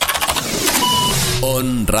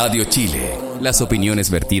On Radio Chile. Las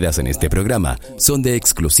opiniones vertidas en este programa son de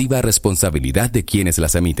exclusiva responsabilidad de quienes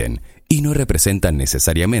las emiten y no representan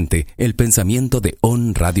necesariamente el pensamiento de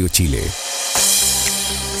On Radio Chile.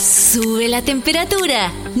 Sube la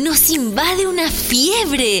temperatura, nos invade una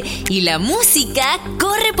fiebre y la música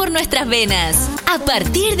corre por nuestras venas. A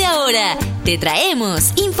partir de ahora, te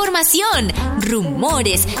traemos información,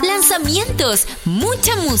 rumores, lanzamientos,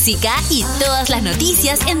 mucha música y todas las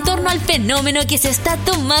noticias en torno al fenómeno que se está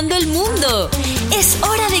tomando el mundo. Es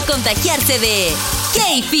hora de contagiarse de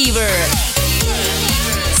K-Fever.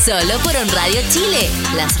 Solo por On Radio Chile,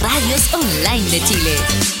 las radios online de Chile.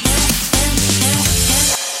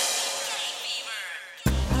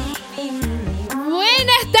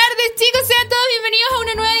 Buenas tardes, chicos, sean todos bienvenidos a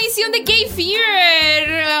una nueva edición de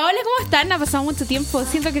K-Fever. Hola, ¿cómo están? Ha pasado mucho tiempo,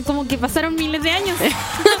 siento que como que pasaron miles de años.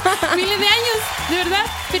 Miles de años, de verdad,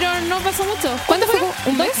 pero no pasó mucho. ¿Cuánto fue?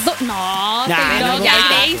 ¿Un mes? No,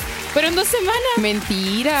 Grace. Fueron 2 semanas.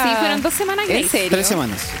 Mentira. Sí, fueron 2 semanas, Grace. ¿En serio? 3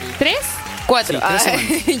 semanas. ¿3? 4.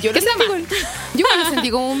 Sí, 3 semanas. Yo lo sentí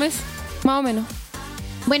como un mes, más o menos.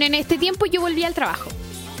 Bueno, en este tiempo yo volví al trabajo.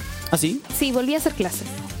 ¿Ah, sí? Sí, volví a hacer clases.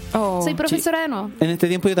 Oh. Soy profesora de nuevo. En este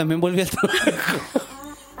tiempo yo también volví al trabajo.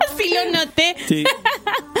 Sí lo noté. Sí.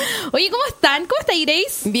 Oye, ¿cómo están? ¿Cómo está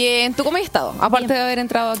Grace? Bien, ¿tú cómo has estado? Aparte Bien. de haber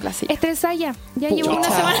entrado a clase. Estresada ya. Ya llevo una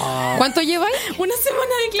semana. ¿Cuánto lleváis? Una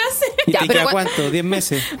semana de clase. ¿Y Ya, te pero queda cuánto? ¿10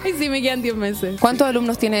 meses? Ay, sí, me quedan 10 meses. ¿Cuántos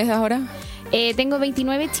alumnos tienes ahora? Tengo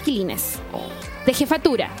 29 chiquilines de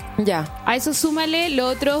jefatura. Ya. A eso súmale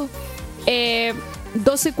los otros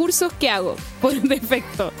 12 cursos que hago por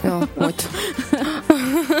defecto. No, mucho.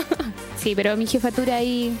 Sí, pero mi jefatura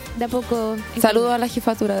ahí de a poco. Saludos a la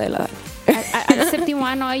jefatura de la Al séptimo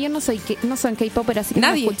ano, ellos no son K-popers, así que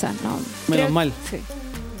Nadie. no escuchan. No. Menos mal. Sí.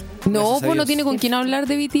 No, Gracias a pues no Dios. tiene con quién hablar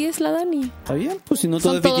de BTS la Dani. ¿Está bien? Pues si no todo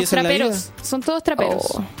Son es todos BTS en la vida. traperos. Son todos traperos.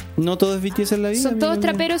 Oh. No todo es BTS en la vida. Son todos amigo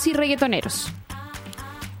mío. traperos y reggaetoneros.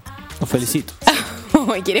 Os felicito.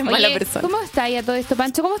 Ay, que eres mala Oye, persona. ¿cómo está ya todo esto,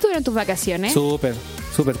 Pancho? ¿Cómo estuvieron tus vacaciones? Súper.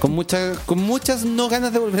 Con muchas no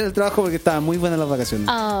ganas de volver al trabajo porque estaban muy buenas las vacaciones.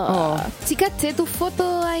 Sí, caché tu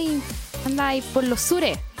foto ahí. Anda ahí por los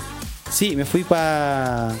sures. Sí, me fui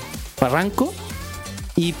para Ranco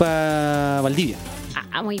y para Valdivia.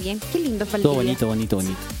 Muy bien. Qué lindo Valdivia. Todo bonito.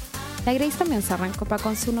 La Grace también se arrancó para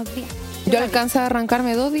con unos días. Yo alcancé a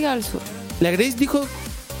arrancarme 2 días al sur. La Grace dijo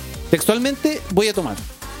textualmente, voy a tomar.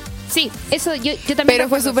 Sí, eso yo también. Pero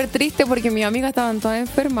fue recuerdo. súper triste porque mis amigas estaban todas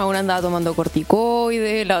enfermas. Una andaba tomando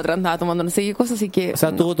corticoides, la otra andaba tomando no sé qué cosas, así que... O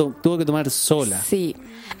sea, no. tuvo que tomar sola. Sí.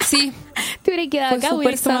 Te hubiera quedado Fue acá, súper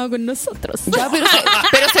hubieras tomado sad. con nosotros. Ya, pero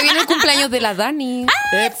se viene el cumpleaños de la Dani.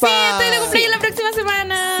 ¡Epa! Sí, estoy de cumpleaños la próxima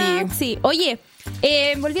semana. Sí. Oye,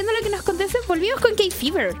 volviendo a lo que nos contaste, volvimos con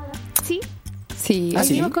K-Fever. ¿Sí? Sí. ¿Ah,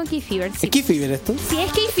 sí? Volvimos con K-Fever. Sí. ¿Es K-Fever esto? Sí,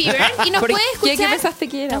 es K-Fever. Y nos ¿Por puedes escuchar. ¿Qué pensaste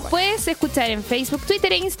que era? Nos puedes escuchar en Facebook,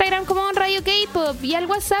 Twitter e Instagram como Radio K-Pop. Y al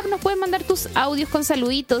WhatsApp nos puedes mandar tus audios con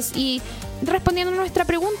saluditos y respondiendo a nuestra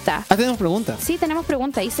pregunta. Ah, tenemos preguntas. Sí, tenemos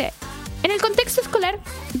pregunta. Dice, en el contexto escolar,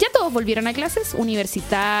 ¿ya todos volvieron a clases?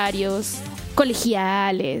 Universitarios,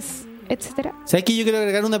 colegiales, etcétera. ¿Sabes que yo quiero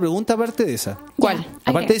agregar una pregunta aparte de esa? ¿Cuál?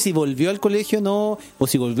 Aparte de Agrega. si volvió al colegio o no, o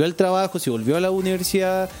si volvió al trabajo, si volvió a la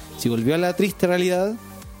universidad, si volvió a la triste realidad,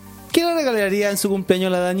 ¿qué le regalaría en su cumpleaños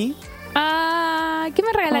a la Dani? ¿Qué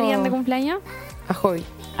me regalarían Oh. de cumpleaños? A Hobby.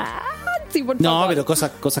 Sí, por No, favor. pero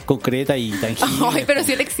cosas concretas y tangibles. Ay, pero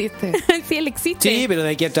sí él existe. Sí, él existe. Sí, pero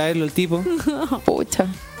de aquí a traerlo el tipo. Pucha.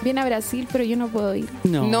 Viene a Brasil, pero yo no puedo ir.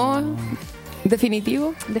 No. No.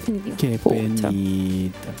 ¿Definitivo? Definitivo. Qué Pucha.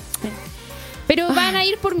 penita. Pero van a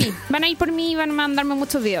ir por mí. Van a ir por mí y van a mandarme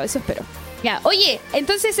muchos videos. Eso espero. Ya. Oye,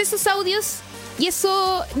 entonces esos audios y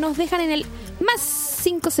eso nos dejan en el más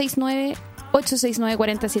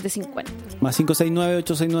 569-869-4750. Más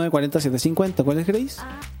 569-869-4750. ¿Cuál es, Grace?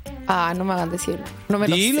 Ah, no me hagan decirlo. No me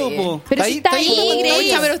Dilo, lo sé. po. Pero si está ahí, Grace.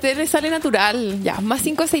 Pucha, pero a ustedes les sale natural. Ya, más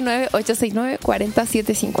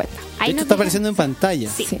 569-869-4750. Ahí Esto nos está dejan- apareciendo en pantalla.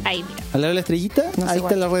 Sí, Sí. ahí, mira. Al lado de la estrellita, No sé ahí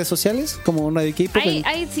cuál. están las redes sociales, como Radio K-Pop. Ahí, en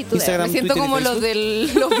ahí sí tú Instagram, Me siento Twitter y como los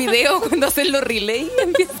Facebook. de los videos cuando hacen los relays.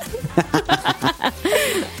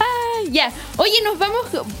 Ya, oye, nos vamos.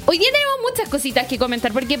 Hoy día tenemos muchas cositas que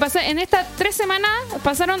comentar porque en estas 3 semanas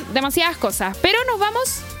pasaron demasiadas cosas. Pero nos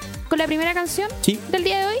vamos con la primera canción Sí. del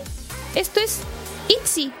día de hoy. Esto es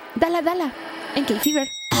Itzy, Dala Dala, en K-Fever.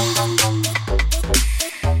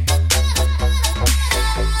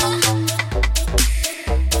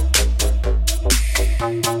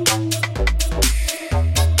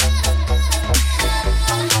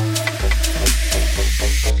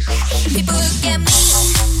 People look at me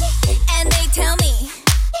and they tell me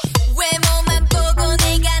외모만 보고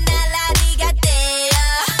내가 날라리겠대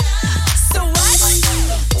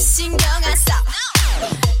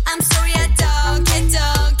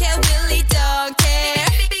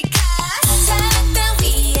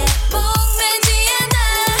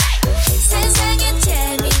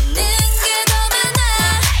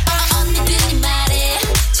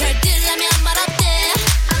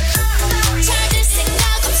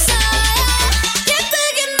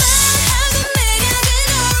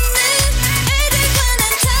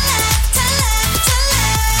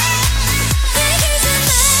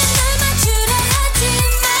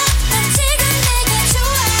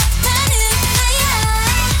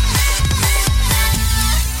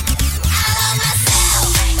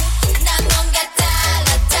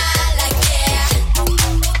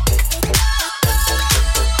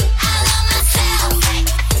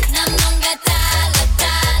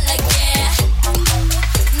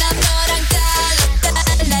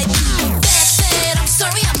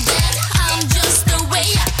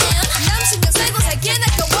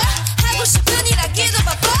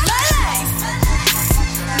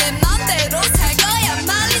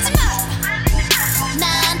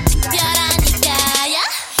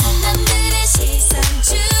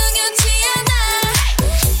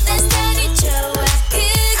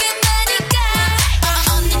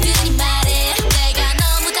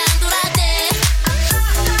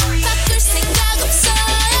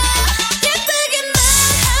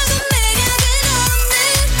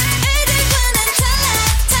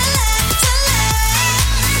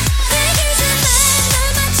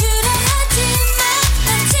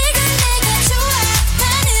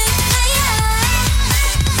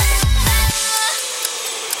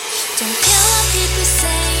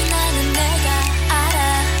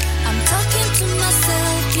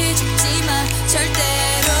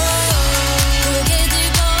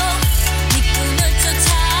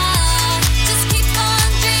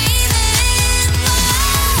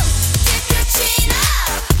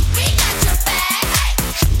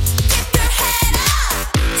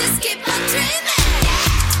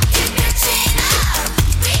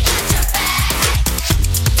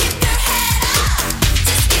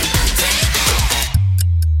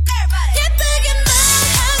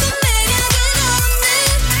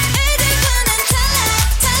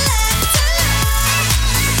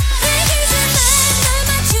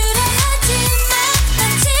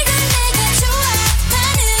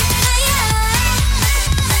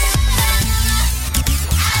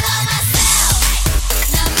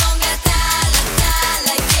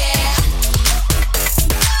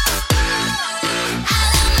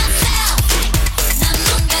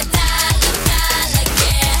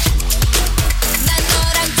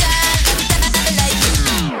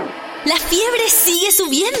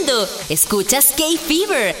Escuchas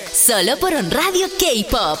K-Fever, solo por On Radio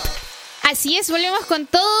K-Pop. Así es, volvemos con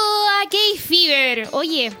todo a K-Fever.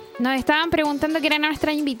 Oye, nos estaban preguntando qué era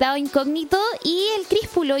nuestro invitado incógnito y el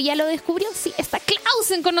Críspulo ya lo descubrió. Sí, está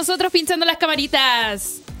Clausen con nosotros pinchando las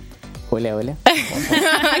camaritas. Hola, hola.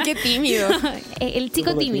 Qué tímido. El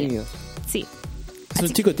chico tímido. Sí. Es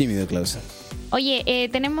un chico tímido, Klaus. Oye,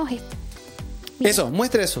 tenemos esto. Mira. Eso,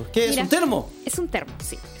 muestra eso. ¿Qué Mira. es? ¿Un termo? Es un termo,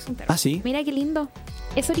 sí, es un termo. Ah, ¿sí? Mira qué lindo.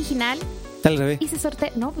 Es original Está al revés. y se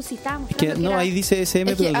sortea. No, pues sí, estábamos. Es que, no, ahí dice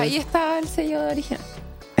SM, Es pero que al ahí revés. está el sello original.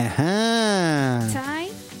 Ajá.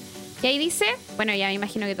 Y ahí dice, bueno, ya me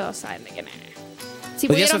imagino que todos saben de quién es. Si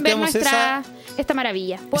Hoy día pudieron ver sorteamos esta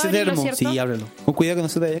maravilla. ¿Puedo Ese abrirlo, termo. cierto? Sí, ábrelo. Con cuidado que no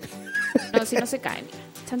se te vaya. No, si no se cae, mira.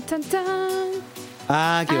 Chan, chan, chan.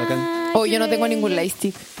 Ah, qué bacán. Ay, Oh, qué yo no tengo bello. ningún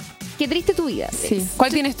lightstick. Qué triste tu vida. Sí.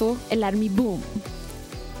 ¿Cuál tienes tú? El Army Boom.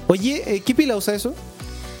 Oye, ¿qué pila usa eso?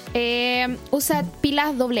 Usa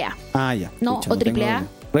pilas AA. Ah, ya. No, o tengo AAA. doble.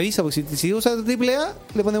 Revisa, porque si usa AAA,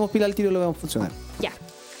 le ponemos pila al tiro y lo vamos a funcionar. Ya.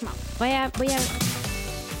 Vamos. Voy a...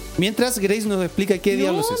 Mientras Grace nos explica qué No,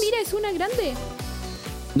 diablos es. mira, es una grande.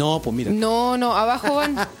 No, pues mira. No, abajo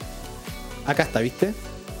van. Acá está, ¿viste?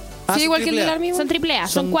 Ah, Sí, son igual que el AAA. del Army. Son AAA,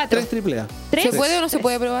 son 4. 3 AAA. ¿Tres? ¿Se puede o no se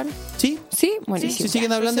puede probar? Sí. Sí, buenísimo. Si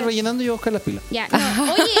siguen hablando y rellenando, yo voy a buscar las pilas. Ya,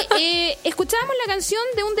 no. Oye, escuchábamos la canción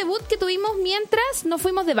de un debut que tuvimos mientras nos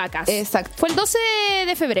fuimos de vacas. Exacto. Fue el 12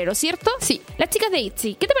 de febrero, ¿cierto? Sí. Las chicas de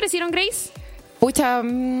ITZY. ¿Qué te parecieron, Grace? Pucha,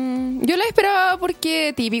 yo la esperaba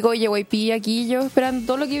porque típico JYP aquí, yo esperando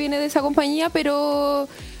todo lo que viene de esa compañía, pero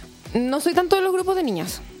no soy tanto de los grupos de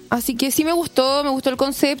niñas. Así que sí me gustó el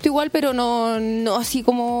concepto igual, pero no así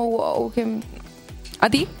como wow. ¿A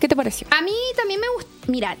ti? ¿Qué te pareció? A mí también me gustó.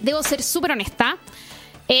 Mira, debo ser súper honesta.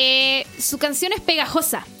 Su canción es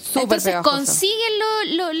pegajosa. Súper Entonces pegajosa.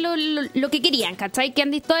 consiguen lo que querían, ¿cachai? Que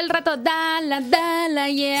han dicho todo el rato, dala,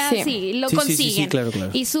 yeah. Sí. Sí, lo Sí, consiguen. sí, claro.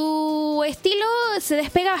 Y su estilo se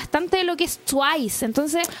despega bastante de lo que es Twice.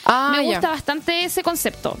 Entonces, me ya. gusta bastante ese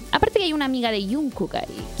concepto. Aparte que hay una amiga de Jungkook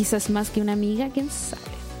ahí. Quizás más que una amiga, quién sabe.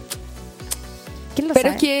 ¿Quién lo Pero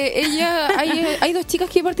sabe? es que ella, hay dos chicas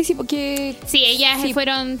que participan, que Sí, ellas Sí.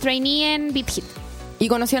 fueron trainee en Beat Hit. y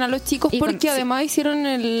conocían a los chicos Y porque sí. además hicieron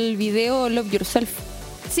el video Love Yourself.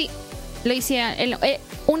 Sí, lo hicieron.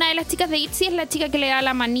 Una de las chicas de ITZY es la chica que le da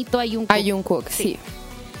la manito a Jungkook. A Jungkook, sí.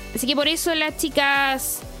 Así que por eso las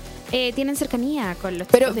chicas tienen cercanía con los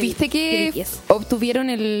Pero chicos de viste que BTS. obtuvieron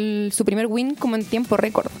su primer win como en tiempo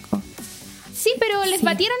récord. Sí, pero les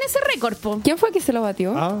batieron ese récord, po. ¿Quién fue que se lo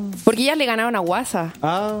batió? Ah. Porque ellas le ganaron a Wasa.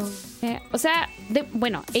 O sea,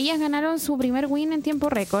 bueno, ellas ganaron su primer win en tiempo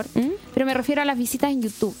récord, pero me refiero a las visitas en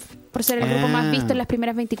YouTube, por ser el grupo más visto en las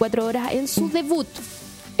primeras 24 horas en su debut.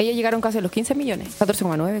 Ellas llegaron casi a los 15 millones,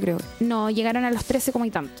 14,9 creo. No, llegaron a los 13 como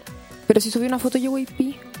y tanto. Pero si subió una foto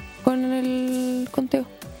JYP con el conteo.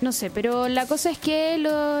 No sé, pero la cosa es que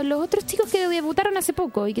los otros chicos que debutaron hace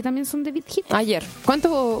poco y que también son de Beat Hit. Ayer.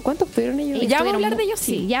 ¿Cuánto tuvieron ellos? ellos Ya vamos a tuvieron hablar de ellos,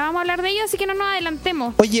 sí. Ya vamos a hablar de ellos, así que no nos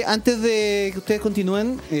adelantemos. Oye, antes de que ustedes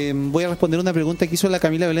continúen, voy a responder una pregunta que hizo la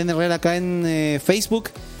Camila Belén Herrera acá en Facebook,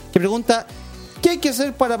 que pregunta, ¿qué hay que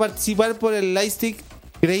hacer para participar por el Lightstick?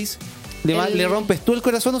 Grace, ¿le rompes tú el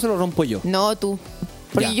corazón o se lo rompo yo? No, tú.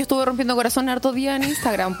 Porque Ya. yo estuve rompiendo corazón hartos días en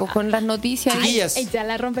Instagram, pues con las noticias. Chiquillas. Ella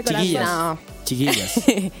la rompe corazón. Chiquillas. No. Chiquillas,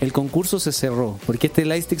 el concurso se cerró, porque este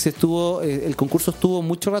Lightstick el concurso estuvo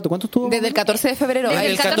mucho rato. ¿Cuánto estuvo? Desde el 14 de febrero. Desde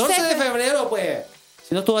el 14 de febrero, pues.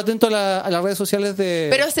 Si no estuvo atento a las redes sociales de...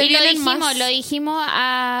 Pero se Y lo vienen dijimos,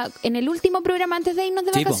 más. en el último programa antes de irnos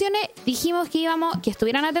de Sí, po. vacaciones, dijimos que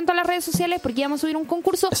estuvieran atentos a las redes sociales porque íbamos a subir un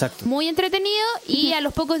concurso Exacto. muy entretenido y a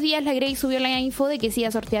los pocos días la Grace subió la info de que se iba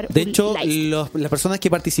a sortear De un hecho, Lightstick. las personas que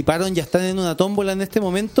participaron ya están en una tómbola en este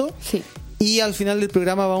momento. Sí. Y al final del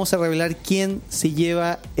programa vamos a revelar quién se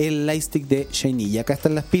lleva el Lightstick de Shiny. Y acá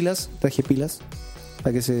están las pilas, traje pilas,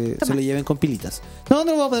 para que se lo lleven con pilitas. No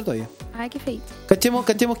lo voy a poner todavía. Ay, qué feito. Cachemos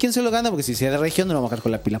quién se lo gana, porque si sea de región no lo vamos a dejar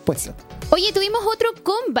con las pilas puestas. Oye, tuvimos otro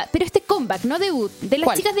comeback, pero este comeback, no debut, de las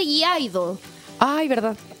 ¿Cuál? chicas de G-Idol. Ay,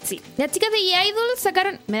 verdad. Sí, las chicas de G-Idol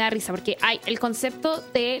sacaron... Me da risa porque hay el concepto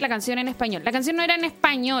de la canción en español. La canción no era en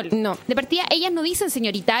español. No. De partida, ellas no dicen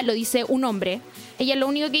señorita, lo dice un hombre. Ellas lo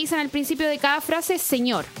único que dicen al principio de cada frase es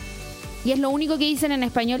señor. Y es lo único que dicen en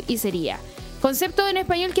español y sería. Concepto en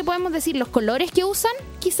español que podemos decir, los colores que usan,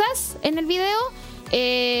 quizás, en el video.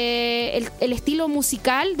 El estilo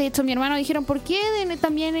musical. De hecho, mi hermano dijeron, ¿por qué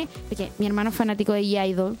también? Porque mi hermano es fanático de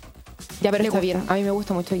G-Idol. Ya, pero Le está gusta. bien. A mí me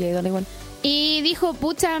gusta mucho J-Idol igual. Y dijo,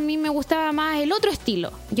 pucha, a mí me gustaba más el otro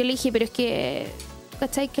estilo. Yo le dije, pero es que,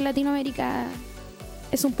 ¿cachai? Que Latinoamérica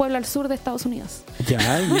es un pueblo al sur de Estados Unidos.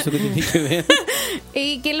 Ya, ¿y eso qué tiene que ver?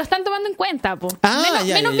 Y que lo están tomando en cuenta, po. Ah, menos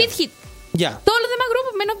ya. Beat Hit. Ya. Todos los demás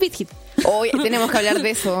grupos menos Beat Hit. Hoy tenemos que hablar de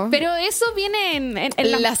eso. Pero eso viene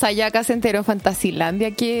en Las hallacas se enteró en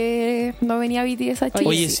Fantasilandia que no venía BTS a Chile.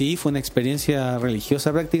 Oye, sí, fue una experiencia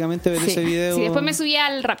religiosa prácticamente ver Sí. ese video. Sí, después me subí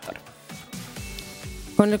al Raptor.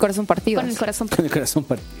 Con el corazón partido. Con el corazón. Con el corazón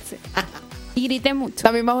partido. Y grité mucho.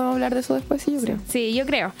 También vamos a hablar de eso después, sí, yo creo. Sí, yo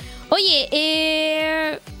creo. Oye,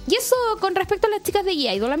 y eso con respecto a las chicas de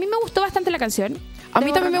G-Idol. A mí me gustó bastante la canción. A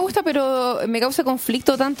mí también me gusta, pero me causa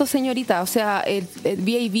conflicto tanto, señorita. O sea, el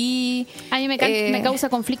B.A.B. A mí me causa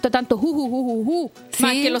conflicto tanto Sí.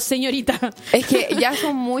 más que los señoritas. Es que ya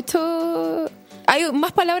son muchos... Hay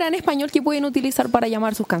más palabras en español que pueden utilizar para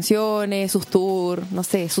llamar sus canciones, sus tours, no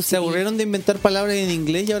sé, sus... Se aburrieron de inventar palabras en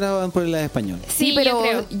inglés y ahora van por las de español. Sí, Sí, pero yo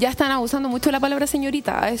creo. ya están abusando mucho de la palabra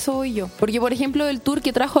señorita, a eso voy yo. Porque, por ejemplo, el tour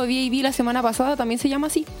que trajo a B.A.B. la semana pasada también se llama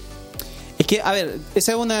así. Es que, a ver,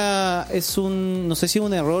 esa no sé si es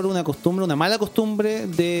un error, una costumbre, una mala costumbre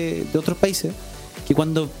de otros países, que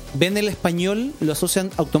cuando ven el español lo asocian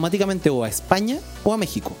automáticamente o a España o a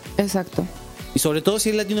México. Exacto. Y sobre todo si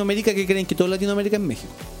es Latinoamérica, que creen que todo Latinoamérica es México.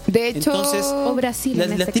 De hecho... Entonces, O Brasil. Las,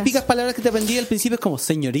 en las este típicas caso. palabras que te aprendí al principio es como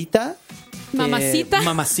señorita, Mamacita.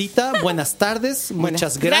 mamacita, buenas tardes,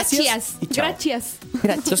 muchas gracias. Y chao. Gracias.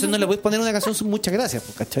 Entonces no le puedes poner una canción muchas gracias,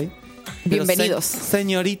 pues, ¿cachai? Pero Bienvenidos.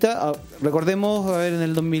 Señorita, recordemos, a ver, en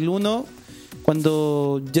el 2001,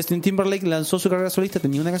 cuando Justin Timberlake lanzó su carrera solista,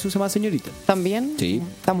 tenía una canción que se llamaba Señorita. ¿También? Sí.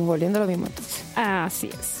 Estamos volviendo a lo mismo entonces. Así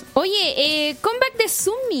es. Oye, comeback de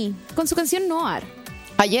Sumi con su canción Noir.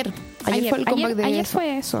 Ayer fue el comeback de ayer eso.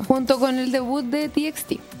 fue eso. Junto con el debut de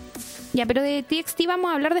TXT. Ya, pero de TXT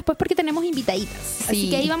vamos a hablar después porque tenemos invitaditas. Así Sí.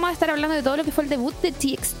 que ahí vamos a estar hablando de todo lo que fue el debut de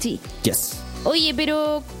TXT. Yes. Oye,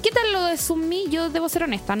 pero ¿qué tal lo de Sumi? Yo debo ser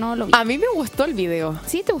honesta, no lo vi. A mí me gustó el video.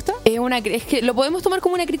 ¿Sí? ¿Te gustó? Es que lo podemos tomar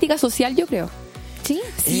como una crítica social, yo creo. Sí.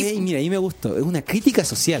 Mira, ahí me gustó. Es una crítica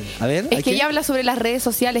social. A ver. Es que ella habla sobre las redes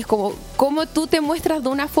sociales, como cómo tú te muestras de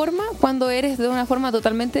una forma cuando eres de una forma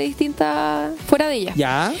totalmente distinta fuera de ella.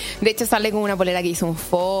 Ya. De hecho, sale con una polera que hizo un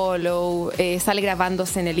follow, sale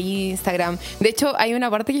grabándose en el Instagram. De hecho, hay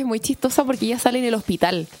una parte que es muy chistosa porque ella sale en el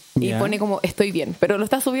hospital y Ya. pone como estoy bien, pero lo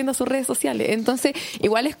está subiendo a sus redes sociales. Entonces,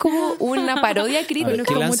 igual es como una parodia A ver, crítica.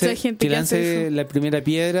 que lance la primera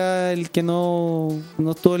piedra el que no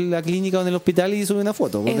estuvo en la clínica o en el hospital y sube una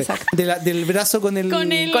foto. Exacto. Del brazo con la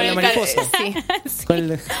mariposa. Sí, Con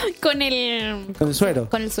el Con el suero.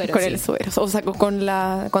 Con el suero. con sí. el suero. O sea,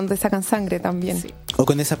 cuando te sacan sangre también. O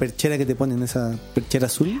con esa perchera que te ponen, esa perchera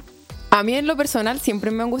azul. A mí en lo personal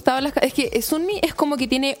siempre me han gustado es que Sunmi es como que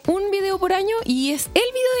tiene un video por año y es el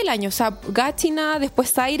video del año. O sea, Gachina, después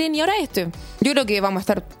Siren y ahora este. Yo creo que vamos a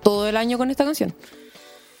estar todo el año con esta canción.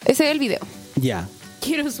 Ese es el video. Ya.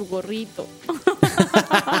 Quiero su gorrito.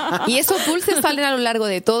 Y esos dulces salen a lo largo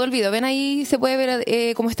de todo el video. Ven ahí, se puede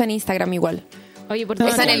ver cómo está en Instagram igual. Oye, por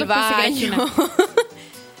Está en el baño.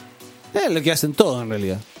 Es lo que hacen todos en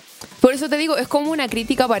realidad. Por eso te digo, es como una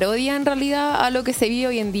crítica parodia en realidad a lo que se vive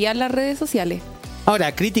hoy en día en las redes sociales.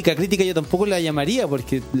 Ahora, crítica yo tampoco la llamaría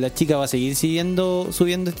porque la chica va a seguir subiendo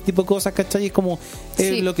este tipo de cosas, ¿cachai? Es como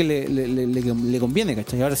Sí. lo que le conviene,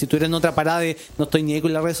 ¿cachai? Ahora, si tú eres en otra parada de no estoy ni ahí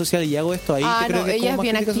con las redes sociales y hago esto, ahí te creo No, que es ella como es más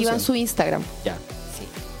bien crítica activa en social. su Instagram. Ya.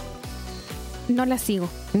 No la sigo.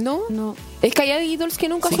 ¿No? No. Es que hay idols que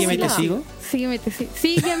nunca Sígueme y te nada. sigo. Sígueme y te sigo.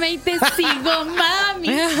 Sígueme y te sigo, mami.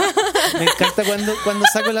 Me encanta cuando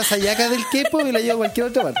saco la sayaca del K-pop y la llevo a cualquier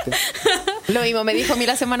otra parte. Lo mismo me dijo a mí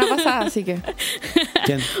la semana pasada, así que...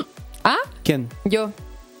 ¿Quién? ¿Ah? ¿Quién? Yo.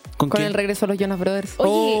 ¿Con Con quién? el regreso a los Jonas Brothers.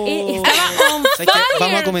 Oye, estaba on ¿Sabes qué? fire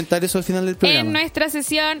Vamos a comentar eso al final del programa. en nuestra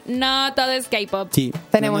sesión No Todo es K-Pop. Sí,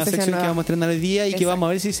 Tenemos una nueva sesión sección nueva. que vamos a estrenar hoy día y que Exacto. vamos a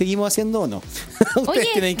ver si seguimos haciendo o no. Ustedes Oye,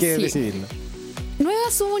 tienen que sí. decidirlo.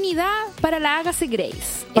 Nueva subunidad para la Hágase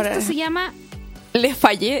Grace. Para- Esto se llama Les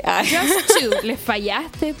fallé. Ah. Just Two. ¿Les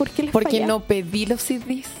fallaste? ¿Por qué les Porque fallaste? no pedí los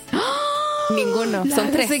CDs. Ninguno. La Son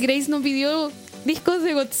Hágase 3. Grace no pidió discos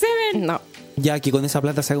de God Seven. No. Ya que con esa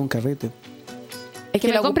plata se haga un carrete. Es Que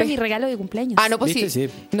me la compre ocupé. mi regalo de cumpleaños. Ah, no, pues ¿Viste? sí.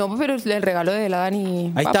 Sí. No, pero el regalo de la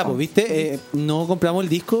Dani. Ahí está, Papa. pues, ¿viste? No compramos el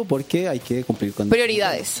disco porque hay que cumplir con...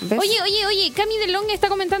 Prioridades. ¿ves? Oye, Cami Delong está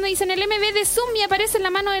comentando, dice, en el MV de Zoom aparece en la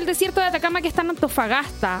mano del desierto de Atacama que está en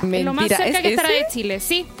Antofagasta. En lo más Mentira, cerca ¿es que estará ese? de Chile,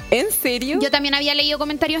 sí. ¿En serio? Yo también había leído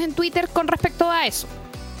comentarios en Twitter con respecto a eso.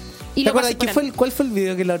 Y ¿Te lo acuerdas pasé por alto. cuál fue el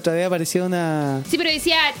video que la otra vez aparecía una... Sí, pero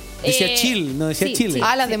decía... Decía Chill, no decía sí, Chile. sí.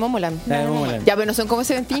 Ah, las de Momoland. La de Momoland. Ya, pero no son como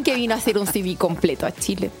Seventeen que vino a hacer un CD completo a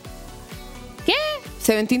Chile. ¿Qué?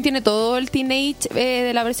 Seventeen tiene todo el Teenage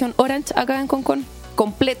de la versión Orange acá en Concon.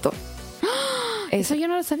 Completo. Eso yo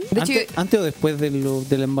no lo sabía. De hecho, ¿Antes o después de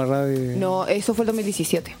la embarrada de...? no, eso fue el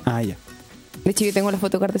 2017. Ah, ya. De hecho, yo tengo la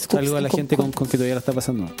fotocard de Scoops. Saludos a la gente con que todavía la está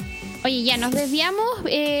pasando. Oye, ya nos desviamos.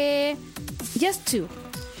 Just Two.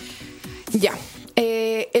 Ya.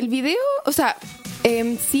 El video, o sea,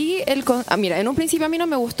 sí, mira, en un principio a mí no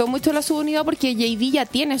me gustó mucho la subunidad porque JD ya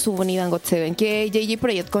tiene subunidad en GOT7, que es JJ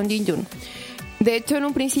Project con Jin Jun. De hecho, en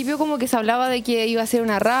un principio como que se hablaba de que iba a ser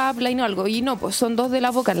una rap line o algo, y no, pues son dos de la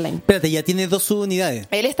vocal line. Espérate, ya tiene 2 subunidades.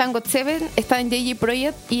 Él está en GOT7, está en JJ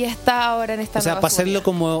Project y está ahora en esta O sea, nueva para hacerlo subunidad.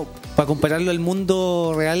 como... Para compararlo al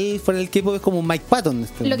mundo real fuera del K-pop es como un Mike Patton.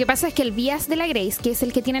 Lo que pasa es que el Bias de la Grace, que es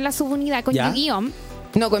el que tiene la subunidad con Ya. Yu-Gi-Oh!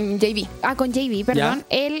 No, con JB. Con JB, perdón.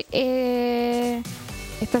 Él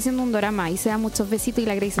está haciendo un drama y se da muchos besitos y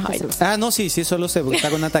la Grace está celosa. Ah, no, sí, eso lo sé, porque está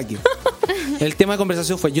con Ataque. El tema de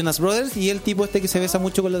conversación fue Jonas Brothers y el tipo este que se besa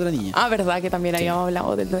mucho con la otra niña. Ah, verdad, que también habíamos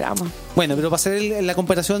hablado del drama. Bueno, pero para hacer la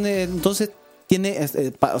comparación, entonces tiene,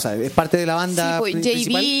 o sea, es parte de la banda Sí, pues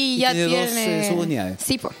principal JB y ya tiene 2 subunidades.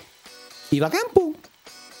 Sí, pues. Y bacán, po.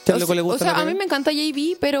 ¿Qué es lo que le gusta? O sea, a mí me encanta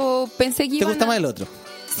JB, pero pensé que ¿Te iban gusta a... más el otro?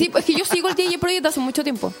 Sí, pues que yo sigo el JJ Project hace mucho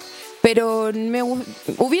tiempo. Pero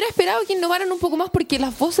hubiera esperado que innovaran un poco más porque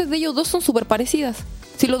las voces de ellos dos son súper parecidas.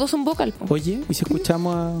 Si los dos son vocal. Po. Oye, ¿y si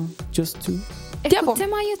escuchamos a Just Two? Ya, po.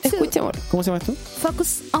 Escuchemos a YouTube. Escuchemos. ¿Cómo se llama esto?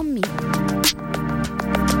 Focus on me.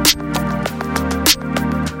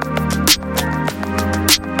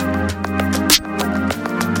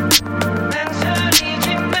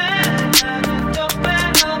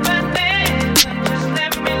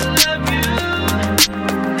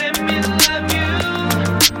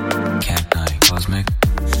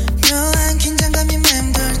 묘한 긴장감이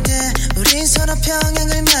맴돌 때 우린 서로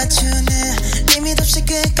평행을 맞추네 리밋 없이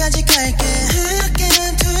끝까지 갈게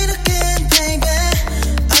Do it again baby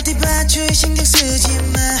어디 봐 주의 신경 쓰지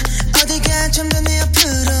마 어디가 좀 더 내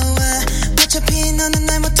옆으로 와 어차피 너는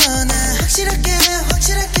날 못 떠나 확실하게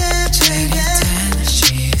baby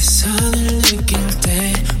시선을 느낄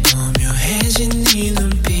때 오묘해진 네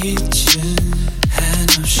눈빛은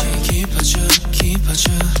한없이 깊어져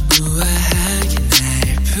우아하게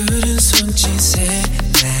날 푸른 손짓에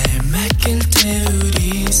날 맡길 때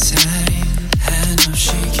우리 사이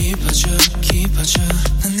한없이 깊어져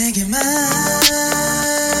넌 내게만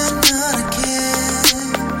너랄게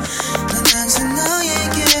난 항상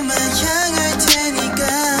너에게만 향할 테니까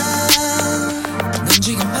넌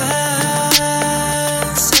지금만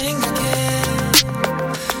생각해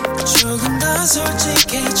조금 더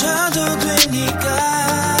솔직해져도 되니까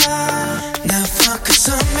Now focus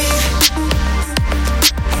on me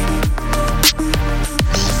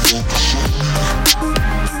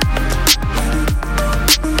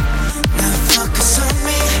Now focus on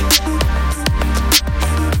me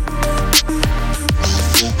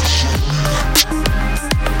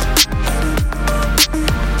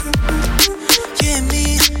You and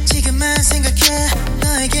me 지금만 생각해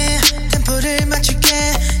너에게 템포를 맞출게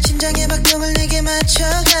심장의 박동을 내게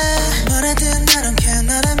맞춰가 뭐라든 I don't care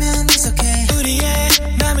너라면 it's okay 우리의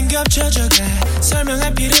맘은 겹쳐져가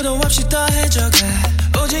설명할 필요도 없이 더해져가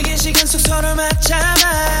오직 이 시간 속 서로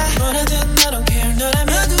맞잡아 뭐라든 I don't care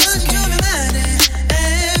너라면 it's okay 어두워진 조명 아래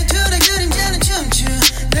둘의 그림자는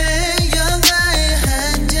춤추네 영화의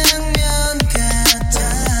한 장면 같아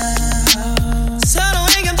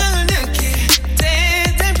서로의 감정을 느낄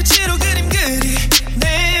때 달빛으로 그림 그리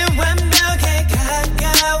내 완벽에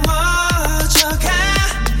가까워져가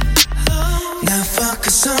Now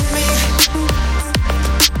focus on me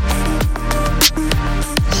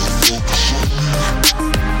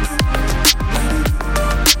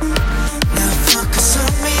Now focus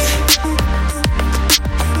on me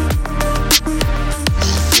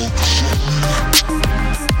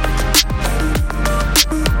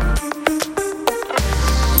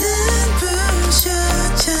눈부셔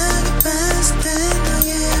자기 봤을 때 너의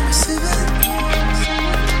모습은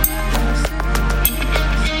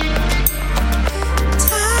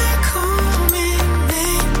달콤해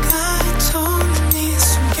내가 잊어온 네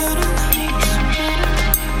숨결은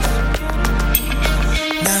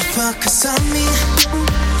Now focus on me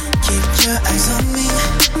Keep your eyes on me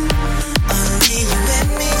Only you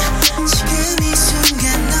and me 지금 이 순간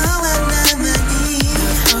너와 나만이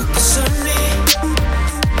Now focus on me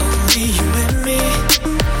Only you and me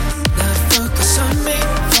Now focus on me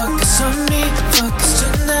Focus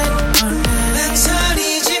tonight all night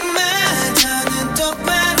망설이지 마 더는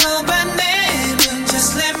똑바로 봐 내 눈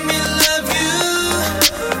Just let me love you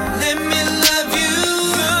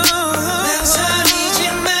망설이지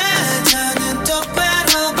마 더는 똑바로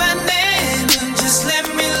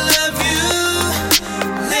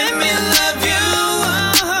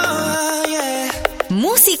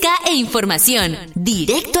información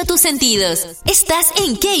directo a tus sentidos. Estás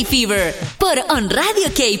en K-Fever por On Radio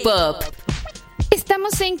K-Pop.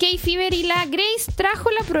 Estamos en K-Fever y la Grace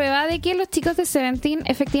trajo la prueba de que los chicos de Seventeen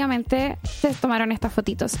efectivamente se tomaron estas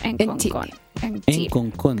fotitos en Concón. En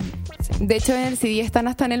Concón. De hecho, en el CD están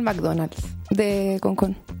hasta en el McDonald's de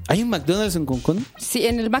Concón. ¿Hay un McDonald's en Concón? Sí,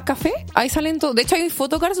 en el McCafé. Ahí salen todos. De hecho, hay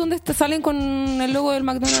photocards donde salen con el logo del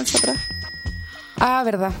McDonald's atrás. Ah,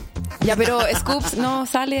 verdad. Ya, pero Scoops no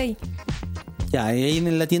sale ahí. Ya, ahí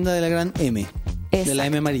en la tienda de la gran M. Exacto. De la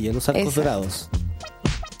M amarilla, los arcos dorados.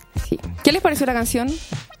 Sí. ¿Qué les pareció la canción?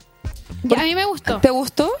 Ya, a mí me gustó. ¿Te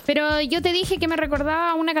gustó? Pero yo te dije que me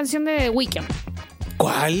recordaba una canción de The Weeknd.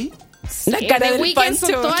 ¿Cuál? La cara The del Weeknd son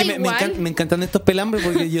Pancho. todas Es que me encantan estos pelambres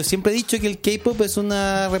porque yo siempre he dicho que el K-pop es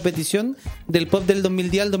una repetición del pop del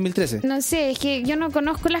 2010 al 2013. No sé, es que yo no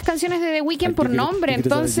conozco las canciones de The Weeknd Ay, por quiero nombre, saber,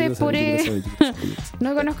 entonces por quiero saber.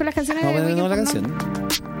 no conozco las canciones Vamos de a The ver Weeknd la por canción.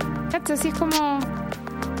 nombre. Cacho, así es como...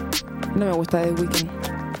 No me gusta The Weeknd.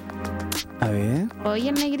 A ver. Oye,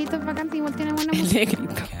 el negrito es bacante, igual tiene buena El música.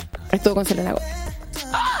 negrito. Es todo con Selena Gomez.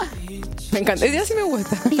 Me encanta. Ese día sí me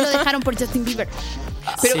gusta. Y lo dejaron por Justin Bieber.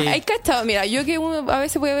 Pero Sí. hay cachado. Mira, yo que a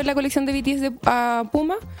veces voy a ver la colección de BTS de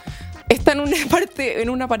Puma. Está en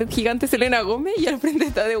una pared gigante Selena Gomez y al frente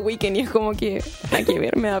está The Weeknd. Y es como que hay que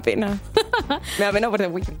ver, me da pena. Me da pena por The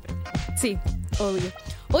Weeknd. Sí, obvio.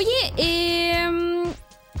 Oye,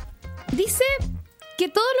 dice que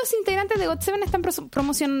todos los integrantes de GOT7 están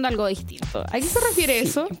promocionando algo distinto. ¿A qué se refiere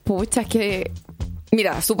eso? Pucha, es que...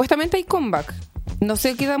 Mira, supuestamente hay comeback. No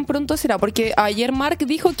sé qué tan pronto será, porque ayer Mark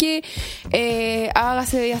dijo que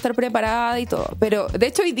hágase debía estar preparada y todo. Pero de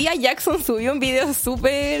hecho hoy día Jackson subió un video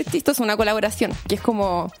súper chistoso, una colaboración, que es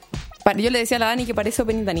como... Yo le decía a la Dani que parece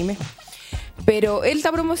opening de anime. Pero él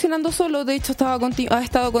está promocionando solo. De hecho ha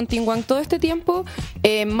estado con Team One todo este tiempo.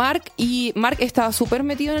 Mark estaba súper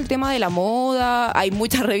metido en el tema de la moda. Hay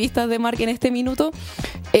muchas revistas de Mark en este minuto.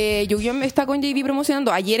 Yu-Gi-Oh está con JB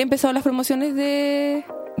promocionando. Ayer empezaron las promociones de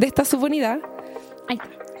esta subunidad. Ay,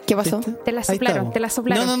 ¿Qué pasó? te la Ahí soplaron, estamos. te la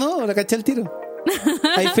soplaron. No, la caché al tiro.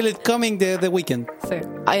 I Feel It Coming de The Weeknd. Sí.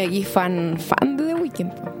 Hay aquí fan de The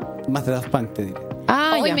Weeknd. Más de Daft Punk, te diré.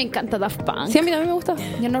 Ah, Hoy ya. me encanta Daft Punk. Sí, a mí también me gusta.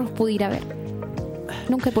 Yo no los pude ir a ver.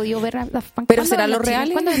 Nunca he podido ver a Daft Punk. ¿Pero ¿Cuándo serán vendrá los a Chile?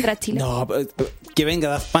 reales? ¿Cuándo vendrá a Chile? No, que venga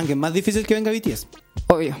Daft Punk es más difícil que venga BTS.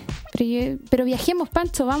 Obvio. Pero viajemos,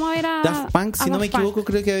 Pancho. Vamos a ver a Daft Punk, si no me Daft Punk. equivoco,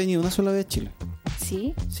 creo que ha venido una sola vez a Chile.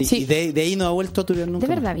 ¿Sí? Sí. Sí. Y de ahí no ha vuelto a turear nunca.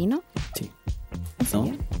 ¿De verdad vino? Sí. ¿En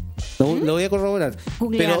serio? Lo voy a corroborar.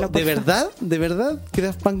 Googlealo, Pero por de verdad, que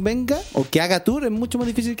Daft Punk venga o que haga tour es mucho más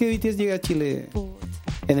difícil que BTS llegue a Chile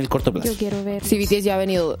en el corto plazo. Yo quiero ver. Sí, BTS ya ha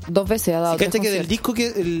venido 2 veces, ha dado Cacha 3 que del conciertos.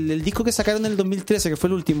 disco el disco que sacaron en el 2013, que fue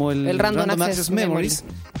el último, el Random Access Memories,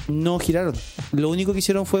 no giraron. Lo único que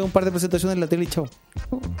hicieron fue un par de presentaciones en la tele y chao.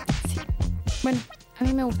 Sí. Bueno, a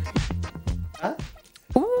mí me gusta. ¿Ah?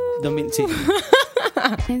 2000, sí.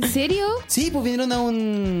 ¿En serio? Sí, pues vinieron a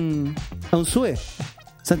un SUE,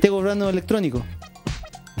 Santiago Urbano Electrónico,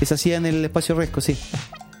 que se hacía en el Espacio Resco, sí.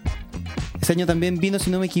 Ese año también vino, si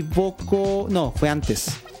no me equivoco, no, fue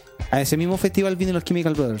antes. A ese mismo festival vino los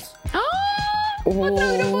Chemical Brothers. Otro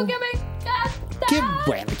grupo que me encanta. Qué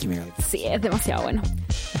bueno Chemical Brothers. Sí, es demasiado bueno.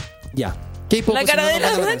 Ya. K-pop La o si cara no de nos la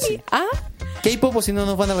van a retar, Dani. sí. Ah, K-pop o si no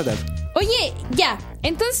nos van a retar. Oye, ya.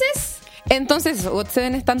 Entonces. entonces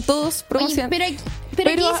GOT7 están todos Oye, promocionando. pero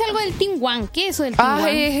aquí dice algo del Team One. ¿Qué es eso del Team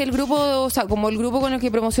One? Es el grupo, o sea, como el grupo con el que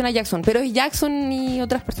promociona Jackson, pero es Jackson y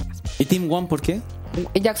otras personas. ¿Y Team One por qué?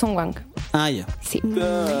 Jackson Wang. Ah, ya. Sí.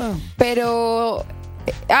 Pero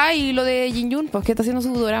y lo de Jin Yoon, pues que está haciendo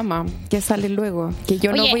su drama, que sale luego, que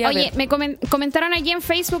yo no voy a ver. me comentaron aquí en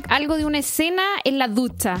Facebook algo de una escena en la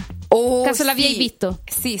ducha. Oh, ¿Acaso la sí. habíais visto?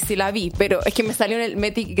 Sí, la vi, pero es que me salió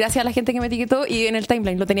gracias a la gente que me etiquetó y en el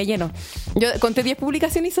timeline lo tenía lleno. Yo conté 10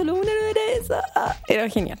 publicaciones y solo una no era esa. Era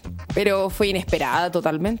genial, pero fue inesperada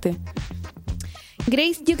totalmente.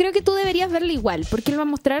 Grace, yo creo que tú deberías verla igual, porque él va a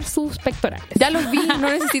mostrar sus pectorales. Ya los vi, no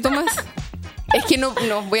necesito más. Es que no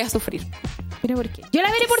voy a sufrir. ¿Pero por qué? Yo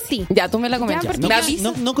la veré por ti. Ya, tú me la comentas. Ya, porque ¿La yo-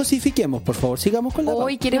 viste? No cosifiquemos, por favor. Sigamos con la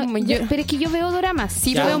Hoy quieres... No, yo- pero es que yo veo doramas.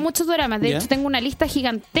 Sí, Ya. veo muchos doramas. De Ya. hecho, tengo una lista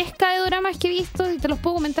gigantesca de doramas que he visto y te los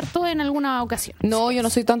puedo comentar todos en alguna ocasión. No, yo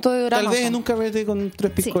no soy tanto de drama. Tal vez en un carrete con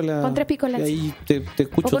 3 Sí, piscolas. con 3 piscolas, Y sí. ahí te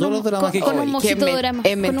escucho O con todos un- los dramas que con un quieras. mojito de drama. Es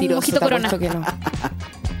Con un mentiroso, mojito te corona. apuesto que no.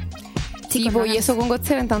 Sí, con pues, y ganas. eso con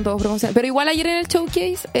GOT7 están todos promocionando. Pero igual ayer en el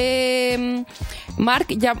showcase, Mark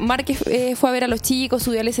fue a ver a los chicos,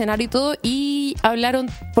 subió al escenario y todo, y hablaron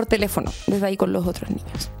por teléfono desde ahí con los otros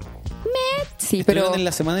niños. Sí, pero Estuvieron en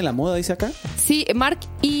la semana de la moda, dice acá. sí, Mark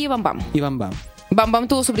y Bam Bam. Y Bam Bam. Bam Bam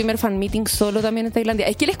tuvo su primer fan meeting solo también en Tailandia.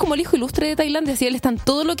 Es que él es como el hijo ilustre de Tailandia, así él está en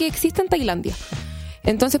todo lo que existe en Tailandia.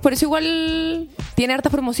 Entonces por eso igual tiene harta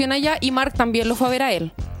promoción allá, y Mark también lo fue a ver a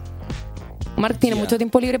él. Mark tiene mucho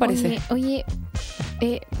tiempo libre, parece. Oye,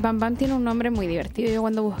 Bam Bam tiene un nombre muy divertido. Yo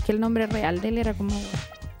cuando busqué el nombre real de él era como,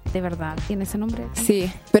 ¿de verdad tiene ese nombre?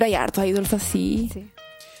 Sí, pero hay hartos idols así. Sí.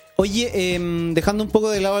 Oye, dejando un poco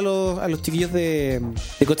de lado a los chiquillos de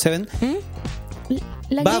GOT7,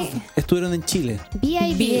 Bav estuvieron en Chile.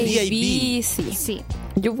 VIP. Sí.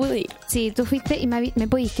 Yo pude ir. Sí, tú fuiste y me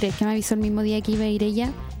podéis creer que me avisó el mismo día que iba a ir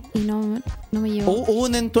ella y no me llevó. Hubo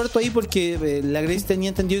un entuerto ahí porque la Grace tenía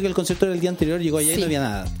entendido que el concierto era el día anterior, llegó allá y no había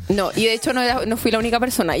nada. No, y de hecho no fui la única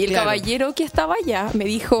persona. Y el caballero que estaba allá me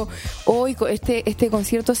dijo, hoy este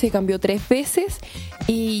concierto se cambió 3 veces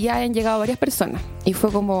y ya han llegado varias personas. Y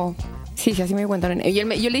fue como... Sí, así me contaron. Y yo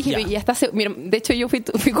le dije, ya está. De hecho, yo fui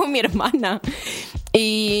con mi hermana.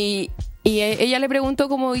 Y ella le preguntó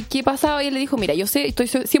como qué pasaba. Y él le dijo, mira, yo estoy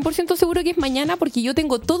 100% seguro que es mañana porque yo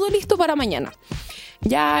tengo todo listo para mañana.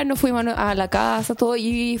 Ya nos fuimos a la casa, todo.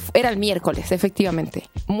 Y era el miércoles, efectivamente.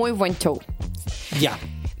 Muy buen show. Ya.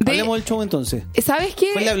 Hablemos del show entonces. ¿Sabes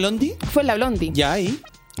qué? ¿Fue la Blondie? Fue la Blondie. Ya, ahí.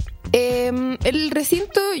 El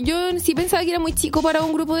recinto, yo sí pensaba que era muy chico para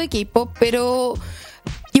un grupo de K-pop, pero...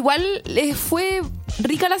 Igual fue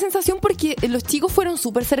rica la sensación porque los chicos fueron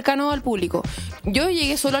súper cercanos al público. Yo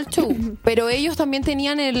llegué solo al show, pero ellos también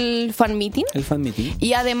tenían el fan meeting. El fan meeting.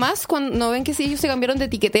 Y además, cuando ven que si ellos se cambiaron de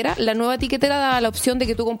etiquetera, la nueva etiquetera daba la opción de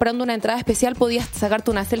que tú comprando una entrada especial podías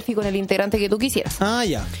sacarte una selfie con el integrante que tú quisieras. Ah,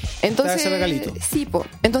 ya. Entonces, ese regalito. Sí,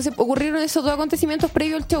 entonces ocurrieron esos dos acontecimientos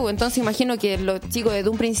previos al show. Entonces imagino que los chicos desde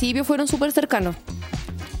un principio fueron súper cercanos.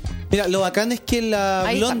 Mira, lo bacán es que la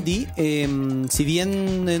Blondie, si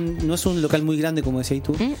bien no es un local muy grande, como decías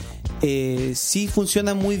tú, sí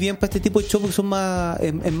funciona muy bien para este tipo de shows porque son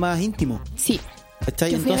es más íntimos. Sí. ¿Está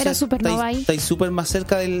ahí? Yo fui a ver a Supernova ahí. Estáis súper más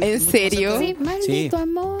cerca del... ¿En serio? Sí, maldito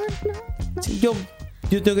amor. No. Sí, yo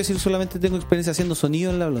tengo que decir, solamente tengo experiencia haciendo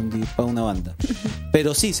sonido en la Blondie para una banda.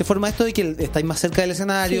 Pero sí, se forma esto de que estáis más cerca del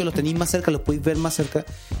escenario, los tenéis más cerca, los podéis ver más cerca.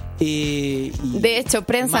 De hecho,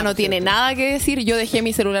 prensa no tiene nada que decir. Yo dejé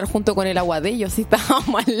mi celular junto con el agua de ellos y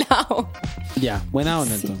estábamos al lado. Ya, buena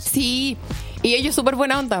onda entonces. Sí, y ellos súper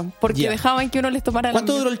buena onda porque dejaban que uno les tomara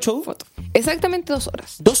 ¿Cuánto duró el show? Foto. Exactamente 2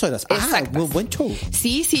 horas. 2 horas. Exacto. Muy buen show.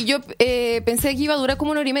 Sí, yo pensé que iba a durar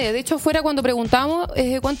como 1 hora y media. De hecho, afuera cuando preguntábamos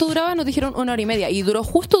cuánto duraba, nos dijeron 1 hora y media. Y duró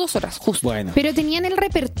justo 2 horas, justo. Bueno. Pero tenían el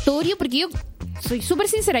repertorio, porque yo soy súper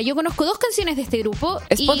sincera, yo conozco 2 canciones de este grupo.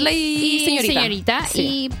 Spotlight y Señorita.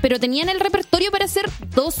 Sí. Pero tenían el repertorio para hacer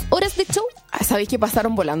 2 horas de show. ¿Sabéis que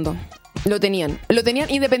pasaron volando? Lo tenían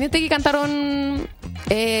independiente que cantaron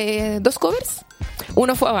 2 covers.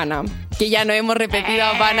 Uno fue Habana, que ya no hemos repetido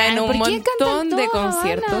Habana en un montón de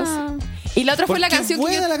conciertos. Habana? Y la otra fue la canción que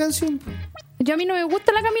buena la canción. Yo a mí no me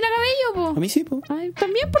gusta la Camila Cabello, po. A mí sí, po. Ay,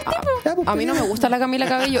 también por ti, po. A mí no me gusta la Camila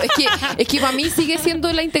Cabello. Es que para mí sigue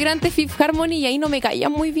siendo la integrante Fifth Harmony y ahí no me caía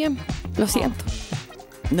muy bien. Lo siento.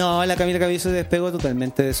 No, la Camila Cabello se despegó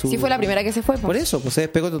totalmente de su... Sí, fue la primera que se fue. Por eso, pues se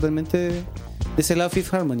despegó totalmente de ese lado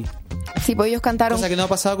Fifth Harmony. Sí, pues ellos cantaron... Cosa que no ha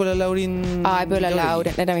pasado con la Lauren... Ay, pero la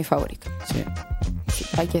Lauren era mi favorita. Sí. Sí,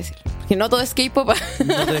 hay que decir. Que no todo es K-pop.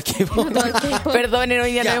 No todo es K-pop. Perdonen,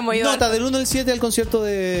 hoy día no hemos ido. Nota del 1 al 7 al concierto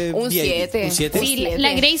de... Un 7. ¿Un 7? Sí,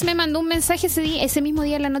 la Grace me mandó un mensaje ese mismo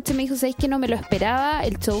día en la noche, me dijo, ¿sabéis que no me lo esperaba?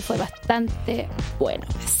 El show fue bastante bueno.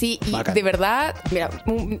 Sí, y bacán. De verdad, mira,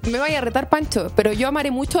 me vaya a retar Pancho, pero yo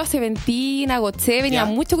amaré mucho a Seventeen, a GOT7 y a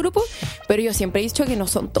muchos grupos, pero yo siempre he dicho que no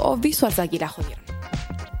son todos visuals, aquí la jodieron.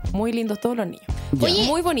 Muy lindos todos los niños. Oye,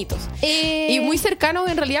 muy bonitos. Y muy cercanos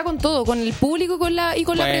en realidad con todo, con el público y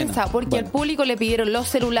con la prensa. Porque al público le pidieron los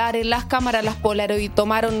celulares, las cámaras, las Polaroid y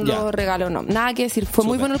tomaron los regalos. No, nada que decir. Fue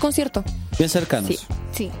muy bueno el concierto. Bien cercanos.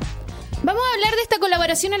 Sí. Vamos a hablar de esta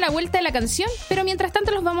colaboración a la vuelta de la canción, pero mientras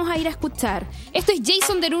tanto los vamos a ir a escuchar. Esto es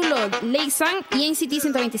Jason Derulo, Lei Sang y NCT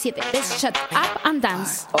 127. Let's shut up and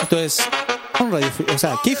dance. Esto es un radio, o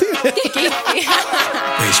sea, Kiffy.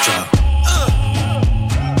 Bass drop.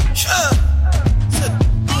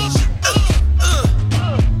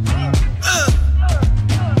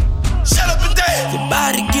 Your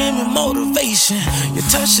body give me motivation. Your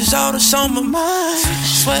touch is all that's on my mind.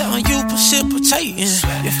 Sweat on you precipitating.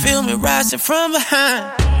 You feel me rising from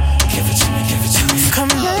behind. Give it to me, give it to me. Come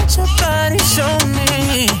let your body show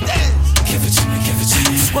me. Give it to me, give it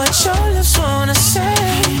to me. What your lips wanna say.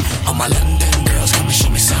 All my London girls come and show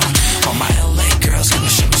me some. All my LA girls come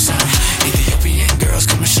and show me some. Ethiopian girls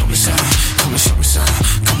come and show me some. Come and show me some.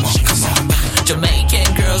 Come on, come on.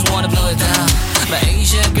 Jamaican girls wanna blow it down. My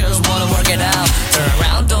Asian girls wanna work it out. Turn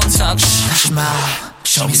around, don't talk, smile.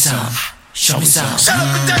 Show me some. Show me some. Shut up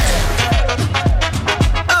and dance.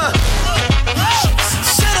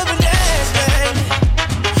 Shut up and dance, baby.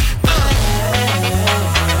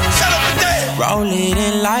 Shut up and dance. Roll it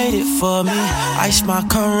and light it for me. Ice my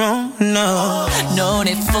Corona. No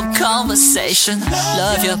need for conversation.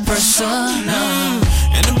 Love your persona.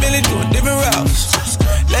 And the Billy doing different routes.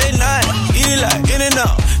 Late night, eat it like in and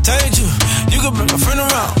out. Take two, you can bring a friend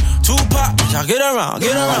around. Tupac, y'all get around,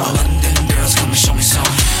 get around. All my London girls come and show me some.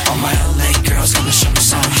 All my LA girls come and show me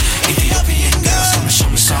some. Ethiopian girls come and show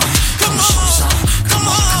me some. Come and show me some. Come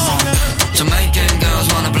on. Jamaican girls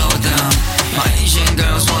wanna blow it down. My Asian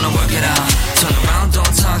girls wanna work it out. Turn around,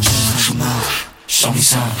 don't talk, just come on. Show me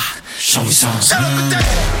some. Show me some. Shut up and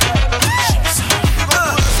dance.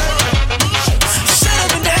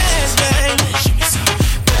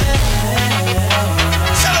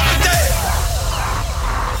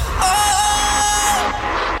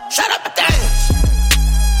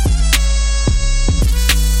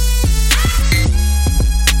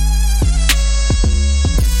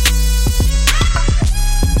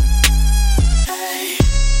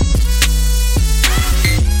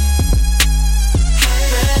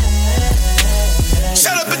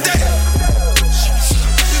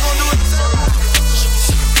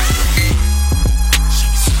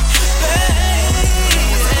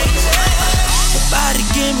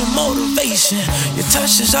 Your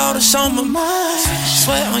touch is all that's on my mind.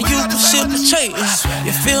 Sweat on you, precipitate.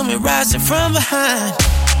 You feel me rising from behind.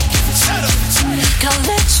 Come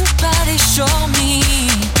let your body show me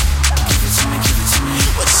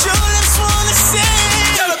what your lips wanna say.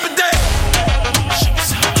 Shut up and dance.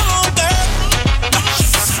 Come on, girl.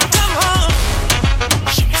 Come on.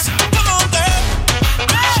 Come on, girl.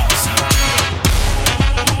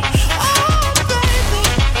 Oh, baby.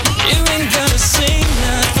 You ain't gonna say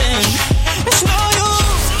nothing. It's no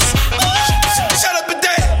use. Shut up and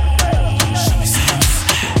dance.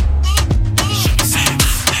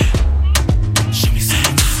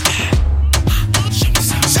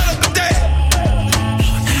 Shut up and dance.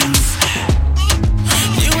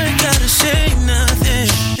 You ain't gotta say nothing.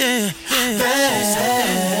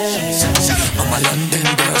 All my London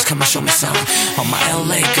girls come and show me some. All my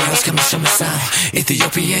LA girls come and show me some.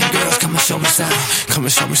 Ethiopian girls come and show me some. Come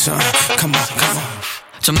and show me some. Come on, come on.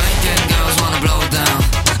 Jamaican girls wanna blow it down.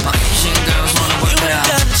 My Asian girls wanna work You it ain't out.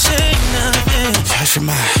 gotta say nothing. Touch your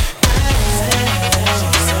mind.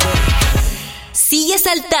 Sigue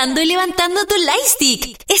saltando y levantando tu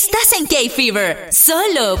lightstick. Estás en K-Fever,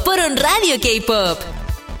 solo por un radio K-Pop.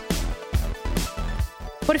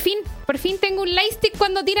 Por fin tengo un lightstick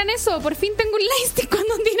cuando tiran eso. Por fin tengo un lightstick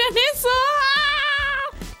cuando tiran eso.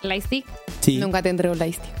 ¡Ah! ¿Lightstick? Sí. Nunca tendré un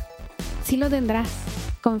lightstick. Sí lo tendrás.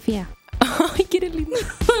 Confía. Ay, qué lindo.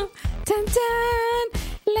 Chan, chan.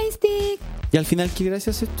 Lightstick. ¿Y al final qué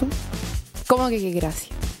gracias esto? ¿Cómo que qué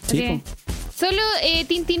gracia? Sí, Ok. Solo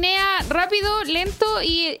tintinea rápido, lento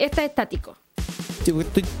y está estático. Sí,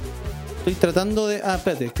 porque estoy tratando de... Ah,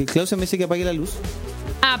 espérate, que Claudia me dice que apague la luz.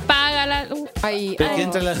 Apaga la luz. Ay, Pero que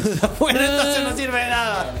entra la luz de afuera, entonces no sirve de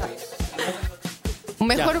nada.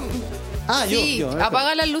 mejor. Ah, Sí, yo.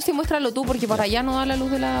 apaga la luz y muéstralo tú, porque para allá no da la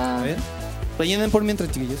luz de la. A ver. Rellenen por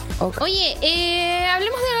mientras, chiquillos. Oye,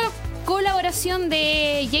 hablemos de la colaboración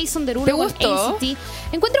de Jason Derulo ¿Te con gustó? NCT.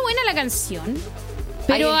 Encuentro buena la canción,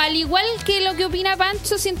 pero Ay. al igual que lo que opina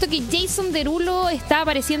Pancho, siento que Jason Derulo está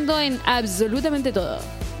apareciendo en absolutamente todo.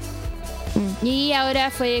 Y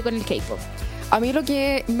ahora fue con el K-pop. A mí lo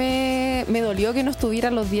que me dolió que no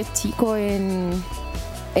estuvieran los 10 chicos en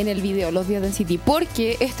el video, los 10 de NCT,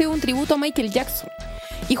 porque este es un tributo a Michael Jackson.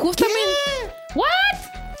 Y justamente. ¿What?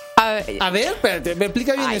 A ver, espérate, me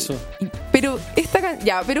explica bien eso. Pero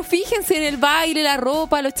pero fíjense en el baile, la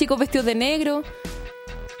ropa, los chicos vestidos de negro.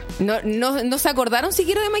 ¿No se acordaron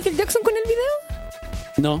siquiera de Michael Jackson con el video?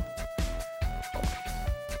 No.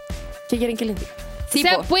 ¿Qué quieren que les diga? O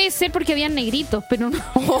sea, puede ser porque habían negritos, pero no.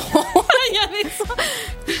 Ya de eso.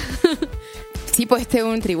 Sí, pues este es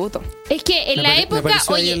un tributo. Es que en la me época,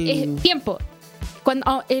 pareció oye, ahí el- tiempo.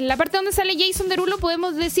 Cuando, en la parte donde sale Jason Derulo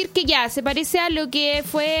podemos decir que ya se parece a lo que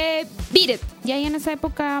fue Beat It. Y ahí en esa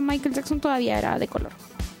época Michael Jackson todavía era de color.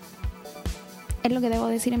 Es lo que debo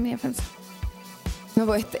decir en mi defensa. No,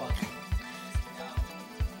 pues este.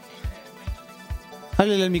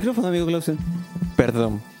 Háblale al micrófono, amigo Clausen.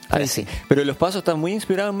 Perdón. Ahora sí. Pero los pasos están muy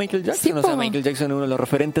inspirados en Michael Jackson. Sí, o sea, po. Michael Jackson es uno de los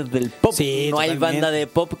referentes del pop. Sí, no hay totalmente. banda de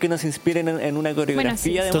pop que nos inspiren en una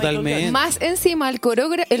coreografía de Totalmente. Michael Jackson. Más encima, el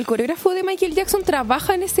coreógrafo de Michael Jackson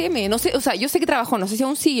trabaja en SM. No sé, o sea, yo sé que trabajó, no sé si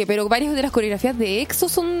aún sigue, pero varias de las coreografías de EXO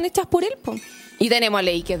son hechas por él, po. Y tenemos a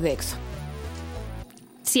Lei, que es de EXO.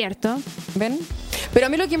 Cierto. ¿Ven? Pero a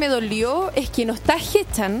mí lo que me dolió es que no está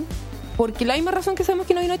Hechan, porque la misma razón que sabemos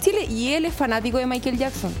que no vino a Chile, y él es fanático de Michael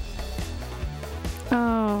Jackson.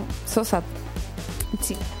 Oh, So sad.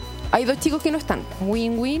 sí. Hay 2 chicos que no están,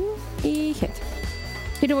 Win-Win y gente.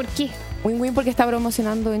 ¿Pero por qué? Win-Win porque está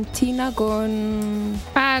promocionando en China con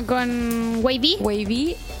Con Wavy.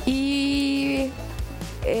 Wavy y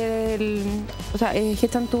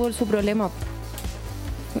Gestan tuvo su problema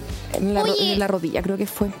en la rodilla, creo que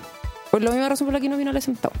fue. Por la misma razón por la que no vino al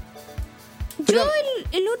sentado. Yo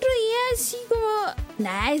el otro día así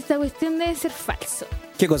como, esta cuestión debe ser falso.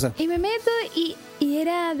 ¿Qué cosa? Y me meto y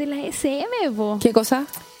era de la SM, po. ¿Qué cosa?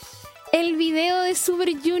 El video de Super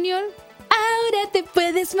Junior. Ahora te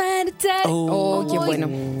puedes marchar. Oh, qué bueno.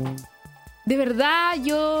 De verdad,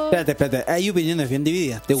 yo Espérate. Hay opiniones bien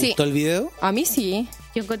divididas. ¿Te Sí. gustó el video? A mí sí.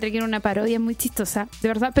 encontré que era una parodia muy chistosa, de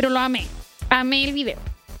verdad, pero lo amé. Amé el video.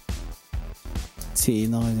 Sí,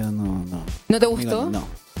 no, yo no. ¿No te gustó? No.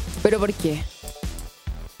 ¿Pero por qué?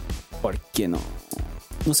 ¿Por qué no?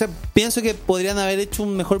 No sé, pienso que podrían haber hecho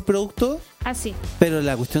un mejor producto, Así. pero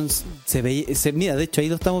la cuestión mira, de hecho ahí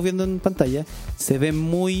lo estamos viendo en pantalla, se ve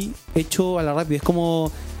muy hecho a la rápida. Es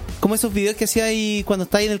como esos videos que hacía ahí cuando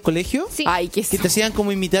estabas en el colegio, Sí. Ay, qué que te hacían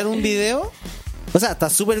como imitar un video. O sea, está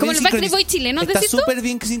súper Como bien el Backstreet Boy chileno, Está ¿decís tú? súper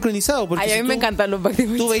bien sincronizado. Porque Ay, a si mí me tú- encantan los Backstreet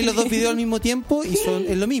Boys. Tú veis los 2 videos al mismo tiempo y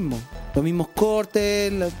es lo mismo. Los mismos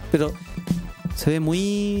cortes, pero se ve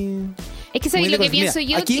muy... Es que sabéis muy lo que lejos. pienso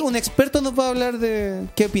Mira, yo. aquí que- un experto nos va a hablar de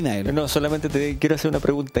qué opina él. No, solamente te quiero hacer una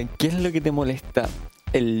pregunta. ¿Qué es lo que te molesta?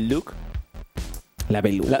 ¿El look? La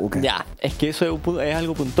peluca. Ya, es que eso es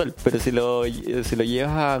algo puntual, pero si lo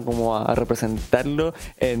llevas a representarlo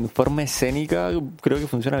en forma escénica, creo que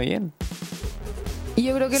funciona bien. Y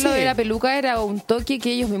yo creo que Sí. lo de la peluca era un toque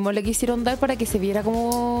que ellos mismos le quisieron dar para que se viera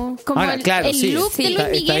como Ahora, claro, el sí, look sí, de Luis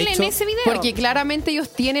está Miguel hecho- en ese video. Porque claramente ellos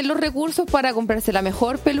tienen los recursos para comprarse la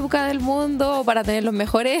mejor peluca del mundo, para tener los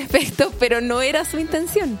mejores efectos, pero no era su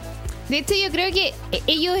intención. De hecho, yo creo que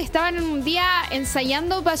ellos estaban en un día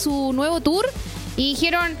ensayando para su nuevo tour y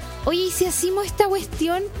dijeron, oye, ¿y si hacemos esta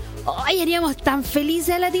cuestión? Ay, haríamos tan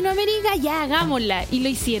felices a Latinoamérica, ya hagámosla. Y lo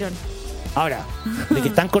hicieron. Ahora, de que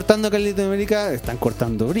están cortando acá en Latinoamérica, están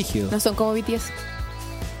cortando brígido. No son como BTS.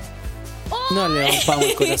 No le rompamos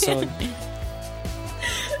el corazón.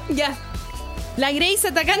 Ya. La Grace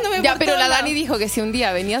atacándome Ya, por pero todos la lados. Dani dijo que si un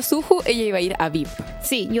día venía Suju, ella iba a ir a VIP.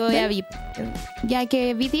 Sí, yo voy a VIP. Ya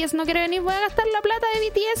que BTS no quiere venir, voy a gastar la plata de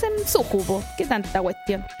BTS en su jugo. ¿Qué tanta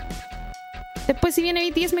cuestión? Después si viene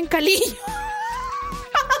BTS me encalillo.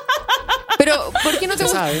 Pero, ¿por qué no te Se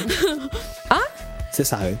gustó? sabe. ¿Ah? Se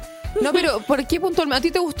sabe. No, pero ¿por qué puntualmente? ¿A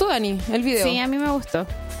ti te gustó, Dani, el video? Sí, a mí me gustó.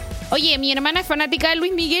 Oye, mi hermana es fanática de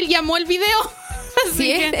Luis Miguel y amó el video. Así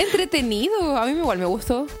Sí, es que, entretenido. A mí igual me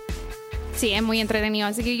gustó. sí, es muy entretenido.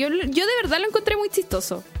 Así que yo de verdad lo encontré muy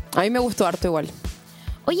chistoso. A mí me gustó harto igual.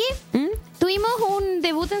 Oye, ¿Mm? tuvimos un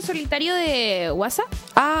debut en solitario de WhatsApp.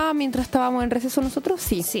 Ah, mientras estábamos en receso nosotros,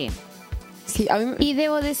 sí. Sí. Sí, a mí Y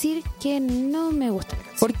debo decir que no me gusta. la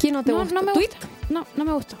canción. ¿Por qué no te gustó? No me ¿Tweet? gusta. No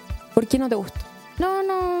me gustó. ¿Por qué no te gustó? No.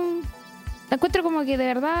 La encuentro como que de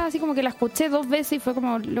verdad, así como que la escuché 2 veces y fue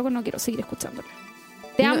como, loco, no quiero seguir escuchándola.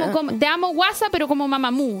 Te amo, No. te amo WhatsApp, pero como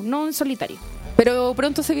Mamamoo, no en solitario. Pero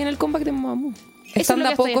pronto se viene el comeback de Mamamoo. es Están lo de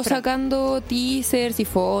que a poco estoy esperando. sacando teasers y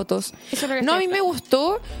fotos. Eso es lo que No, a estoy mí me esperando.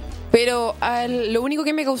 gustó, pero lo único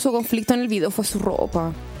que me causó conflicto en el video fue su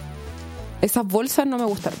ropa. Esas bolsas no me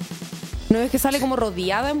gustaron. ¿No ves que sale como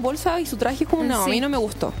rodeada en bolsa y su traje es como... No, a Sí. mí no me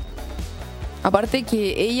gustó. Aparte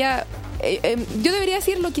que ella... yo debería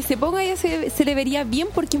decir lo que se ponga ella se le vería bien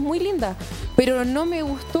porque es muy linda, pero no me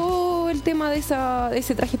gustó el tema de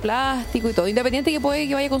ese traje plástico y todo, independiente que puede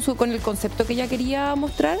que vaya con el concepto que ella quería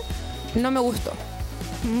mostrar, no me gustó.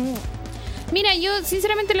 Mira, yo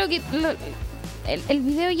sinceramente el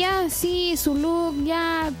video ya, sí, su look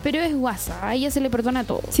ya, pero es WhatsApp, a ella se le perdona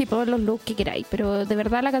todo, sí, todos los looks que queráis, pero de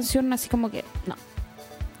verdad la canción así como que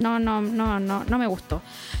no me gustó.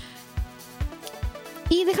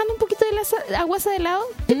 Y dejando un poquito de la WhatsApp de lado,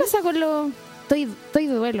 ¿qué pasa con los... Estoy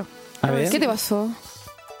de duelo. A ver. ¿Qué te pasó?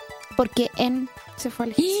 Porque se fue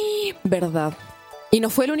al... Verdad. Y no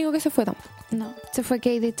fue el único que se fue tampoco. No, se fue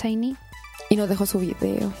Kate de Tiny Y nos dejó su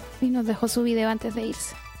video. y nos dejó su video antes de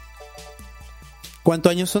irse.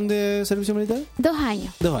 ¿Cuántos años son de servicio militar? 2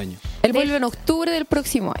 años. 2 años. Él vuelve en octubre del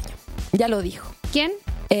próximo año. Ya lo dijo. ¿Quién?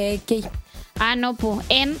 Kay. Ah, no, pues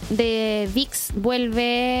En de VIX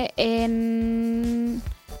vuelve en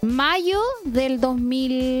mayo del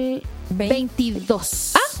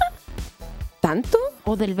 2022. ¿Tanto?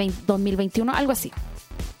 O del 2021, algo así.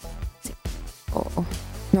 Oh, oh.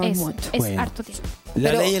 No es Es mucho. es Bueno. harto tiempo.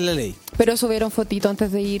 La Pero- ley es la ley. Pero subieron fotito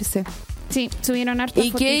antes de irse. Sí, subieron hartas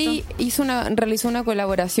Y Kay realizó una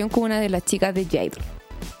colaboración con una de las chicas de J-Idol.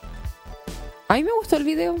 A mí me gustó el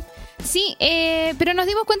video. Sí, pero nos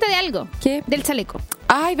dimos cuenta de algo. ¿Qué? Del chaleco.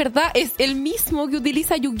 Ay, ¿verdad? Es el mismo que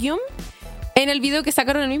utiliza Yu-Gi-Oh! En el video que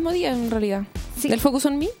sacaron el mismo día, en realidad. Sí. ¿El Focus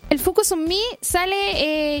on Me? El Focus on Me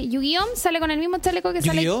sale, Yu-Gi-Oh! Sale con el mismo chaleco que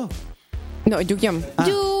sale... ¿Yu-Gi-Oh? No, Yu-Gi-Oh!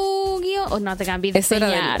 Yu-Gi-Oh! Oh, no te cambies de Es hora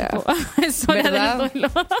señal. del- Po. Es hora ¿Verdad? del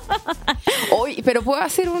duelo. Hoy, pero puedo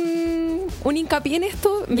hacer un hincapié en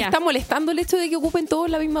esto. Me Ya. está molestando el hecho de que ocupen todos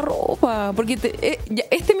la misma ropa. Porque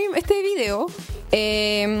este video,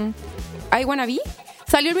 I Wanna Be,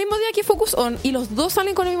 salió el mismo día que Focus On y los dos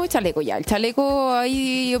salen con el mismo chaleco. Ya, el chaleco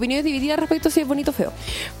hay opiniones divididas respecto a si es bonito o feo.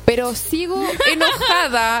 Pero sigo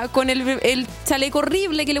enojada con el chaleco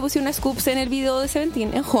horrible que le pusieron a Scoops en el video de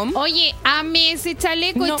Seventeen en Home. Oye, ame ese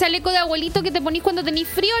chaleco, No. el chaleco de abuelito que te ponís cuando tenís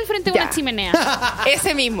frío al frente de Ya. una chimenea.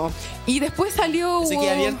 Ese mismo. Y después salió... Se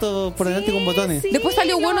queda abierto por delante con botones. sí. Después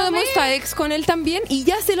salió lo Bueno de amé. Monsta X con él también. Y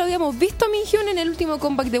ya se lo habíamos visto a Minhyun en el último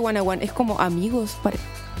comeback de One One. Es como, amigos,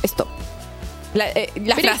 stop. La Pero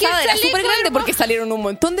frazada es que el era chaleco, súper grande hermano. porque salieron un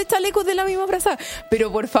montón de chalecos de la misma frazada. Pero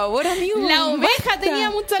por favor, amigos. La oveja basta. tenía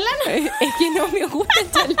mucha lana. Es que no me gusta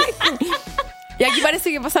el chaleco. Y aquí parece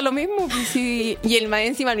que pasa lo mismo. Pues, sí. Y el más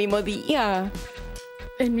encima el mismo día.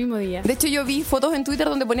 El mismo día. De hecho, yo vi fotos en Twitter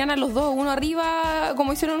donde ponían a los dos, uno arriba,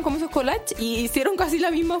 como hicieron como esos collages, y hicieron casi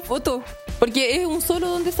la misma foto. Porque es un solo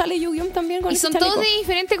donde sale Yu-Gi-Oh! También con Y ese son chaleco. todos de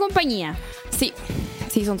diferente compañía. Sí,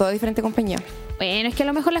 son todas diferentes compañías. Bueno, es que a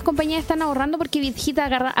lo mejor las compañías están ahorrando porque Vegeta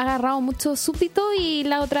ha agarrado mucho súbdito y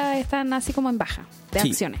la otra están así como en baja de Sí.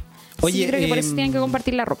 acciones. Oye, Sí, yo creo que por eso tienen que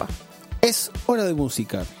compartir la ropa. Es hora de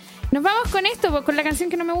música. Nos vamos con esto, pues, con la canción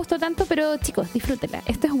que no me gustó tanto, pero chicos, disfrútenla.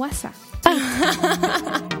 Esto es WhatsApp.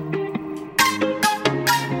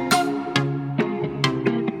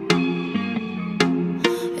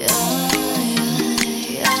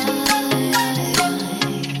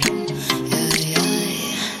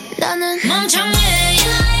 나는 멍청해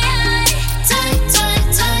Tight,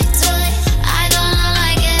 tight, tight, tight I don't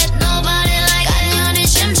like it Nobody like it 간연히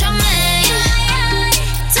심청해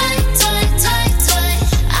Tight, tight, tight, tight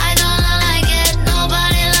I don't like it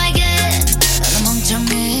Nobody like it 나는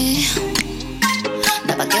멍청해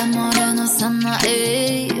나밖에 모르는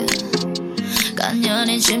사나이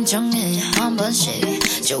간연히 심청해 한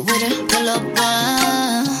번씩 주위를 둘러봐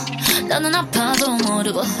나는 아파도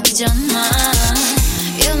모르고 있잖아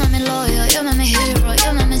You make me loyal, you make me hero,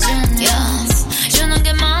 you make me genius 주는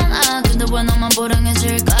게 많아 근데 왜 너만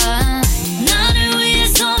불행해질까 나를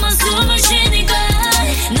위해서만 숨을 쉬니까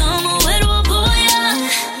너무 외로워 보여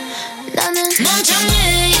나는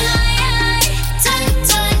멍청해 Tight,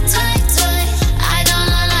 tight, tight, tight I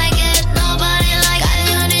don't like it, nobody like it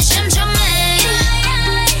간연히 심청해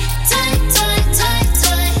Tight, tight, tight,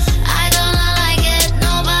 tight I don't like it,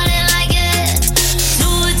 nobody like it Do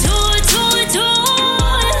it, do it, do it, do it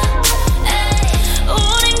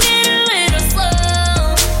우린 길을 잃었어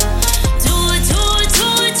Do it, do it, do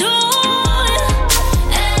it, do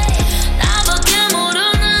it 나밖에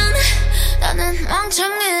모르는 나는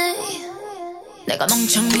멍청해 내가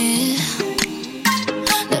멍청해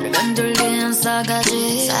너를 맴돌게 한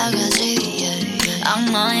싸가지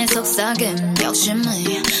악마의 속삭임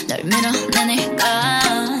욕심이 널 밀어내니까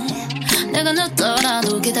내가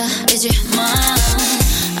늦더라도 기다리지 마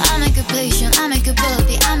I make you patient, I make you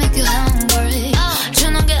puppy, I make you hungry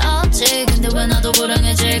주는 게 없지 근데 왜 나도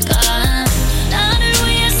불행해질까 나를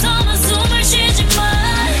위해서만 숨을 쉬지 마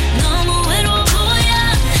너무 외로워 보여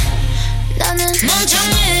나는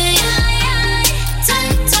멍청해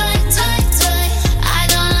Tight, tight, tight, tight I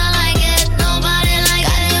don't like it, nobody like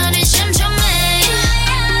it 간연히 심청해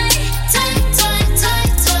Tight, tight,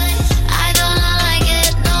 tight, tight I don't like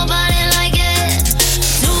it, nobody like it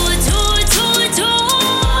Do it, do it, do it, do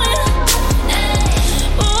it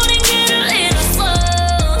우린 길을 잃었어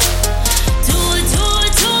Do it, do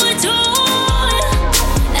it, do it, do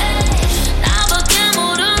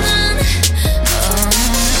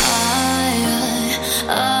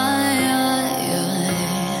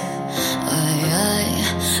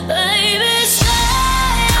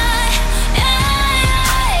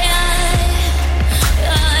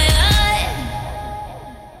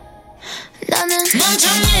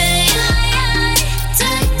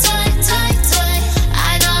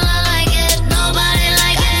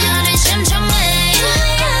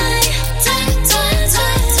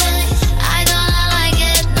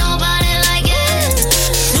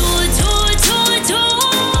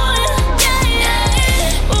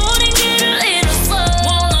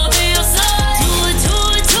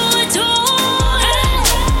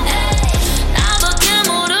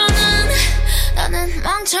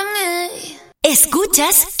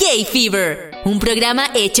Escuchas K-Fever, un programa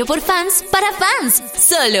hecho por fans para fans,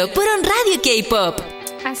 solo por On Radio K-Pop.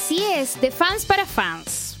 Así es, de fans para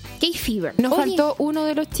fans. K-Fever. Nos Oye, faltó uno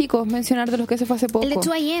de los chicos mencionar de los que se fue hace poco. el de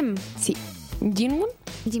 2AM. Sí. ¿Jinwon?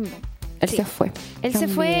 Jimbo. Él Sí. se fue. Él se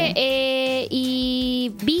fue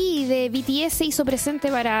y Vi de BTS se hizo presente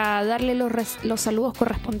para darle los saludos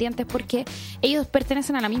correspondientes porque ellos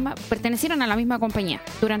pertenecieron a la misma compañía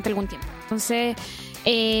durante algún tiempo. Entonces,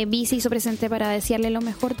 Vi se hizo presente para desearle lo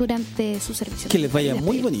mejor durante su servicio. Que les vaya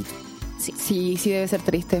muy bonito. Sí, debe ser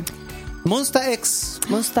triste. Monsta X.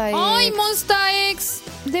 ¡Ay, Monsta X!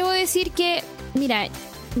 Debo decir que, mira,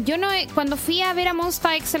 yo no cuando fui a ver a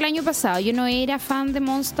Monsta X el año pasado, yo no era fan de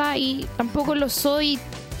Monsta y tampoco lo soy,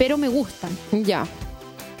 pero me gustan. Ya.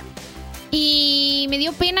 Y me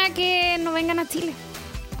dio pena que no vengan a Chile.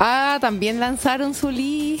 También lanzaron su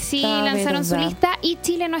lista. Sí, lanzaron su lista y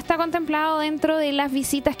Chile no está contemplado dentro de las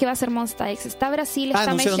visitas que va a hacer Monsta X. Está Brasil, está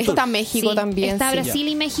anunciaron México. Está México Sí, también. Está sí. Brasil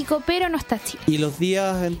y México, pero no está Chile. ¿Y los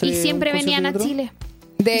días entre Y siempre un concierto venían y a otro? Chile.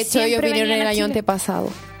 De Y hecho, ellos siempre vinieron venían el a año Chile. antepasado.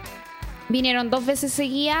 Vinieron 2 veces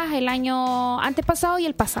seguidas, el año antepasado y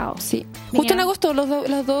el pasado. Sí. Justo en Vinieron. agosto,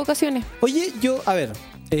 las dos ocasiones. Oye, yo, a ver,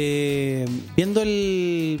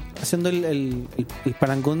 haciendo el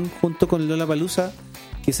parangón junto con Lollapalooza,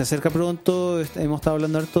 que se acerca pronto, hemos estado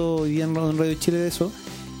hablando harto hoy día en Radio Chile de eso.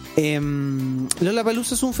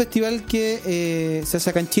 Lollapalooza es un festival que se hace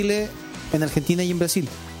acá en Chile, en Argentina y en Brasil,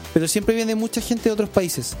 pero siempre viene mucha gente de otros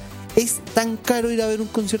países. ¿Es tan caro ir a ver un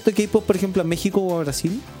concierto de K-pop, por ejemplo, a México o a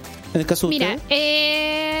Brasil? En el caso de Mira,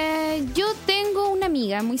 ustedes. yo tengo una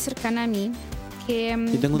amiga muy cercana a mí que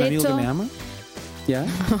Yo tengo un de amigo hecho, que me ama. ¿Ya?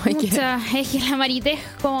 es que la Marité es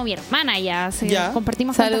como mi hermana ya, Ya.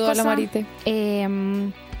 compartimos Saludos tantas a la cosas. Marité.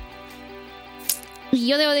 Y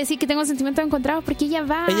yo debo decir que tengo sentimientos encontrados porque ella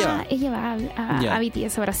va Ya. a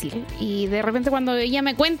BTS a Brasil y de repente cuando ella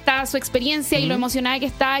me cuenta su experiencia y lo emocionada que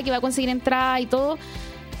está, que va a conseguir entrada y todo,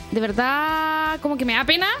 de verdad como que me da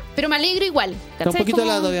pena, pero me alegro igual. Está un ¿cachai? poquito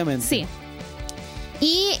helado, obviamente. Sí.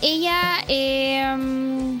 Y ella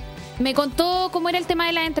me contó cómo era el tema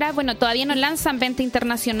de la entrada. Bueno, todavía no lanzan venta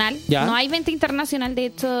internacional. Ya. No hay venta internacional. De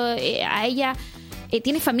hecho, a ella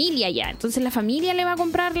tiene familia ya. Entonces la familia le va a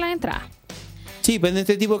comprar la entrada. Sí, pero en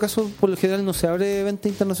este tipo de casos, por lo general, no se abre venta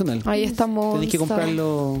internacional. Ahí estamos. Tenéis que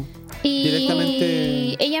comprarlo Y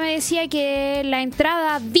directamente. ella me decía que la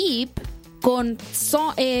entrada VIP con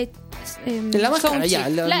La máscara, ya.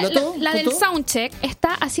 la del ¿punto? soundcheck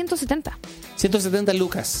está a 170 170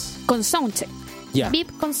 lucas. con soundcheck. Ya. VIP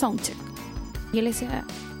con soundcheck. Yo le decía,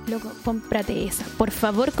 loco, cómprate esa. Por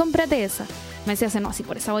favor, cómprate esa. Me decía, no, sí,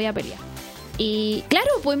 por esa voy a pelear. Y claro,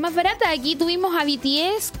 pues más barata. Aquí tuvimos a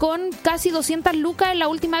BTS con casi 200 lucas la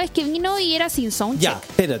última vez que vino y era sin soundcheck. Ya,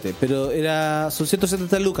 espérate, pero son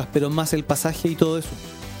 170 lucas, pero más el pasaje y todo eso.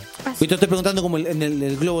 Así. Y te estoy preguntando como en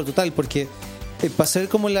el globo total, porque para hacer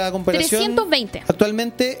como la comparación. 320.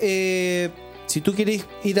 Actualmente, si tú quieres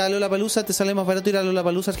ir a Lollapalooza, te sale más barato ir a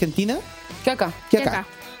Lollapalooza Argentina ¿Qué acá? que acá.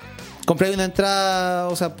 Comprar una entrada,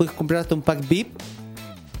 o sea, puedes comprar hasta un pack VIP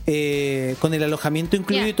con el alojamiento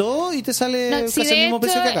incluido Ya. y todo, y te sale No, casi sí, el de mismo hecho,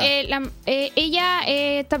 precio que acá. ella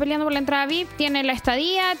está peleando por la entrada VIP, tiene la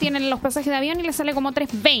estadía, tiene los pasajes de avión y le sale como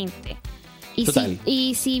 320. Total.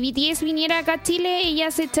 Y si BTS viniera acá a Chile,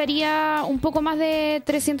 ella se echaría un poco más de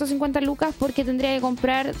 350 lucas porque tendría que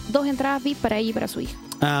comprar 2 entradas VIP para ella y para su hija.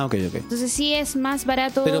 Ah, ok. Entonces sí es más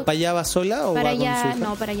barato. ¿Pero para allá va sola o para va con su allá, hija?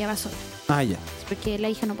 no, para allá va sola. Ah, ya. Porque la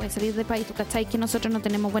hija no puede salir del país. Tú cachai que nosotros no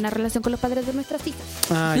tenemos buena relación con los padres de nuestras hijas.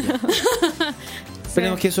 Ah, ya.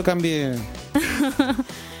 Esperemos que eso cambie en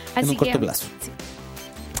Así un corto que, plazo. sí.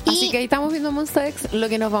 Así que ahí estamos viendo Monsta X, lo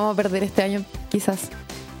que nos vamos a perder este año, quizás.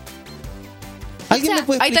 ¿Alguien me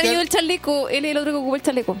puede Ahí explicar? está el chaleco, él es el otro que ocupa el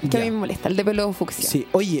chaleco, que Ya. a mí me molesta, el de pelo fucsia. Sí,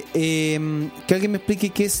 oye, que alguien me explique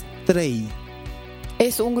qué es Trey.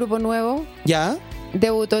 Es un grupo nuevo, ¿Ya?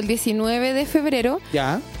 debutó el 19 de febrero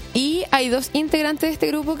 ¿Ya? y hay 2 integrantes de este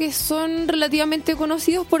grupo que son relativamente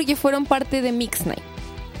conocidos porque fueron parte de Mix Night.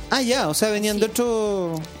 Ah, ya, o sea, venían de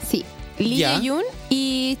otro... Sí, Lee Ya. Jae-yoon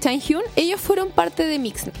y Chang-hyun, ellos fueron parte de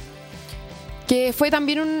Mix Night, que fue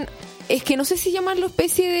también es que no sé si llamarlo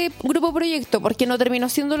especie de grupo proyecto, porque no terminó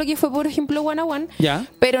siendo lo que fue, por ejemplo, One on One, ¿Ya?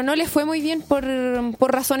 pero no les fue muy bien por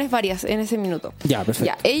razones varias en ese minuto. Ya,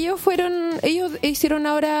 perfecto. Ya, ellos hicieron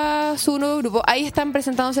ahora su nuevo grupo. Ahí están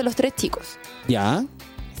presentándose los 3 chicos. ¿Ya?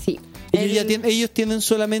 Sí. ¿Ellos tienen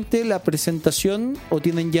solamente la presentación o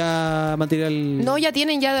tienen ya material? No, ya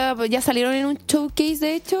salieron en un showcase,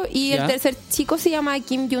 de hecho, y Ya. el tercer chico se llama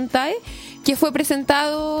Kim Jun-tae, que fue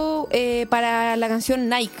presentado para la canción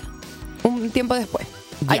Nike un tiempo después.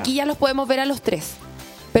 Ya. Aquí ya los podemos ver a los 3.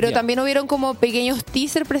 Pero Ya. también hubieron como pequeños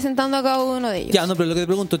teasers presentando a cada uno de ellos. Ya, no, pero lo que te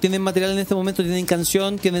pregunto, ¿tienen material en este momento? ¿Tienen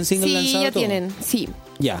canción? ¿Tienen single Sí, lanzado? ya todo? tienen, sí.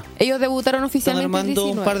 Ya. Ellos debutaron Están oficialmente el armando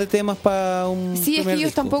 19. un par de temas para un Sí, es que primer ellos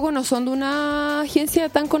disco. tampoco no son de una agencia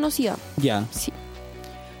tan conocida. Ya. Sí.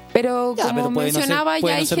 Pero Ya, como pero pueden mencionaba, hacer, ya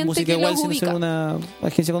pueden hay hacer gente música que igual los sin ubica. ser una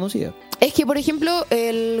agencia conocida. Es que, por ejemplo,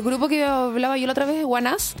 el grupo que hablaba yo la otra vez,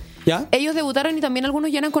 One Us, ¿Ya? ellos debutaron y también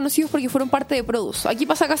algunos ya eran conocidos porque fueron parte de Produce. Aquí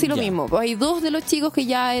pasa casi lo Ya. mismo. Hay dos de los chicos que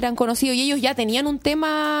ya eran conocidos y ellos ya tenían un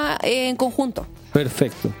tema en conjunto.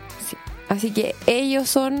 Perfecto. Sí. Así que ellos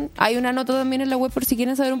son... Hay una nota también en la web por si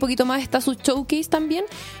quieren saber un poquito más. Está su showcase también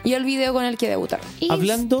y el video con el que debutaron. Y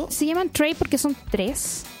Hablando- se llaman Trey porque son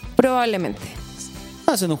 3. Probablemente.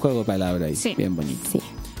 Hacen un juego de palabras ahí, Sí. bien bonito. Sí.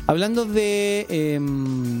 Hablando de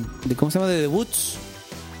 ¿cómo se llama? De debuts.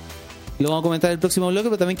 Lo vamos a comentar en el próximo bloque,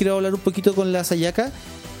 pero también quiero hablar un poquito con la Sayaka.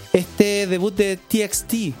 Este debut de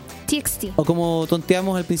TXT, TXT. o como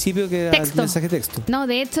tonteamos al principio, que era el Texto. mensaje texto. No,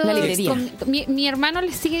 de hecho, La librería. mi hermano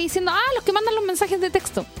le sigue diciendo, los que mandan los mensajes de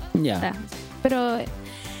texto. Ya. Pero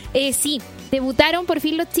sí, debutaron por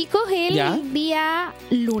fin los chicos el ¿Ya? día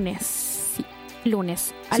lunes. Sí,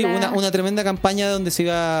 lunes. A Sí, la- una tremenda campaña donde se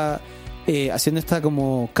iba haciendo esta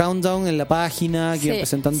como countdown en la página, que Sí, iban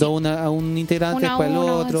presentando a un integrante, uno a después al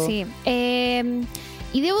uno, otro. sí.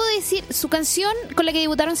 Y debo decir, su canción con la que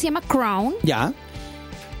debutaron se llama Crown. Ya,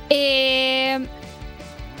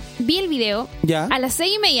 Vi el video ya, a las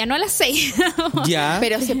 6:30, no a las 6. ya.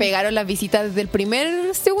 Pero se pegaron las visitas desde el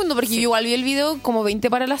primer segundo, porque yo igual vi el video como 20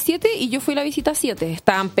 para las 7 y yo fui a la visita 7.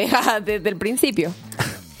 Estaban pegadas desde el principio.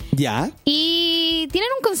 Ya. Y tienen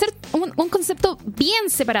un concepto bien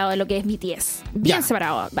separado de lo que es BTS. Bien Ya.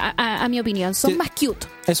 separado, a mi opinión. Son Sí. más cute.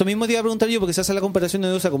 Eso mismo te iba a preguntar yo, porque se hace la comparación de,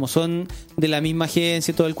 o sea, como son de la misma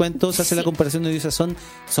agencia y todo el cuento, se hace la Sí. comparación de, o sea, son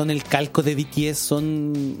el calco de BTS,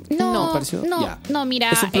 son... No, ¿pareció? no, Ya. no,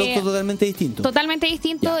 mira. Es un producto totalmente distinto. Totalmente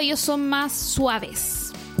distinto. Ya. Ellos son más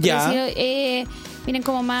suaves. Ya. Es decir, vienen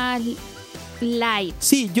como más light.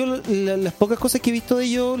 Sí, yo las pocas cosas que he visto de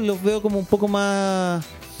ellos los veo como un poco más...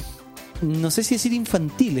 No sé si decir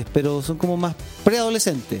infantiles, pero son como más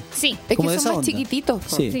preadolescentes. Sí, Es Como que de son esa más onda. chiquititos.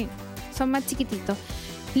 po. Sí. sí, son más chiquititos.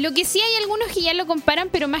 Lo que sí hay algunos que ya lo comparan,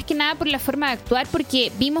 pero más que nada por la forma de actuar,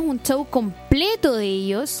 porque vimos un show completo de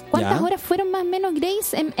ellos. ¿Cuántas Ya. horas fueron más o menos,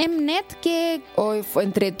 Grace, en Mnet? Que Hoy fue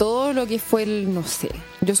entre todo lo que fue no sé.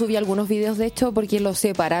 Yo subí algunos videos de hecho porque los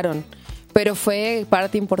separaron. Pero fue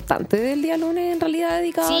parte importante del día lunes en realidad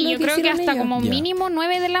dedicado a sí, lo yo creo que hicieron hasta ellos. como Ya. mínimo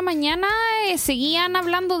 9 de la mañana seguían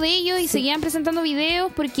hablando de ellos y seguían presentando videos,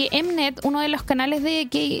 porque Mnet, uno de los canales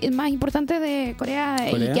más importantes de Corea,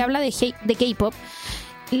 ¿Corea? y que habla de K-pop,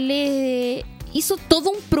 le hizo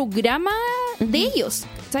todo un programa de ellos,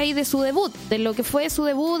 o sea, y de su debut, de lo que fue su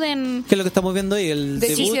debut en... ¿Qué es lo que estamos viendo ahí? El De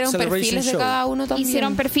hecho, debut hicieron Celebration perfiles de Show. cada uno también.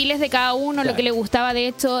 Hicieron perfiles de cada uno, Claro. lo que le gustaba. De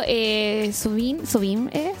hecho, Subin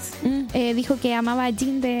dijo que amaba a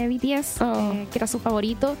Jin de BTS, Oh. que era su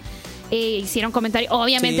favorito. Hicieron comentarios.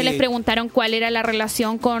 Obviamente Sí. les preguntaron cuál era la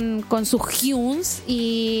relación con sus Hyuns.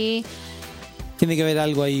 Y Tiene que haber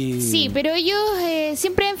algo ahí. sí, pero ellos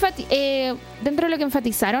siempre dentro de lo que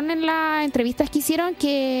enfatizaron en las entrevistas que hicieron,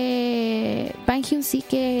 que Bang Hyun sí,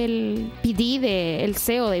 que el PD el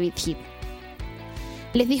CEO de Big Hit,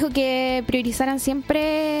 les dijo que priorizaran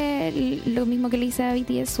siempre lo mismo que le dice a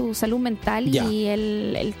BTS, su salud mental Ya. y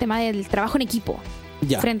el tema del trabajo en equipo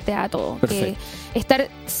Ya. frente a todo. Perfecto. Que estar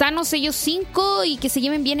sanos ellos 5 y que se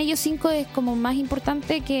lleven bien ellos 5 es como más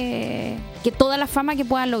importante que toda la fama que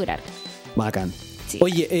puedan lograr. Bacán. Sí.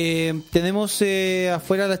 Oye, tenemos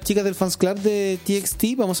afuera a las chicas del Fans Club de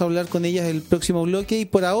TXT. Vamos a hablar con ellas el próximo bloque. Y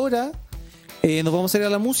por ahora nos vamos a ir a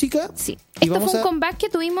la música. Sí. Y Esto vamos fue un a- comeback que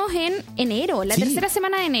tuvimos en enero, la Sí. tercera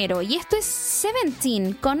semana de enero. Y esto es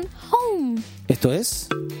 17 con Home. Esto es...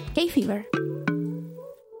 K-Fever.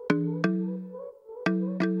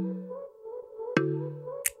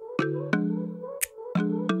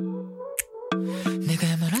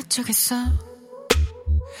 내가 뭘 어쩌겠어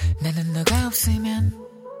나는 너가 없으면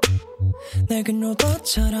낡은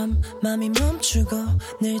로봇처럼 맘이 멈추고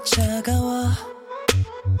늘 차가워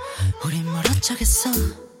우린 뭘 어쩌겠어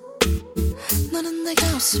너는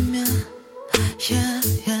내가 없으면 yeah,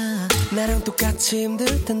 yeah. 나랑 똑같이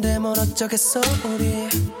힘들 텐데 뭘 어쩌겠어 우리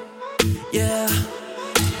yeah.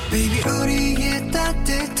 Baby 우리의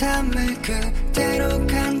따뜻함을 그대로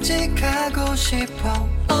간직하고 싶어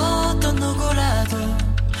어떤 누구라도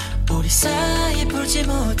우리 사이 풀지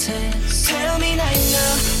못해 Tell me now,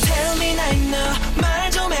 tell me now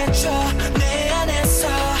말 좀 해줘 내 안에서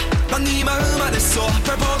난 네 마음 안에서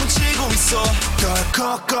발버둥 치고 있어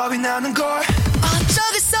덜컥 겁이 나는 걸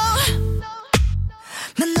어쩌겠어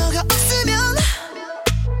난 너가 없으면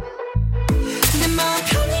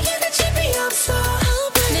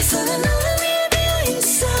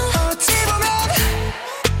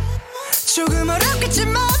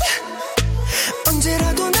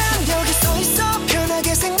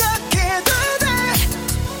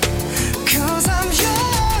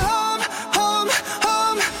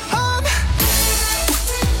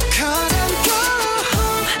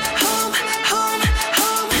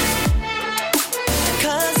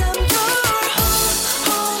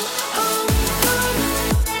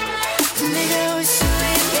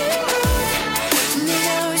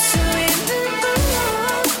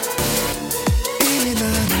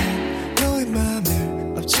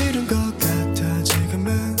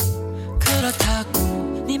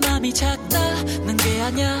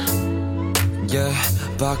yeah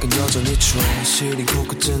밖은 여전히 추워 시린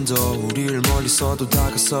코끝은도 우리를 멀리서도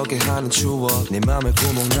다가서게 하는 추억 내 맘에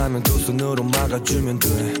구멍 나면 두 손으로 막아주면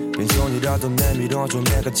돼 빈손이라도 내밀어줘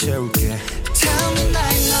내가 채울게 Tell me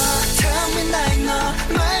night 너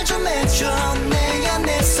말 좀 해줘 내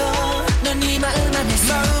안에서 넌 네 마음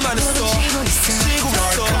안에서 지고 있어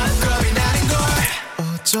겁이 나는 걸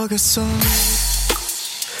어쩌겠어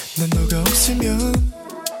난 너가 없으면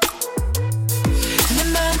내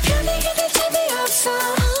마음 편하게 될 틈이 없어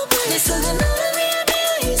내 손은 너를 위해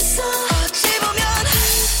비어있어 어찌 보면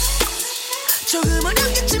조금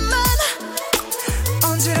어렵겠지만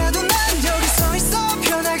언제라도 난 여기 서 있어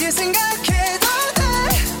편하게 생각해도 돼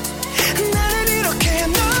나는 이렇게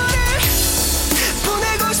너를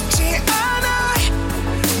보내고 싶지 않아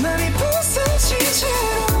맘이 부서진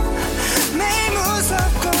채로 매일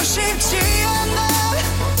무섭고 싶지 않아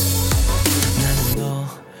나는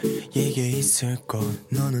너에게 있을 것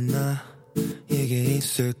너는 나에게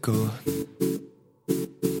있을 것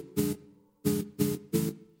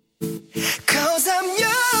Cause I'm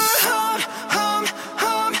your home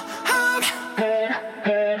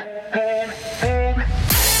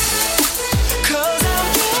Cause I'm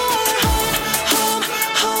your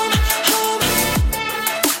home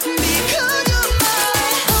Because you're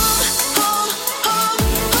my home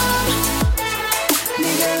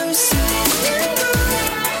네가 올 수 있는 곳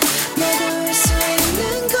나도 올 수 있는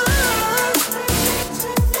곳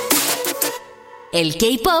El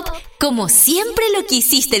K-pop como siempre lo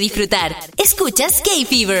quisiste disfrutar. Escuchas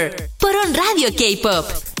K-Fever por On Radio K-Pop.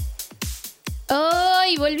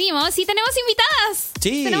 Hoy volvimos y tenemos invitadas.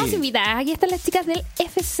 Sí. Tenemos invitadas. Aquí están las chicas del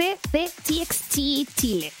FC de TXT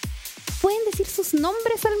Chile. ¿Pueden decir sus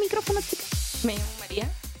nombres al micrófono, chicas? Me llamo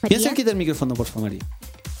María. Piensa en quitar el micrófono, por favor, María.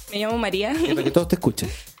 Me llamo María. Para que todos te escuchen.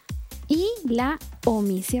 Y la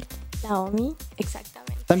Omi, ¿cierto? La Omi,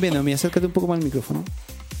 exactamente. También, Omi, acércate un poco más al micrófono.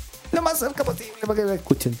 Lo más cerca posible para que la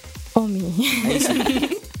escuchen. Omi. Ahí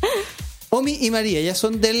sí. Omi y María, ya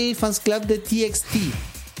son del fans club de TXT.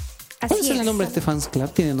 ¿Cuál es el nombre de este fans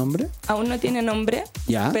club? ¿Tiene nombre? Aún no tiene nombre,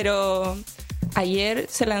 Ya. pero ayer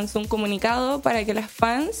se lanzó un comunicado para que las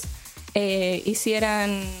fans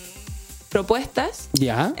hicieran propuestas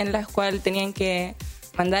Ya. en las cuales tenían que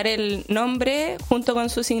mandar el nombre junto con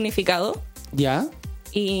su significado Ya.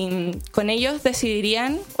 y con ellos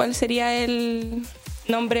decidirían cuál sería el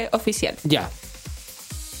nombre oficial. Ya.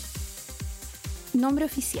 Nombre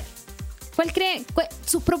oficial. ¿Cuál cree?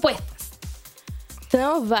 Sus propuestas.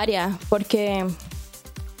 Tenemos varias, porque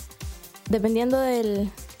dependiendo del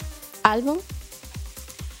álbum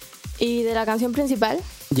y de la canción principal,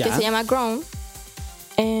 Ya. que se llama Grown,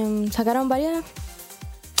 sacaron varias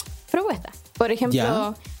propuestas. Por ejemplo,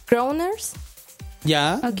 Ya. Growners,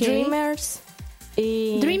 Ya. Ok. Dreamers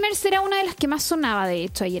y... Dreamers era una de las que más sonaba, de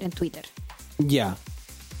hecho, ayer en Twitter. Ya.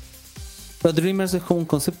 Pero Dreamers es como un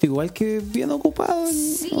concepto igual que bien ocupado.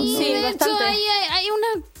 Sí, ¿o no? Sí, de bastante.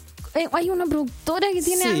 hecho hay una productora que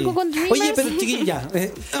tiene Sí. algo con Dreamers. Oye, pero chiquilla.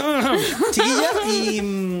 Chiquilla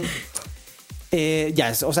y.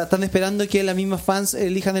 Ya, o sea, están esperando que las mismas fans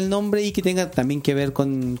elijan el nombre y que tenga también que ver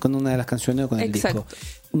con una de las canciones o con el Exacto. disco.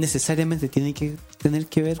 ¿Necesariamente tiene que tener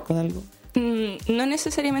que ver con algo? No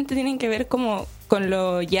necesariamente tienen que ver como con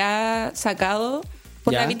lo ya sacado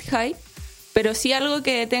por Ya. la Beat Hype, pero sí algo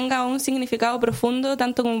que tenga un significado profundo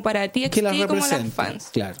tanto como para TXT Que las como las represente, fans.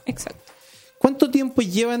 claro. Exacto. ¿Cuánto tiempo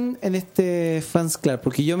llevan en este fans club?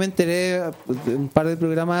 Porque yo me enteré un par de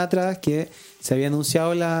programas atrás que se había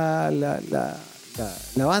anunciado la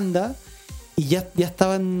banda y ya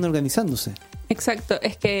estaban organizándose. Exacto,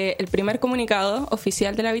 es que el primer comunicado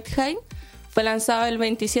oficial de la Beat Hype fue lanzado el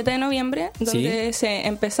 27 de noviembre, donde se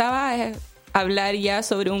empezaba a hablar ya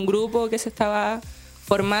sobre un grupo que se estaba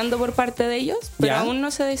formando por parte de ellos, pero Ya. aún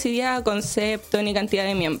no se decidía concepto ni cantidad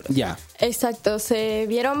de miembros. Ya. Exacto, se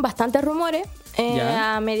vieron bastantes rumores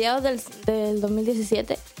Ya. a mediados del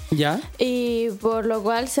 2017 ¿Ya? y por lo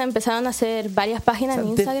cual se empezaron a hacer varias páginas en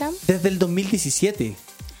Instagram. Desde el 2017.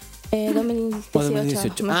 2018. O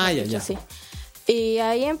 2018. mejor Ah, ya, dicho, ya. sí. Y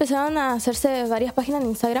ahí empezaron a hacerse varias páginas en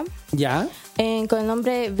Instagram ¿Ya? con el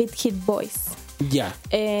nombre Beat Hit Boys. Ya.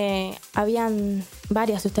 Habían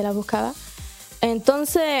varias, si usted las buscaba.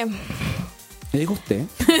 Entonces, Me dijo usted.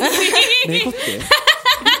 Me dijo usted.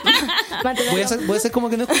 mantener- Voy a hacer como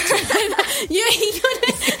que no escuché.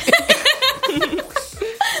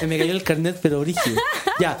 Se me cayó el carnet, pero brígido.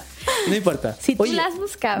 Ya, no importa. si tú Oye, las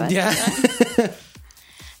buscabas. Ya.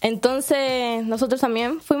 Entonces, nosotros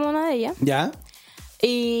también fuimos una de ellas. Ya.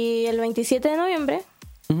 Y el 27 de noviembre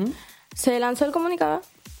Ujú. se lanzó el comunicado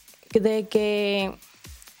de que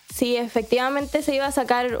sí, efectivamente se iba a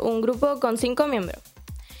sacar un grupo con 5 miembros.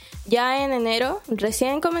 ya en enero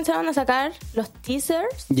recién comenzaron a sacar los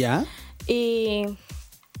teasers. Ya. Y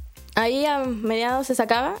ahí a mediados se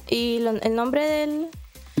sacaba. Y el nombre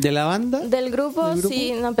 ¿De la banda? del grupo,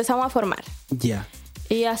 sí, nos empezamos a formar. Ya.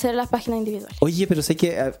 Y a hacer las páginas individuales. Oye, pero sé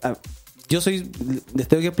que yo les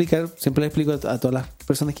tengo que explicar, siempre les explico a todas las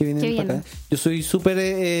personas que vienen para acá. Yo soy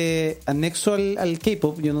súper anexo al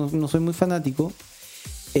K-pop, yo no soy muy fanático,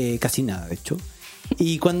 casi nada, de hecho.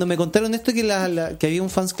 Y cuando me contaron esto, que había un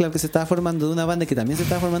fans club que se estaba formando de una banda que también se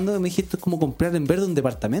estaba formando, me dije, esto es como comprar en verde un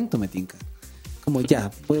departamento, me tinca. Como ya,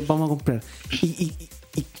 pues vamos a comprar.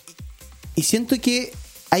 Y siento que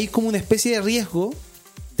hay como una especie de riesgo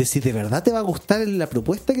de si de verdad te va a gustar la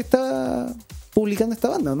propuesta que está publicando esta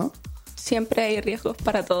banda, ¿no? Siempre hay riesgos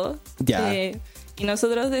para todo. Ya. Y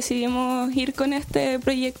nosotros decidimos ir con este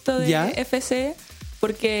proyecto de FC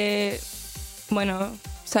porque, bueno,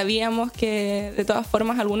 sabíamos que de todas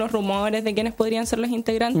formas algunos rumores de quiénes podrían ser los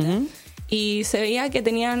integrantes, y se veía que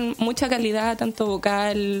tenían mucha calidad, tanto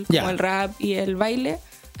vocal como el rap y el baile.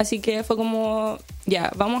 Así que fue como,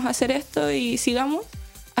 ya, vamos a hacer esto y sigamos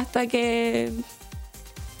hasta que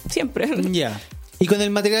siempre. Ya. Y con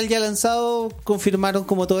el material ya lanzado confirmaron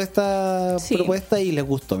como toda esta propuesta y les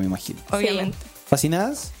gustó, me imagino. Obviamente.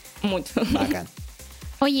 ¿Fascinadas? Mucho. Bacán.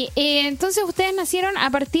 Oye, entonces ustedes nacieron a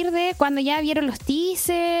partir de cuando ya vieron los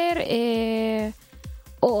teasers,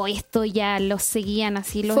 o esto ya los seguían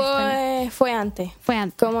así. Fue antes. Fue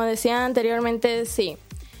antes. Como decía anteriormente, sí.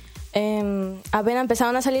 Apenas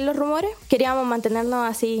empezaron a salir los rumores, queríamos mantenernos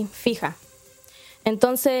así fija.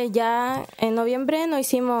 Entonces ya en noviembre nos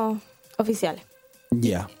hicimos oficiales.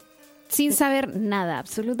 Ya. Sin saber nada,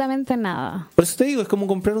 absolutamente nada. Por eso te digo, es como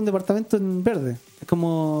comprar un departamento en verde. Es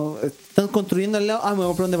como están construyendo al lado, me voy a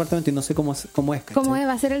comprar un departamento y no sé cómo es. ¿Cómo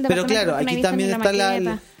va a ser el departamento? Pero claro, aquí también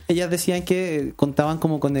está ellas decían que contaban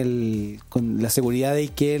como con la seguridad de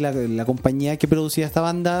que la compañía que producía esta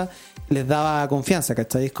banda les daba confianza,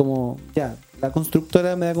 ¿cachai? Es como, ya, la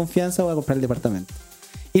constructora me da confianza, voy a comprar el departamento.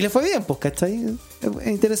 Y le fue bien, pues, ¿cachai? Es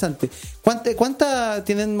interesante. ¿Cuántas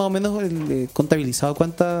tienen más o menos contabilizado?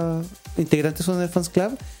 ¿Cuántas integrantes son del Fans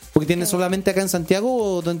Club? ¿Porque tienen solamente acá en Santiago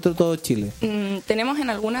o dentro de todo Chile? Tenemos en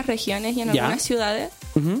algunas regiones y en algunas ciudades.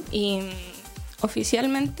 Y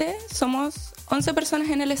oficialmente somos 11 personas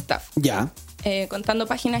en el staff. Ya. Contando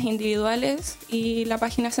páginas individuales y la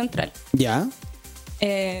página central. Ya.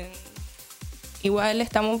 Igual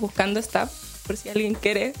estamos buscando staff, por si alguien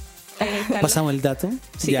quiere. Pasamos el dato.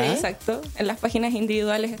 Sí, exacto. En las páginas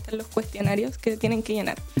individuales están los cuestionarios que tienen que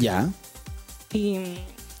llenar. Ya. Y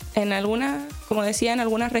en algunas, como decía, en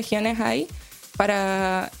algunas regiones hay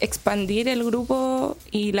para expandir el grupo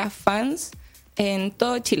y las fans en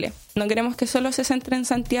todo Chile. No queremos que solo se centre en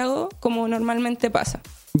Santiago como normalmente pasa.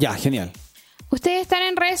 Ya, genial. ¿Ustedes están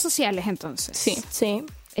en redes sociales entonces? Sí. Sí.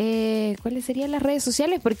 ¿Cuáles serían las redes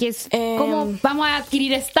sociales? Porque ¿cómo vamos a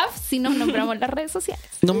adquirir staff si no nombramos las redes sociales?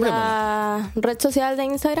 La red social de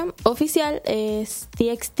Instagram oficial es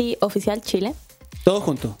TXT Oficial Chile. ¿Todo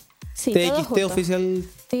junto? Sí, TXT todo junto. Oficial.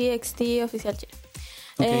 TXT Oficial Chile.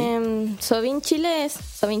 Okay. Sobin Chile es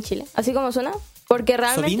Sobin Chile, así como suena, porque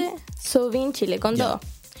realmente Sobin Chile con todo.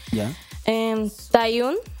 Ya.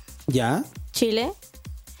 Taeyun. Ya. Chile.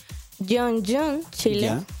 Jun Chile.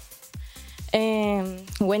 Ya.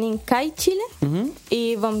 Wenin Kai Chile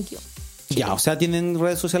y Bomgyu. Ya, o sea, tienen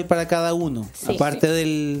red social para cada uno, sí, aparte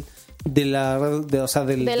de la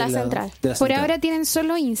central. Por ahora tienen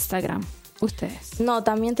solo Instagram, ustedes. No,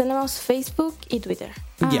 también tenemos Facebook y Twitter.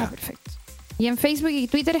 Ya, perfecto. ¿Y en Facebook y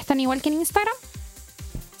Twitter están igual que en Instagram?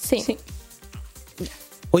 Sí.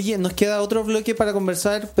 Oye, nos queda otro bloque para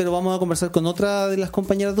conversar, pero vamos a conversar con otra de las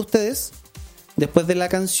compañeras de ustedes. Después de la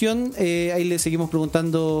canción, ahí le seguimos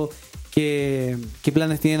preguntando qué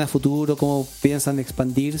planes tienen a futuro, cómo piensan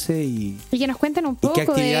expandirse y que nos cuenten un poco qué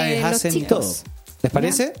actividades de hacen los y todo. chicos. ¿Les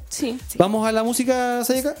parece? Sí. ¿Vamos a la música,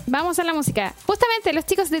 Sayaka? Vamos a la música. Justamente los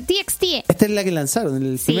chicos de TXT. Esta es la que lanzaron,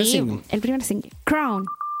 el primer single. El primer single. Crown.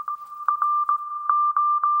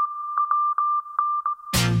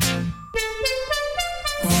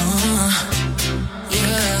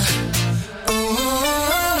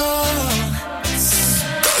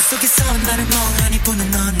 나를 멍하니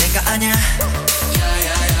보는 넌 내가 아냐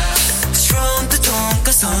Strong to don't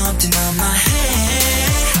got something on my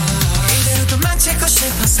head 이대로 도망치고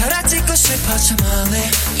싶어 사라지고 싶어 저 멀리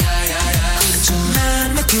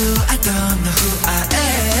난 like you I don't know who I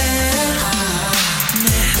am 내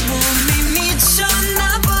몸이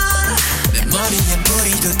미쳤나봐 내 머리에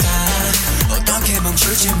뿌리도 다 어떻게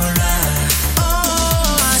멈출지 몰라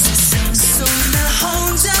세상 속 나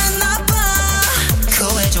혼자 나봐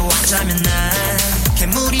구해줘 어쩌면 난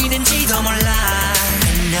괴물이 된지도 몰라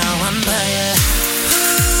And now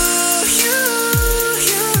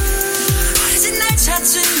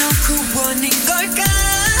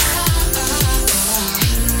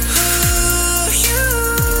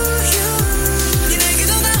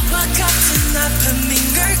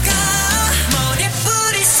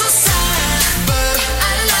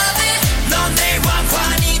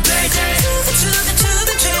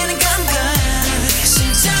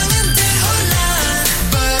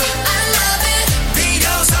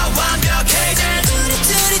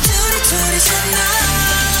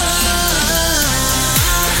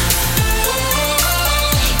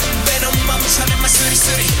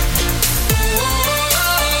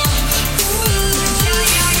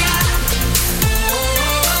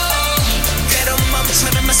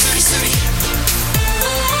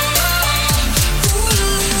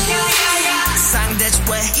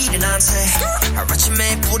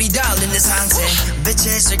불이 달린 내 상태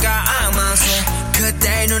빛의 시가 아마서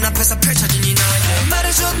그때 눈앞에서 펼쳐진 이 너에게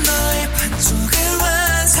말해줘 너의 반쪽을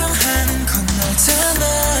완성하는 건 너잖아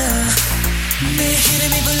내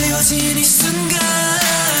이름이 불리워진 이 순간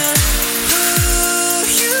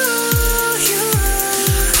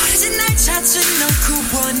버려진 날 찾은 넌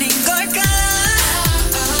구원인 걸까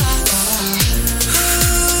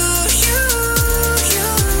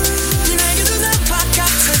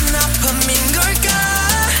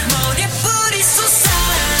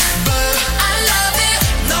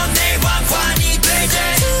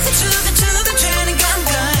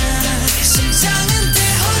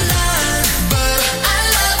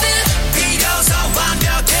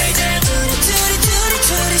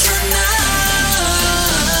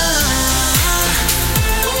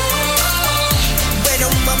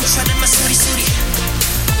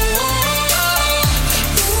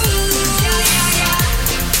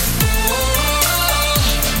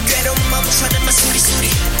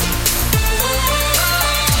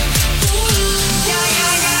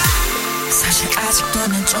아직도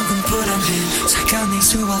난 조금 불안해 차가운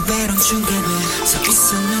냉수와 외로운 중간에 서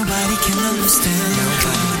있어 nobody can understand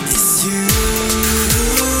Nobody is you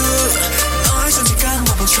너의 존재감은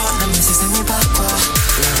멈춰 난 내 세상을 바꿔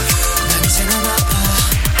난 이제 넌 아파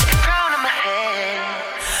Crown on my head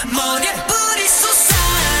머리뿌리 솟아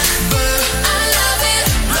But I love it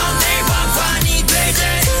넌 내 왕관이 되지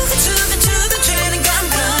두근두근 되는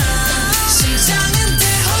감각 심장은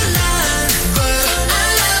대혼란 But I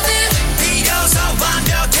love it 비로소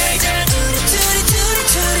완벽해질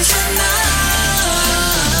두리두리 셨나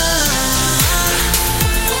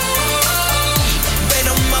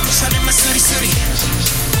외로운 맘을 찾는 수리수리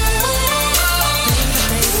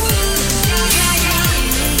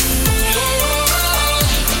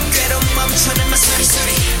괴로운 맘을 찾는 수리수리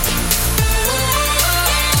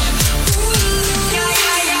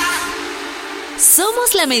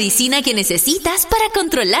Somos la medicina que necesitas para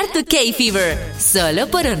controlar tu K-Fever. Solo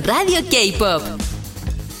por un Radio K-Pop.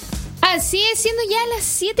 Así es, siendo ya las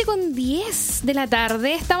 7:10 de la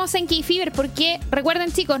tarde, estamos en K-Fever porque,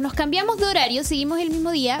 recuerden chicos, nos cambiamos de horario, seguimos el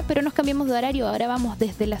mismo día, pero nos cambiamos de horario, ahora vamos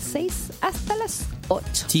desde las 6 hasta las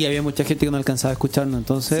 8. Sí, había mucha gente que no alcanzaba a escucharnos,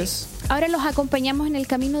 entonces... Sí. Ahora los acompañamos en el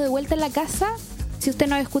camino de vuelta a la casa, si usted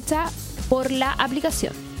nos escucha por la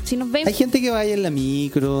aplicación. Si nos ven... Hay gente que vaya en la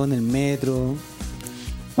micro, en el metro...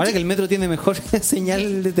 Ahora que el metro tiene mejor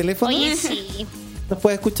señal de teléfono, Oye, sí. nos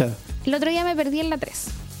puede escuchar. El otro día me perdí en la 3.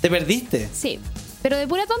 ¿Te perdiste? Sí, pero de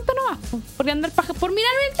pura tonta nomás, por andar por mirar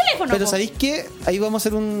el teléfono. Pero ¿sabéis qué? Ahí vamos a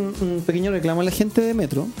hacer un pequeño reclamo a la gente de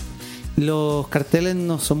metro. Los carteles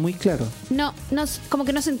no son muy claros. No, como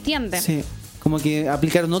que no se entiende. Sí, como que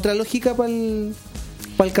aplicaron otra lógica para el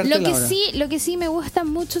cartel ahora. Lo que sí me gustan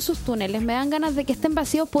mucho sus túneles. Me dan ganas de que estén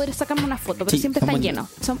vacíos, poder sacarme una foto, pero Sí, siempre están están llenos.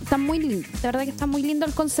 Están muy lindos. De verdad que está muy lindo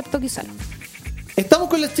el concepto que usaron. Estamos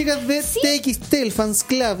con las chicas de TXT, el Fans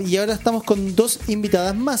Club, y ahora estamos con dos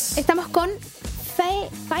invitadas más. Estamos con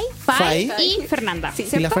Fai y Fernanda.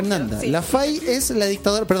 Y la Fernanda. Sí. La Fai es la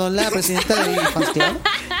dictadora, perdón, la presidenta del Fans Club.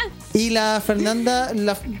 Y la Fernanda,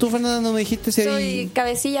 tú Fernanda no me dijiste si Soy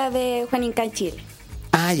cabecilla de Juanica en Chile.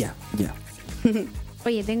 Ah, ya.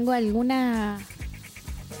 Oye, tengo alguna...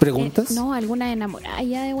 ¿Preguntas? No, alguna enamorada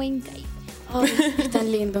ya de Huancay. Oh, es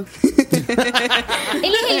tan lindo. Él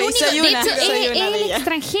es el único, de hecho,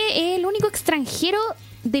 es el único extranjero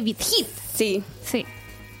de Beat Hit. Sí.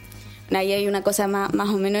 Ahí hay una cosa más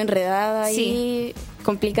o menos enredada y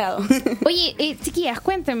complicado. Oye, chiquillas,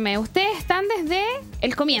 cuéntenme, ustedes están desde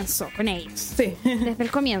el comienzo con ellos. Sí. Desde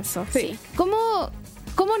el comienzo. Sí. ¿Cómo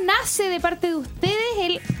nace de parte de ustedes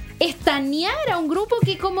el estanear a un grupo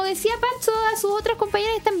que, como decía Pancho, a sus otras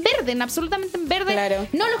compañeras están absolutamente en verde? Claro.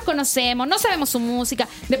 No los conocemos, no sabemos su música.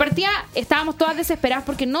 De partida estábamos todas desesperadas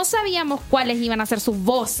porque no sabíamos cuáles iban a ser sus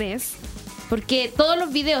voces. Porque todos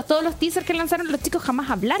los videos, todos los teasers que lanzaron los chicos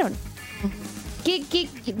jamás hablaron.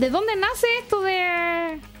 ¿De dónde nace esto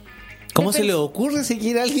de...? ¿Cómo se le ocurre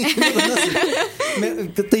seguir a alguien que no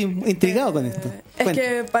conoce? Estoy intrigado con esto. Es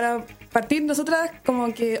que para partir nosotras,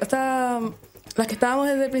 como que, las que estábamos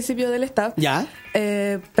desde el principio del staff, ¿ya?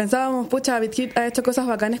 Pensábamos, pucha, Beat Hit ha hecho cosas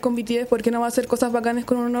bacanes con BTS, ¿por qué no va a hacer cosas bacanes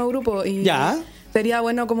con un nuevo grupo? Y ¿ya? Sería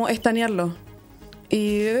bueno como estanearlo.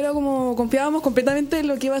 Y era como confiábamos completamente en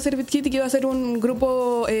lo que iba a ser Beat Hit y que iba a ser un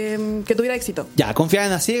grupo que tuviera éxito. Ya,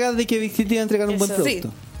 confiaban a ciegas de que Beat Hit iba a entregar un buen producto.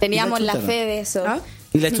 Sí. Teníamos la fe de eso. ¿Ah?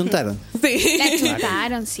 Y la chuntaron. Sí. La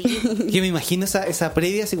chuntaron, sí. Yo me imagino esa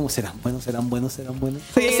previa así como serán buenos. Sí,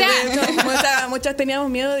 O sea, de hecho, muchas teníamos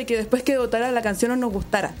miedo de que después que votara la canción no nos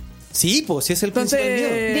gustara. Sí, pues sí es el Entonces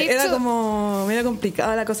principal miedo. era como medio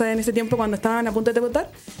complicada la cosa en ese tiempo cuando estaban a punto de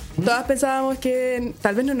debutar. Todas pensábamos que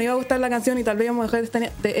tal vez no nos iba a gustar la canción y tal vez íbamos a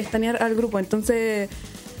dejar de estanear al grupo. Entonces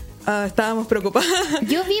estábamos preocupadas.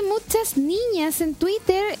 Yo vi muchas niñas en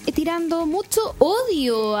Twitter tirando mucho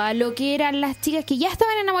odio a lo que eran las chicas que ya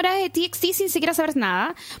estaban enamoradas de TXT sin siquiera saber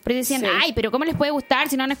nada. Pero decían, ay, pero ¿cómo les puede gustar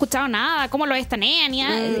si no han escuchado nada? ¿Cómo lo estanean?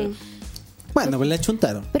 Bueno, pues la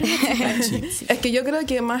chuntaron. Es que yo creo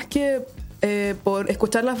que más que por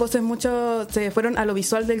escuchar las voces, muchos se fueron a lo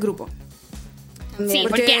visual del grupo. Sí,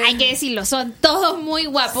 porque hay que decirlo, son todos muy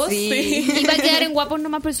guapos. Sí. Y va a quedar en guapos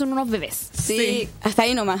nomás, pero son unos bebés. Sí, hasta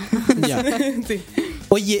ahí nomás. Ya. Sí.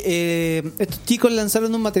 Oye, estos chicos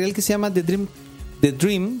lanzaron un material que se llama The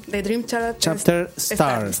Dream Chapter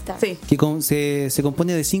Star. Sí. Que se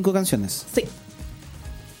compone de 5 canciones. Sí.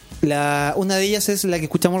 Una de ellas es la que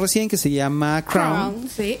escuchamos recién, que se llama Crown.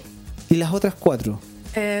 Sí. Y las otras 4.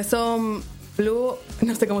 Son Blue,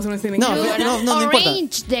 no sé cómo se pronuncia en No, inglés. no importa.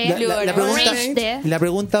 Orange Day. La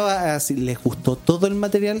pregunta va a si les gustó todo el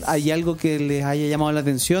material. ¿Hay algo que les haya llamado la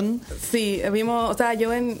atención? Sí, vimos, o sea,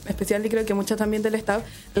 yo en especial y creo que muchos también del staff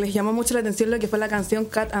les llamó mucho la atención lo que fue la canción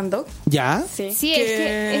Cat and Dog. ¿Ya? Sí, es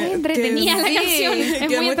que es entretenida la canción. Es que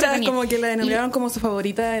muy muchas entretenida. como que la denominaron como su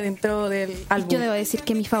favorita dentro del álbum. Yo debo decir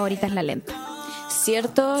que mi favorita es la lenta.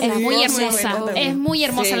 ¿Cierto? Es La muy voz hermosa. buena. Es muy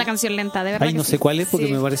hermosa Sí. la canción lenta, de verdad. Ay, no sé cuál es porque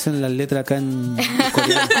Sí. me parecen las letras acá en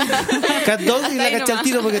coreano. Cat Dog y la caché al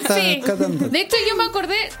tiro porque está Sí. Cat and Dog. De hecho, yo me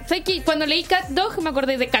acordé, ¿sabes qué? Cuando leí Cat Dog, me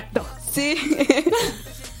acordé de Cat Dog. Sí.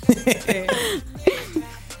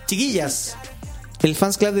 Chiquillas, el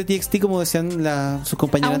fans club de TXT, como decían sus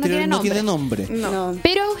compañeras Aún no anteriores, no tiene tiene nombre. No.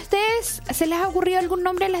 Pero a ustedes, ¿se les ha ocurrido algún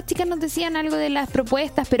nombre? Las chicas nos decían algo de las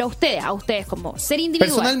propuestas, pero a ustedes como ser individual.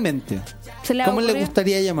 Personalmente, ¿se les ha ¿cómo les ocurrido?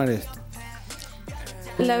 gustaría llamar esto?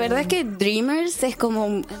 La verdad es que Dreamers es como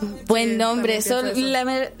un buen nombre.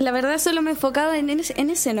 La verdad solo me he enfocado en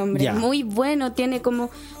ese nombre. Ya. Muy bueno, tiene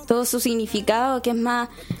como todo su significado, que es más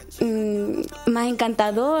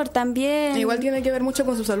encantador también. Igual tiene que ver mucho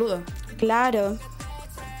con su saludo. Claro.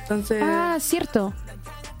 Entonces, Cierto.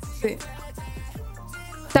 sí.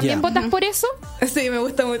 ¿También Ya. votas por eso? Sí, me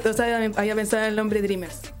gusta mucho. O sea, había pensado en el nombre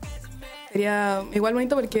Dreamers. Sería igual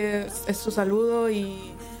bonito porque es su saludo y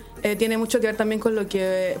tiene mucho que ver también con lo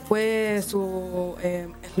que fue su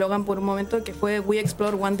eslogan por un momento, que fue We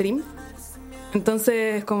Explore One Dream.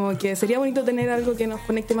 Entonces, como que sería bonito tener algo que nos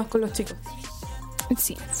conecte más con los chicos.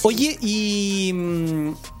 Sí. Oye, ¿y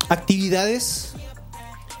actividades?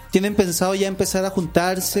 ¿Tienen pensado ya empezar a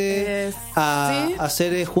juntarse, a sí.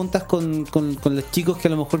 hacer juntas con los chicos que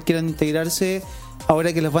a lo mejor quieran integrarse,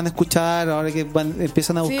 ahora que los van a escuchar, ahora que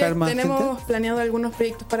empiezan a buscar Sí, más tenemos gente? planeado algunos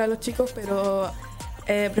proyectos para los chicos, pero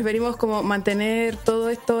preferimos como mantener todo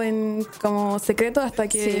esto en como secreto hasta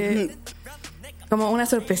que como una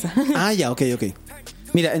sorpresa. Ah, ya, ok.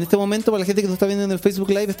 Mira, en este momento, para la gente que nos está viendo en el Facebook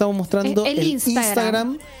Live, estamos mostrando el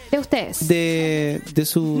Instagram de ustedes, de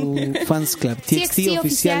su fans club, TXT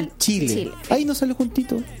Oficial Chile. Ahí nos sale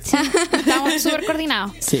juntito. Sí, estamos súper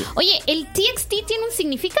coordinados. Sí. Oye, el TXT tiene un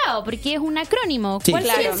significado porque es un acrónimo. Sí. ¿Cuál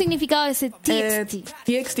sería Claro. el significado de ese TXT?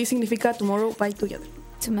 TXT significa Tomorrow by Together.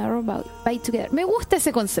 Tomorrow by Together. Me gusta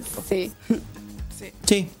ese concepto. Sí.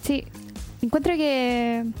 Sí. Sí, encuentro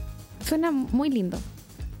que suena muy lindo.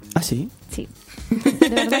 ¿Ah, sí? Sí, de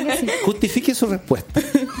verdad que sí. Justifique su respuesta.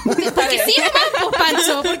 Porque sí nomás, pues,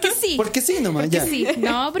 Pancho, porque sí. Porque sí nomás, Porque ya. sí.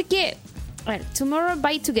 No, porque, a ver, Tomorrow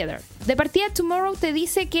by Together. De partida, Tomorrow te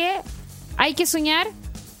dice que hay que soñar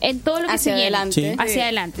en todo lo que Hacia se viene. adelante. Sí. Hacia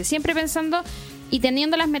adelante. Siempre pensando y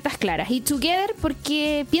teniendo las metas claras. Y Together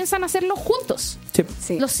porque piensan hacerlo juntos. Sí.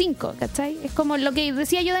 Sí. Los 5, ¿cachai? Es como lo que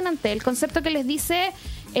decía yo delante, el concepto que les dice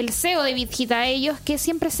el CEO de Bit Hit a ellos, que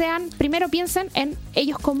siempre primero piensen en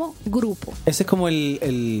ellos como grupo. Ese es como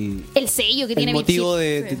el sello que tiene Bit motivo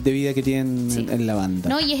Hit. de vida que tienen Sí. en la banda.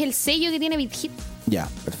 No, y es el sello que tiene Bit Hit. Ya,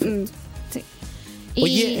 perfecto. Sí. Y-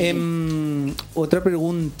 Oye, otra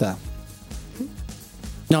pregunta.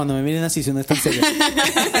 No me miren así, si no es tan serio.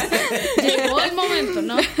 llegó el momento,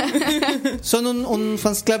 ¿no? Son un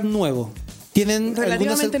fans club nuevo. ¿Tienen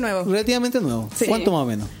Relativamente nuevo. Relativamente nuevo. Sí. ¿Cuánto más o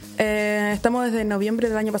menos? Estamos desde noviembre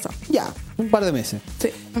del año pasado. Ya, un par de meses. Sí.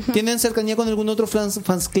 ¿Tienen cercanía con algún otro fans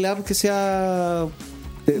club que sea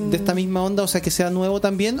de esta misma onda, o sea, que sea nuevo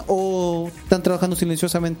también, o están trabajando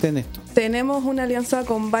silenciosamente en esto? Tenemos una alianza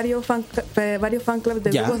con varios fan clubs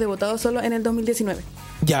de Ya. grupos debutados solo en el 2019.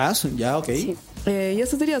 Ya, ok. Y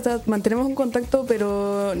eso sería, o sea, mantenemos un contacto,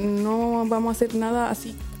 pero no vamos a hacer nada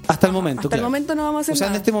así. Hasta el momento, Hasta el claro. momento no vamos a hacer O sea,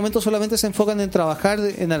 en nada. este momento solamente se enfocan en trabajar,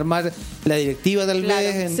 en armar la directiva tal Claro.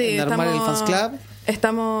 vez, Sí, en armar el estamos, fans club.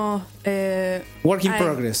 estamos... Work in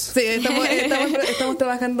progress. Sí, estamos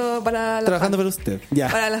trabajando para las Trabajando fans. para usted. Ya.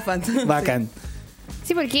 Para las fans. Bacán.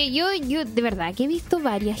 Sí, porque yo de verdad que he visto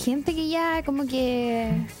varias gente que ya como que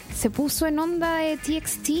se puso en onda de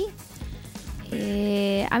TXT.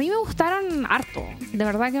 A mí me gustaron harto, de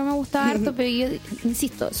verdad que me gustaba harto, pero yo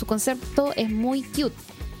insisto, su concepto es muy cute.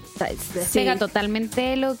 O sea, despega totalmente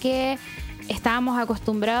de lo que estábamos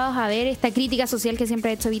acostumbrados a ver, esta crítica social que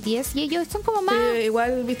siempre ha hecho BTS, y ellos son como más... Sí,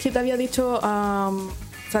 igual Big Hit había dicho,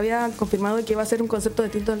 se había confirmado que iba a ser un concepto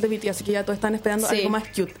distinto al de BTS, así que ya todos están esperando algo más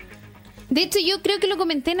cute. De hecho, yo creo que lo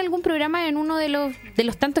comenté en algún programa, en uno de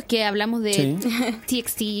los tantos que hablamos de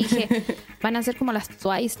TXT. Y dije, van a ser como las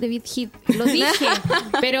Twice de Big Hit. Lo dije,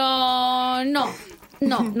 pero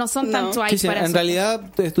no son tan Twice Sí, para en eso. realidad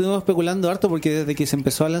estuvimos especulando harto porque desde que se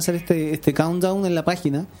empezó a lanzar este countdown en la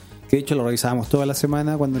página, que de hecho lo revisábamos toda la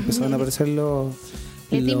semana cuando empezaron a aparecer los...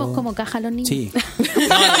 Les dimos como caja a los niños. Sí.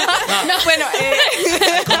 Bueno,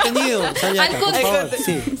 Al contenido. Al por favor. contenido.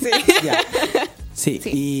 Sí. Ya. Sí.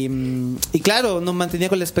 Y claro, nos mantenía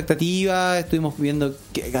con la expectativa, estuvimos viendo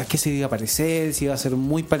a qué se iba a parecer, si iba a ser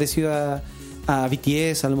muy parecido a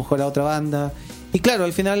BTS, a lo mejor a otra banda. Y claro,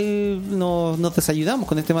 al final nos desayudamos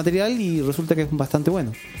con este material y resulta que es bastante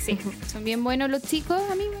bueno. Sí, son bien buenos los chicos.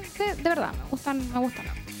 A mí, de verdad, me gustan.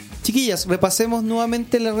 Chiquillas, repasemos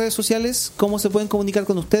nuevamente las redes sociales, cómo se pueden comunicar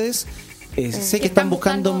con ustedes. Sé que están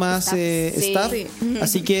buscando más staff, Sí.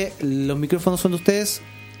 así que los micrófonos son de ustedes.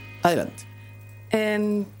 Adelante.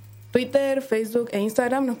 En Twitter, Facebook e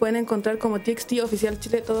Instagram nos pueden encontrar como TXT Oficial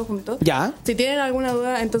Chile, todo junto. Ya. Si tienen alguna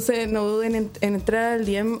duda, entonces no duden en entrar al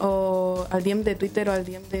DM o al DM de Twitter o al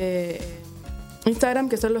DM de Instagram,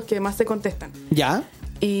 que son los que más se contestan. Ya.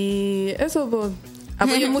 Y eso, pues,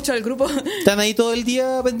 apoyen mucho al grupo. ¿Están ahí todo el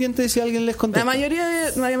día pendientes de si alguien les contesta? La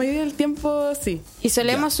mayoría del tiempo, sí. Y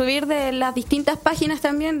solemos subir de las distintas páginas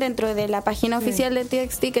también, dentro de la página oficial de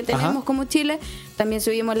TXT que tenemos como Chile. También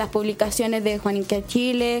subimos las publicaciones de Juanica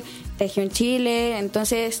Chile, Región Chile,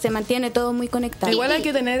 entonces se mantiene todo muy conectado. Igual hay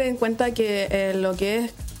que tener en cuenta que lo que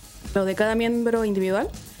es lo de cada miembro individual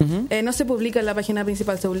no se publica en la página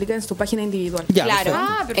principal, se publica en su página individual. Ya, claro,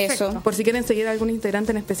 perfecto. eso. Por si quieren seguir a algún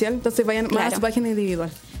integrante en especial, entonces vayan más a su página individual.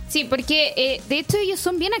 Sí, porque de hecho ellos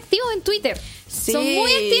son bien activos en Twitter. Sí. Son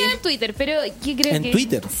muy activos en Twitter, pero yo creo ¿En que...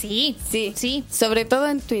 Twitter? Sí. Sobre todo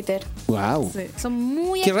en Twitter. Wow. Sí. Son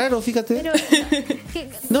muy Qué raro, fíjate. Pero,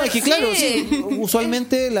 No, es que claro, sí,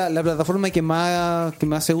 usualmente la plataforma que más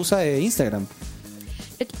se usa es Instagram.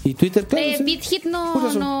 Y Twitter, claro. Sí. BitHit Por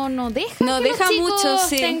eso. no deja No que deja los chicos mucho,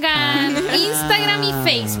 sí. tengan Instagram y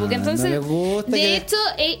Facebook. Entonces, no les gusta de que-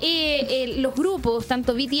 hecho, los grupos,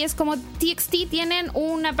 tanto BTS como TXT, tienen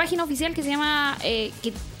una página oficial que se llama, que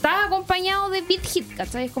está acompañado de BitHit,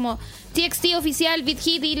 ¿cachai? Es como TXT oficial,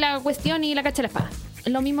 BitHit y la cuestión y la cacha de la espada.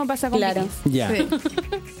 Lo mismo pasa con Claro. BTS. Ya. Sí.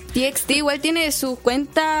 TXT igual tiene su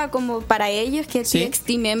cuenta como para ellos, que es Sí.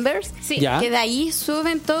 TXT Members. Sí. Ya. Que de ahí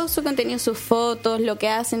suben todo su contenido, sus fotos, lo que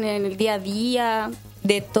hacen en el día a día,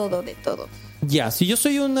 de todo. Ya, si yo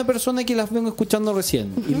soy una persona que las vengo escuchando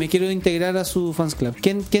recién y me quiero integrar a su fans club,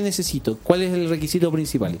 ¿qué necesito? ¿Cuál es el requisito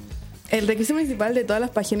principal? El requisito principal de todas las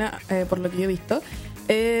páginas, por lo que yo he visto,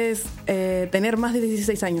 es tener más de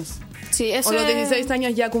 16 años. Sí, eso O los es- 16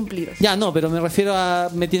 años ya cumplidos. Ya, no, pero me refiero a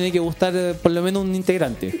me tiene que gustar por lo menos un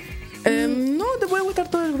integrante. No, te puede gustar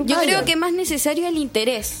todo el grupo. Yo creo ya. que más necesario es el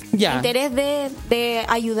interés. Ya. El interés de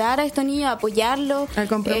ayudar a estos niños, apoyarlos. El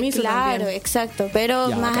compromiso claro, también. exacto. Pero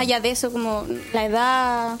Ya, más bacán. allá de eso, como la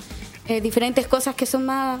edad, diferentes cosas que son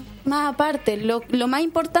más aparte. Lo más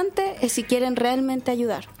importante es si quieren realmente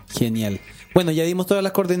ayudar. Genial. Bueno, ya dimos todas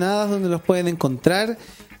las coordenadas donde los pueden encontrar.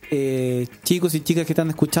 Chicos y chicas que están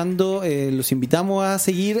escuchando, los invitamos a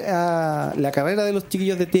seguir a la carrera de los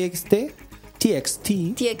chiquillos de TXT.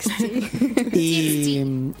 Y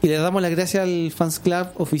les damos las gracias al fans club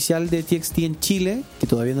oficial de TXT en Chile, que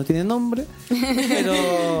todavía no tiene nombre,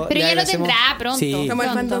 pero Pero le ya lo agradecemos- tendrá pronto. Sí. Como el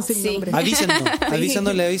fandom sin Sí. nombre.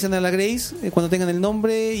 Avísenos, le avisan a la Grace cuando tengan el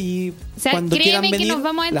nombre y O sea, cuando quieran créeme que venir, nos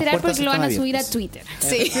vamos a las enterar puertas porque lo van a están subir a abiertas. Twitter.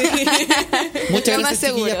 Sí. Muchas Lo más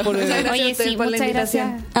gracias, chiquillas, seguro. por, Muchas gracias Oye, a ustedes sí, por la muchas invitación.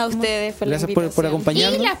 gracias. A ustedes por la gracias por invitación.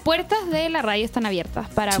 acompañarnos. Y las puertas de la radio están abiertas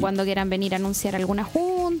para cuando quieran venir a anunciar alguna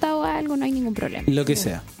junta o algo, no hay ningún problema. Lo que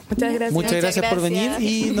sea. Muchas gracias. Muchas gracias por venir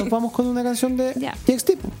gracias. y nos vamos con una canción de Ya.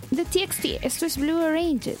 TXT. The TXT, esto es Blue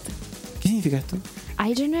Arranged. ¿Qué significa esto?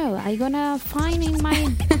 I don't know, I'm gonna find in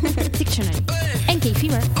my dictionary. NK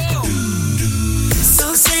Fever.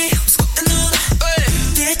 So say who's going on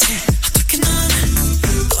대체 어떻게 넌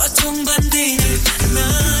고통받는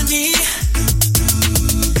너니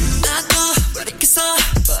나도 모르겠어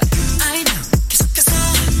But I know 계속해서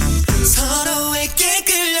서로에게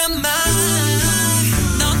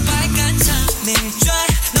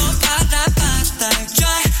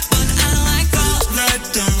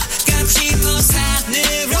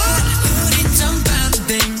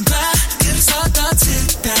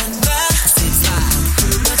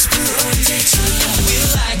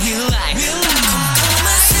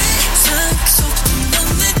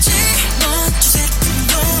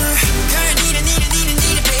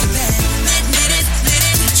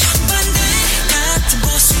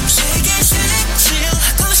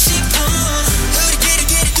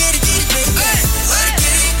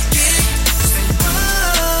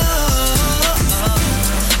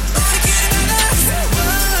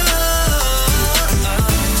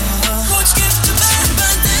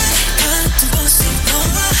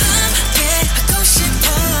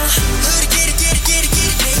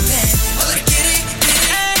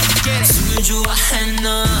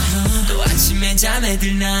잠에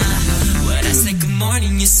들나 When I say good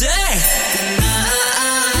morning you say good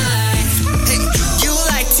night Hey, you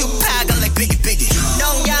like to pack like biggie biggie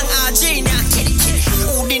농양아지 나 kitty kitty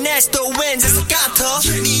우리 next door 왠지서 같아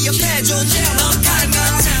네 옆에 존재 넌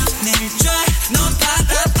갈망자 늘 try 넌 바다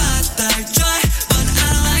try But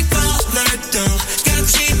I like roller 또 가고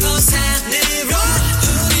싶어 산으로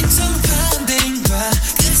우린 좀 반대인가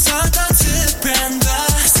그래서 더 특별한 거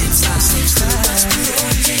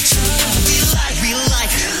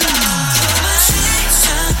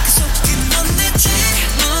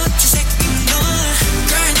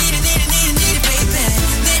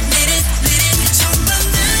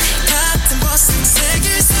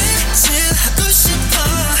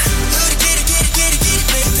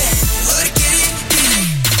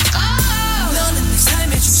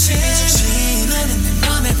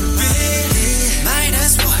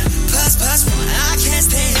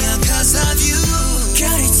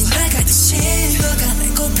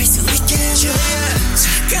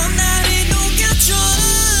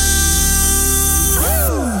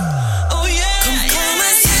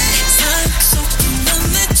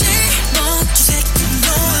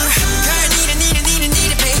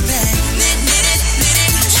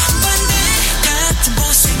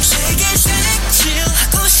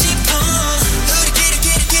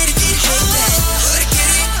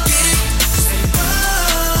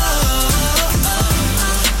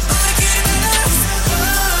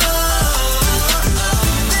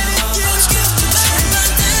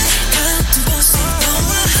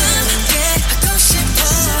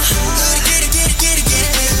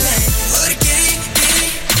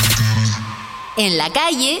En la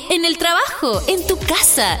calle, en el trabajo, en tu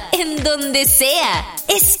casa, en donde sea.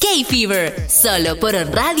 Es K-Fever, solo por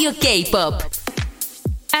Radio K-Pop.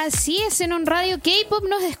 Así es, en un Radio K-Pop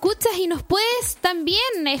nos escuchas y nos puedes también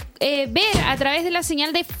ver a través de la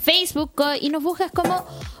señal de Facebook y nos buscas como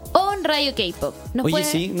On Radio K-Pop. Oye,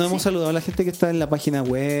 sí, nos hemos saludado a la gente que está en la página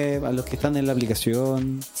web, a los que están en la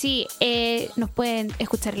aplicación. Sí, nos pueden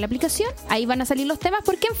escuchar en la aplicación, ahí van a salir los temas,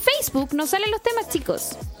 porque en Facebook no salen los temas,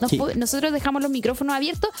 chicos. Nosotros dejamos los micrófonos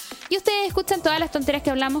abiertos y ustedes escuchan todas las tonteras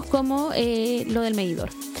que hablamos, como lo del medidor.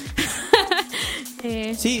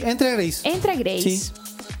 Sí, entra Grace. Entra Grace. Sí.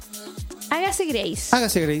 Hágase Grace.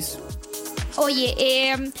 Hágase Grace.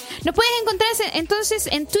 Oye, nos puedes encontrar entonces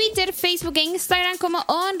en Twitter, Facebook e Instagram como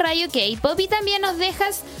On Radio K-Pop, y también nos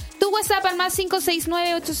dejas tu WhatsApp al más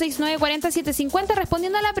 569-869-40750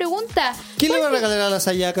 respondiendo a la pregunta. ¿Quién le va a regalar a la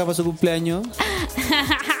Sayaka para su cumpleaños?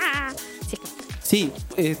 Sí,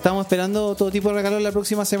 estamos esperando todo tipo de regalos la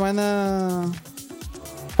próxima semana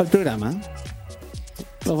para el programa.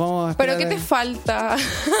 Los vamos a esperar. ¿Pero qué te falta?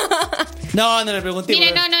 No le pregunté.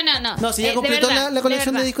 Mire, no. No, si ya completó la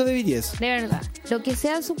colección de discos de BTS. De verdad. Lo que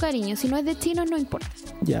sea su cariño. Si no es de chinos, no importa.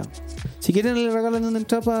 Ya. Si quieren, le regalan una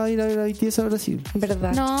entrada para ir a ver a BTS a Brasil.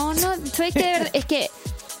 ¿Verdad? No. ¿Sabes qué? De verdad, es que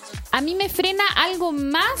a mí me frena algo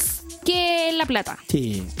más que la plata.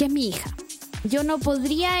 Sí. Que es mi hija. Yo no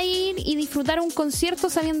podría ir y disfrutar un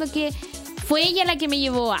concierto sabiendo que fue ella la que me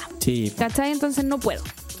llevó a. Sí. ¿Cachai? Entonces no puedo.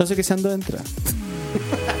 Entonces que sean dos entradas.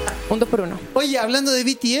 Un 2x1. Oye, hablando de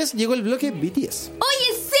BTS, llegó el bloque BTS. Oye,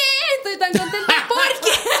 sí, estoy tan contenta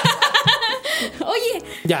porque... Oye,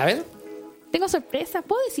 Ya, a ver. tengo sorpresa.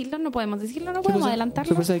 ¿Puedo decirlo? No podemos decirlo, no podemos adelantarlo.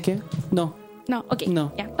 ¿Sorpresa de qué? No. No, ok.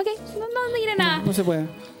 No. Ya, ok. No diré nada. No se puede.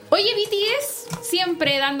 Oye, BTS,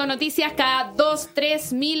 siempre dando noticias cada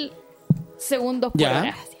 2-3 mil segundos por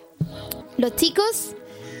hora. Los chicos,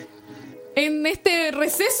 en este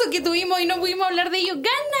receso que tuvimos y no pudimos hablar de ellos,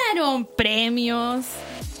 ganaron premios.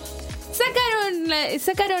 Sacaron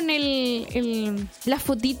las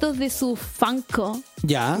fotitos de su Funko.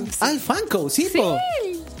 Ya. El Funko, sí, po.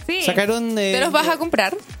 Sí. Sacaron... ¿Te los vas a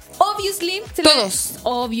comprar? Obviously. Todos.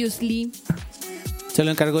 Obviously. Se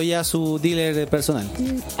lo encargó ya a su dealer personal.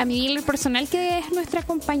 A mi dealer personal, que es nuestra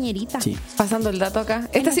compañerita. Sí. Pasando el dato acá.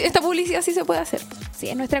 Esta publicidad sí se puede hacer. Sí,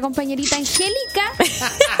 es nuestra compañerita Angélica.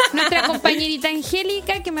 Nuestra compañerita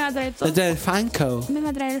Angélica, que me va a traer todo. Me trae el Funko. Me va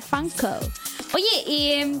a traer el Funko.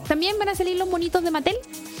 Oye, ¿también van a salir los monitos de Mattel?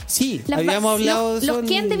 Sí, habíamos hablado de eso. ¿Los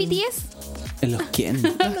Ken de BTS? ¿Los Ken?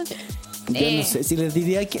 Yo no sé si les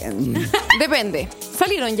diría Ken. Depende.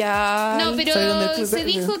 Salieron ya. No, pero se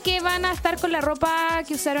dijo que van a estar con la ropa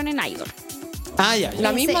que usaron en Idol. Ah, ya.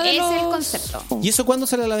 La misma de es el concepto. ¿Y eso cuándo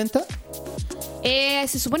sale a la venta?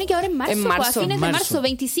 Se supone que ahora en marzo. En marzo. A fines de marzo.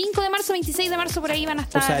 25 de marzo, 26 de marzo, por ahí van a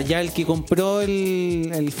estar. O sea, ya el que compró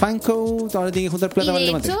el Funko ahora tiene que juntar plata para el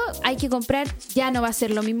de Mattel. hecho, hay que comprar. Ya no va a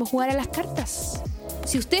ser lo mismo jugar a las cartas.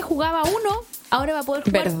 Si usted jugaba uno, ahora va a poder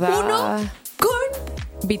jugar uno con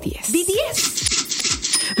BTS.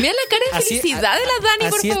 Mira la cara de felicidad de la Dani,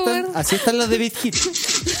 por favor. Así están los de Big Hit.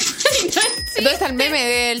 ¿Dónde está el meme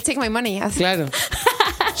del Take My Money? Así. Claro.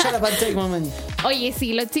 Shut up and take my money. Oye,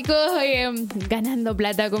 sí, los chicos ganando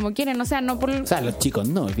plata como quieren, o sea, no por... O sea, los chicos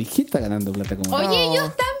no, el Big Hit está ganando plata como... Oye, No.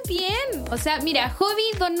 ellos también. O sea, mira, Hobby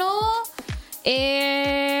donó...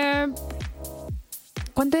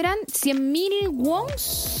 ¿Cuánto eran? 100.000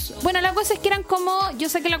 wons. Bueno, la cosa es que eran como... Yo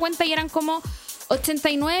saqué la cuenta y eran como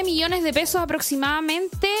 89 millones de pesos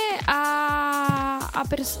aproximadamente a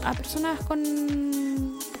personas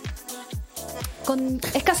con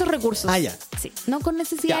escasos recursos. Ah, ya. Sí, no con Ya,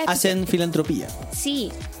 necesidades. hacen filantropía.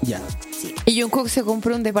 Sí, Ya. sí. Y Jungkook se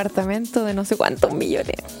compró un departamento de no sé cuántos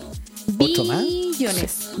millones. ¿Ocho más?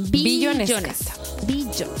 Billones. Billones.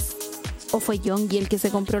 ¿O fue Yoongi el que se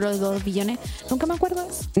compró los 2 billones? Nunca me acuerdo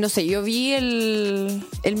de eso. No sé, yo vi el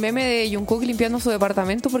meme de Jungkook limpiando su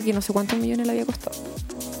departamento porque no sé cuántos millones le había costado.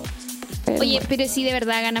 Oye, bueno. pero sí de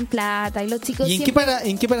verdad ganan plata y los chicos ¿Y en siempre...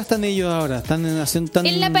 qué para están ellos ahora? ¿Están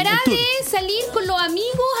En la parada de salir con los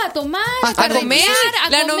amigos a tomar, A comer.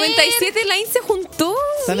 La comer. 97 Line se juntó.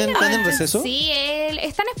 ¿Están en receso? Sí,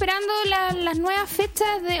 están esperando las nuevas fechas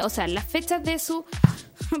las fechas de su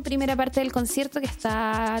primera parte del concierto que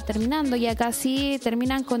está terminando. Ya casi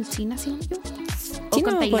terminan con China, ¿sí? O China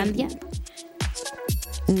con o Tailandia.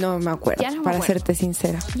 No me acuerdo, Ya no me para acuerdo. serte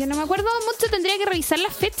sincera. Yo no me acuerdo mucho, tendría que revisar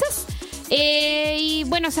las fechas. Y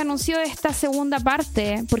bueno, se anunció esta segunda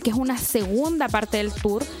parte, porque es una segunda parte del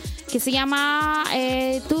tour, que se llama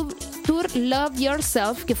Tour Love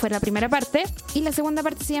Yourself, que fue la primera parte. Y la segunda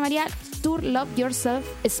parte se llamaría Tour Love Yourself,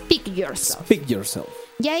 Speak Yourself. Speak Yourself.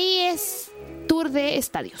 Y ahí es tour de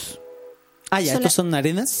estadios. Ah, ya, ¿estos son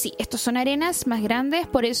arenas? Sí, estos son arenas más grandes,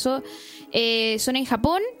 por eso son en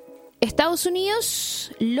Japón, Estados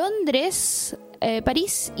Unidos, Londres,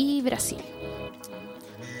 París y Brasil.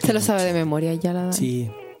 Se lo sabe de memoria ya la Dani. Sí.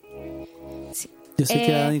 Yo sé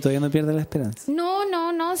que la Dani todavía no pierde la esperanza.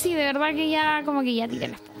 No, sí, de verdad que ya como que ya tiré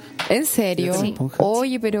la esponja. ¿En serio? Sí.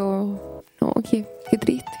 Oye, pero... No, qué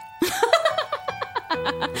triste.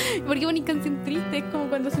 Porque una canción triste es como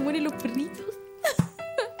cuando se mueren los perritos.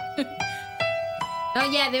 No,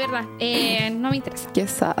 ya, de verdad, no me interesa. Qué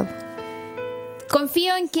sad.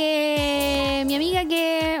 Confío en que mi amiga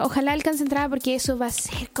que ojalá alcance entrada, porque eso va a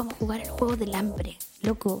ser como jugar el juego del hambre.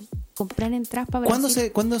 Loco, comprar entradas para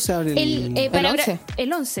Brasil. ¿Cuándo se abre El 11.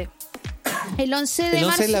 El 11 de el 11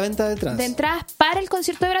 marzo. es la venta de entradas. De entradas para el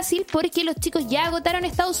concierto de Brasil, porque los chicos ya agotaron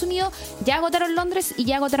Estados Unidos, ya agotaron Londres y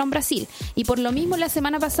ya agotaron Brasil. Y por lo mismo la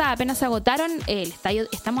semana pasada apenas agotaron el estadio,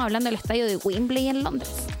 estamos hablando del estadio de Wembley en Londres.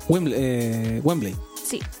 Wembley.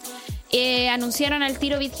 Sí. Anunciaron al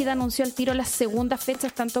tiro, Big Hit anunció al tiro las segundas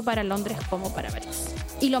fechas tanto para Londres como para París.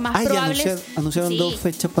 Y lo más probable ya anunciaron 2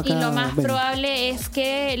 fechas para y cada... lo más probable es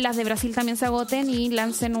que las de Brasil también se agoten y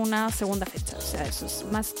lancen una segunda fecha. O sea, eso es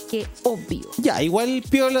más que obvio. Ya, igual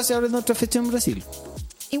piola se abre otra fecha en Brasil.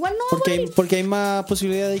 Igual no, Porque hay más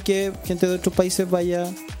posibilidad de que gente de otros países vaya,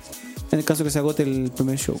 en el caso que se agote el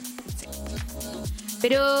primer show.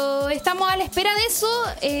 pero estamos a la espera de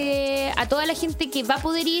eso. A toda la gente que va a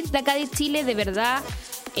poder ir de acá de Chile, de verdad,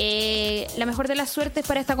 la mejor de las suertes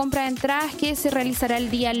para esta compra de entradas, que se realizará el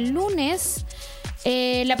día lunes.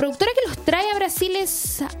 La productora que los trae a Brasil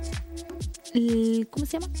es... ¿Cómo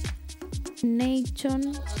se llama? Nation.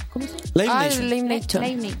 ¿Cómo se llama? Live Nation. Live Nation.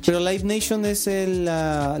 Live Nation. Pero Live Nation es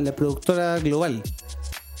la productora global.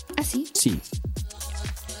 Ah, sí. Sí.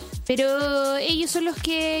 Pero ellos son los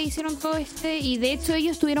que hicieron todo y de hecho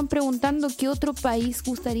ellos estuvieron preguntando qué otro país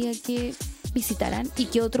gustaría que visitaran y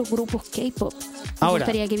qué otros grupos K-pop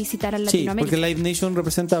gustaría que visitaran Sí, Latinoamérica. porque Live Nation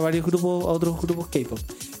representa a otros grupos K-pop.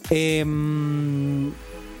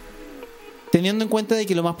 Teniendo en cuenta de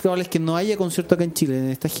que lo más probable es que no haya concierto acá en Chile en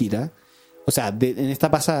esta gira, o sea, en esta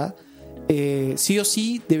pasada, sí o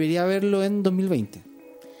sí debería haberlo en 2020.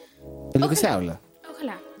 Es lo que se habla.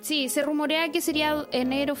 Ojalá. Sí, se rumorea que sería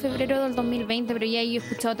enero, febrero del 2020, pero ya he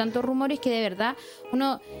escuchado tantos rumores que de verdad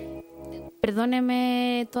uno...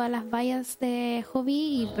 Perdóneme todas las vallas de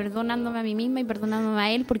Hobby y perdonándome a mí misma y perdonándome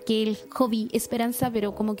a él, porque el Hobby esperanza,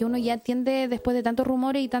 pero como que uno ya tiende, después de tantos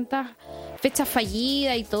rumores y tantas fechas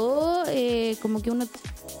fallidas y todo, como que uno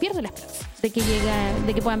pierde la esperanza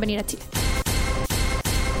de que puedan venir a Chile.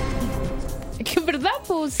 Que es verdad,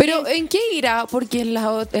 pues. Pero ¿en qué irá? Porque en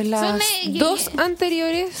las Son, 2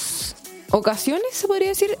 anteriores ocasiones, se podría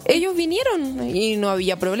decir, ellos vinieron y no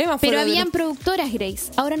había problema. Pero habían productoras, Grace.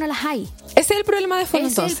 Ahora no las hay. Ese es el problema de fondo,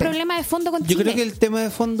 Ese entonces. es el problema de fondo con Yo Chile. creo que el tema de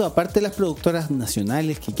fondo, aparte de las productoras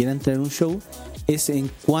nacionales que quieran traer un show, es en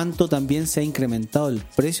cuanto también se ha incrementado el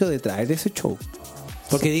precio de traer ese show.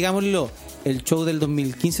 Porque digámoslo, el show del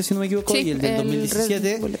 2015, si no me equivoco, Sí, y el del el 2017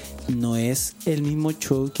 Red Bull. no es el mismo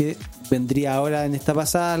show que vendría ahora en esta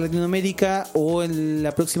pasada Latinoamérica o en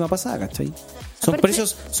la próxima pasada, ¿cachai? Son Aparte-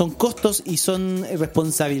 precios, son costos y son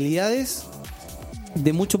responsabilidades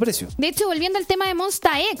de mucho precio. De hecho, volviendo al tema de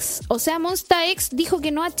Monsta X, o sea, Monsta X dijo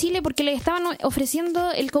que no a Chile porque le estaban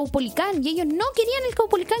ofreciendo el Caupolicán y ellos no querían el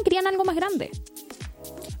Caupolicán, querían algo más grande.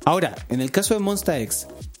 Ahora, en el caso de Monster X,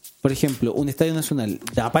 por ejemplo, un estadio nacional,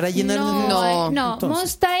 ¿da para llenar? No, Entonces,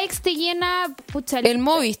 Monsta X te llena pucha, El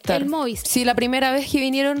Movistar. El Movistar. Sí, la primera vez que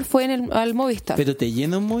vinieron fue al Movistar. ¿pero te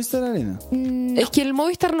llena un Movistar Arena? Es que el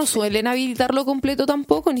Movistar no suelen habilitarlo completo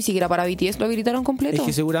tampoco, ni siquiera para BTS lo habilitaron completo. Es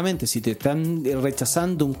que seguramente si te están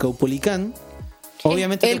rechazando un Caupolicán,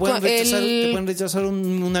 obviamente el te pueden co- rechazar, el- te pueden rechazar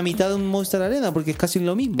una mitad de un Movistar Arena porque es casi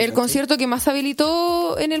lo mismo. El ¿cachai? concierto que más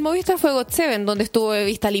habilitó en el Movistar fue GOT7, donde estuvo de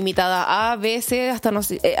vista limitada A, B, C, hasta no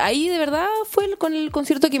sé. Ahí de verdad fue con el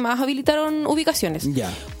concierto que más habilitaron ubicaciones.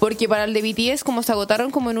 Ya. Porque para el de BTS, como se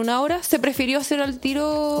agotaron como en una hora, se prefirió hacer al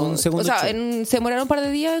tiro. Un segundo o sea, show. se demoraron un par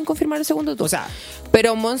de días en confirmar el segundo tour. O sea,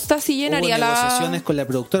 pero Monster sí hubo llenaría negociaciones con la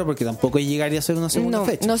productora porque tampoco llegaría a ser una segunda no,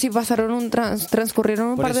 fecha. no, sí pasaron transcurrieron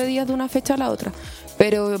un Por par de eso. días de una fecha a la otra.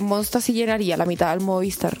 Pero Monster sí llenaría la mitad al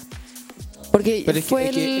Movistar. Porque Pero es que, fue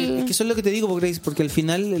es que eso es lo que te digo, Grace, porque al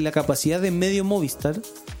final la capacidad de medio Movistar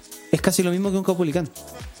es casi lo mismo que un Caupolicán.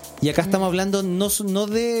 Y acá estamos hablando no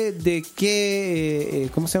de qué,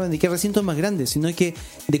 ¿cómo se llama? De qué recinto es más grande, sino que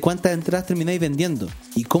de cuántas entradas termináis vendiendo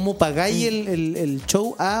y cómo pagáis el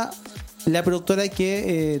show a la productora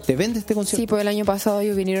que te vende este concierto. Sí, pues el año pasado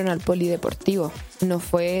ellos vinieron al Polideportivo. No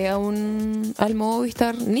fue al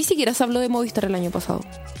Movistar. Ni siquiera se habló de Movistar el año pasado,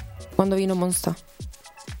 cuando vino Monster.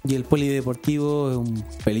 Y el Polideportivo es un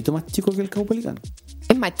pelito más chico que el Caupolicán,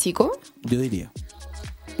 ¿Es más chico? yo diría.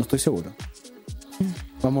 No estoy seguro.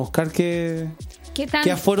 Vamos a buscar qué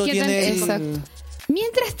aforo qué tan- tiene el... Exacto.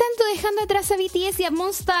 Mientras tanto, dejando atrás a BTS y a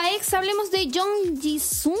Monsta X, hablemos de Jung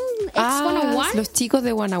Ji-sun, X101. Los chicos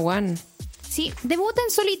de 101. Sí, debuta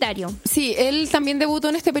en solitario. Sí, él también debutó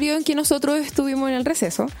en este periodo en que nosotros estuvimos en el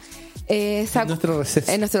receso. nuestro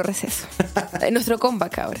receso. En nuestro receso. En nuestro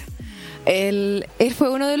comeback ahora. Él fue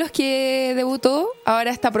uno de los que debutó.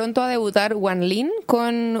 Ahora está pronto a debutar Wanlin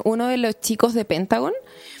con uno de los chicos de Pentagon.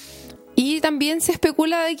 Y también se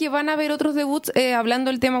especula de que van a haber otros debuts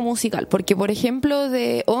hablando del tema musical. Porque, por ejemplo,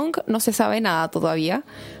 de Ong no se sabe nada todavía.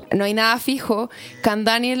 No hay nada fijo. Can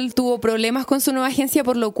Daniel tuvo problemas con su nueva agencia,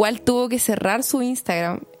 por lo cual tuvo que cerrar su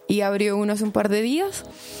Instagram. Y abrió uno hace un par de días.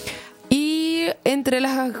 Y entre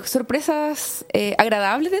las sorpresas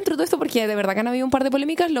agradables dentro de todo esto, porque de verdad que han habido un par de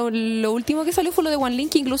polémicas, lo último que salió fue lo de Wanlin,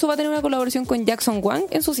 que incluso va a tener una colaboración con Jackson Wang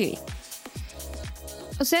en su CD.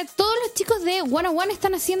 O sea, todos los chicos de 101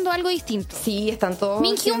 están haciendo algo distinto. Sí, están todos.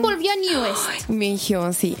 Minhyun volvió a Newest.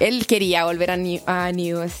 Minhyun, sí. Él quería volver a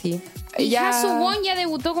Newest, sí. Y Hasu-won ya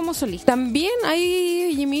debutó como solista. También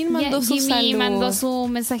ahí Jimin mandó sus Jimmy saludos. mandó sus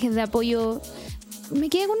mensajes de apoyo. Me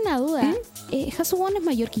quedé con una duda. ¿Hasu-won es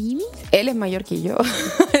mayor que Jimmy? Él es mayor que yo.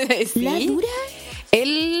 ¿Sí? ¿La dura?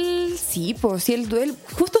 Él, sí, pues sí, él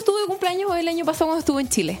justo estuvo de cumpleaños el año pasado cuando estuvo en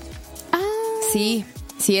Chile. Ah. Sí,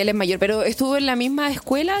 él es mayor, pero estuvo en la misma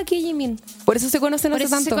escuela que Jimin. Por eso se conocen Por hace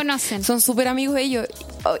eso tanto. se conocen. Son súper amigos ellos.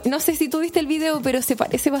 No sé si tuviste el video, pero se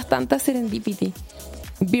parece bastante a Serendipity.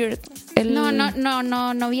 Beard.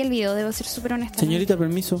 No vi el video, debo ser súper honesta. Señorita,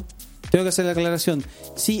 permiso. Tengo que hacer la aclaración.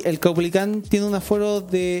 Sí, el Caupolicán tiene un aforo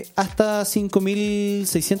de hasta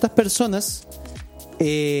 5.600 personas.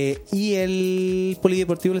 Y el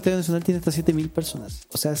Polideportivo del Estadio Nacional tiene hasta 7.000 personas.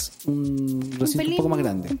 O sea, es un recinto un poco más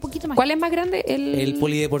grande. Un poquito más. ¿Cuál es más grande? El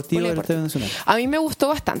Polideportivo del Estadio Nacional. A mí me gustó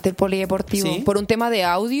bastante el Polideportivo. ¿Sí? Por un tema de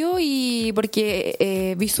audio y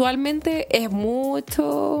porque visualmente es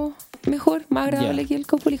mucho mejor, más agradable Ya. que el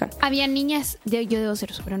Caupolicán. Habían niñas, yo debo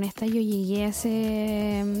ser súper honesta, yo llegué a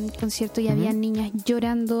ese concierto y habían niñas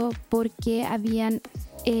llorando porque habían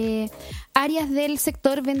áreas del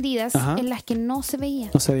sector vendidas Ajá. en las que no se veía.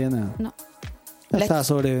 No sabía nada. No. Estaba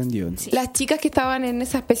sobrevendido. Las chicas que estaban en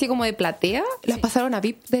esa especie como de platea, las pasaron a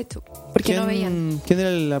VIP, de hecho, porque no veían. ¿Quién era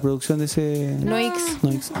la producción de ese? Noix.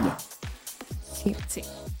 Noix, ya. Sí.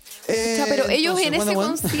 O sea, pero ellos entonces, en ese bueno.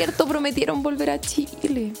 concierto prometieron volver a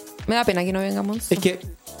Chile. Me da pena que no vengamos. Es que,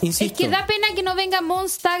 insisto. Es que da pena que no venga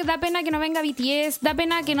Monster, da pena que no venga BTS, da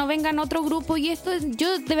pena que no vengan otro grupo y esto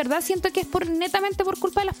yo de verdad siento que es netamente por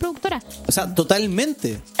culpa de las productoras. O sea,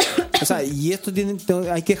 totalmente. O sea, y esto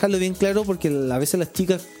hay que dejarlo bien claro porque a veces las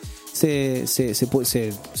chicas se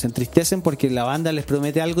entristecen porque la banda les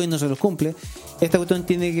promete algo y no se los cumple. Esta cuestión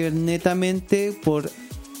tiene que ver netamente por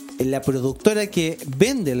la productora que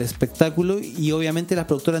vende el espectáculo y obviamente las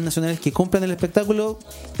productoras nacionales que compran el espectáculo,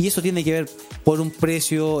 y eso tiene que ver por un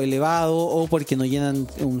precio elevado o porque no llenan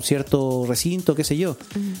un cierto recinto, qué sé yo.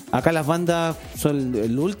 Acá las bandas son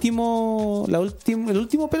el último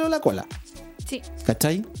pelo de la cola. Sí.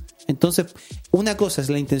 ¿Cachai? Entonces, una cosa es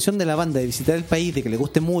la intención de la banda de visitar el país, de que le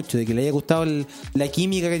guste mucho, de que le haya gustado la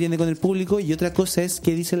química que tiene con el público, y otra cosa es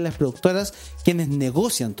qué dicen las productoras, quienes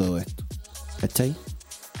negocian todo esto. ¿Cachai?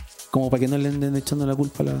 Como para que no le anden echando la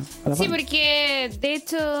culpa a la banda. Sí, porque de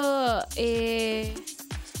hecho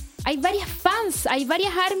hay varias fans, hay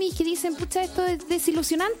varias ARMYs que dicen, pucha, esto es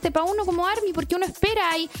desilusionante para uno como ARMY, porque uno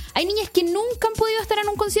espera. Hay niñas que nunca han podido estar en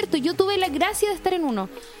un concierto. Yo tuve la gracia de estar en uno.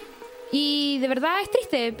 Y de verdad es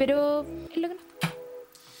triste, pero es lo que no.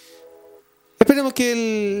 Esperemos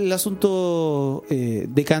que el asunto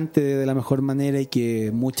decante de la mejor manera y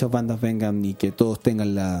que muchas bandas vengan y que todos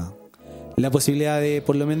tengan la posibilidad de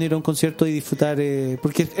por lo menos ir a un concierto y disfrutar,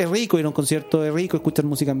 porque es rico ir a un concierto, es rico escuchar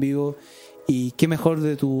música en vivo, y qué mejor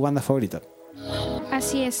de tu banda favorita.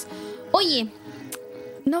 Así es. Oye,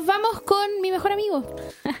 nos vamos con mi mejor amigo,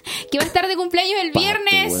 que va a estar de cumpleaños el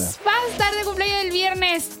viernes. Va a estar de cumpleaños el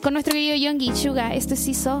viernes con nuestro querido Youngie Suga. Esto es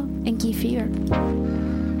Siso en Key Fever.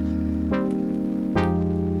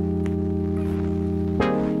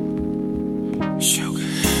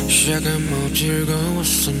 시작은 뭐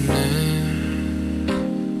즐거웠었네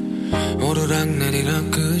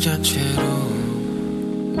오르락내리락 그 자체로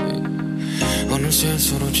어느새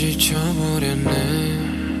서로 지쳐버렸네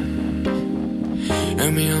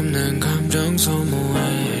의미 없는 감정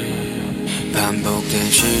소모해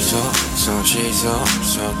반복된 시소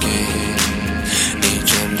속에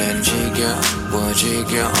이젠 난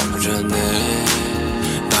지겨워졌네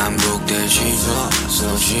반복된 시소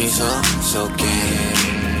속에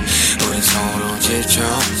우린 서로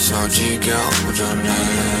지쳐서 지겨워졌네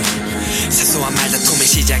사소한 말다툼의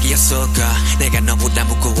시작이었을까 내가 너보다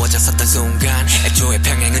무거워졌었던 순간 애초에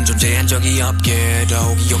평행은 존재한 적이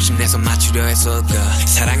없게도 욕심내서 맞추려 했을까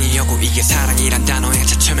사랑이었고 이게 사랑이란 단어에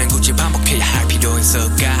차츰엔 굳이 반복해야 할 필요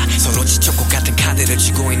있을까 서로 지쳤고 같은 카드를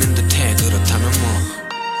쥐고 있는 듯해 그렇다면 뭐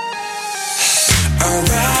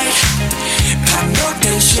Alright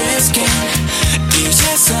반복된 시스템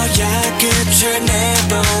이제서야 끝을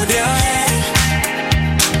내보려 해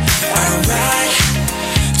Alright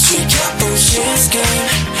지켜본 시스템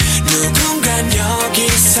누군간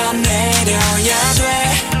여기서 내려야 돼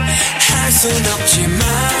할 순 없지만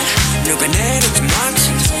누가 내리지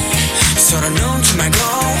말지 서로 눈치 말고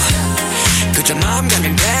그저 마음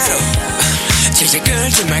가는 대로 질질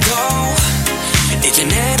끌지 말고 이제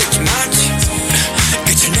내리지 말지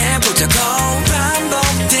끝을 내보자고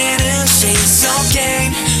반복되는 시속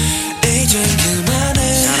게임 이젠 그만해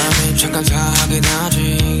사람이 잠깐 사하긴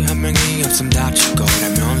하지 한 명이 없음 다칠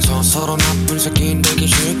거라면서 서로 나쁜 새끼 되기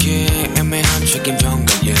싫게 애매한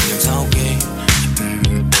책임전과 예념 속에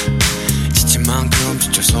지친 만큼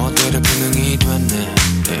지쳐서 때려 분명히 됐네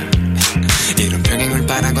이런 병행을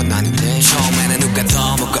바란 건 아닌데 처음에는 누가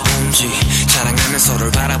더 무거운지 자랑하면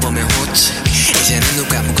서로를 바라보며 웃지 이제는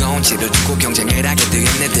누가 무거운지를 두고 경쟁을 하게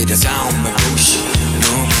되겠네 들여다온 말 부시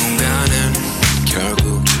누군가는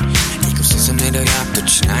결국 이곳에서 내려야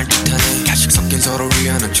끝이 날 듯하네 가식 섞인 서로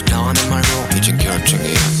위하는 척 나와는 말고 이젠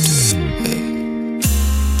결정해야 돼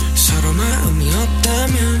서로 마음이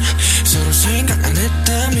없다면 서로 생각 안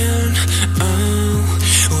했다면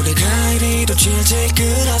우리가 이리도 질질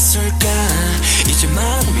끌었을까 이제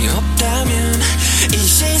마음이 없다면 이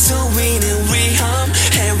시소 위는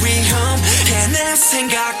위험해 내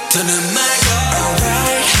생각 더는 말고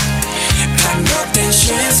Alright 반복된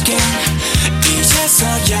시스템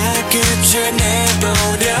이제서야 끝을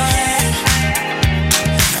내보려 해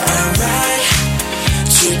Alright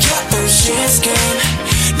지켜본 시스템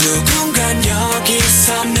누군간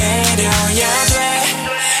여기서 내려야 돼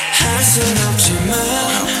할 순 없지만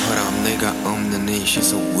허락 내가 없는 이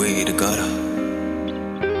시소 위를 걸어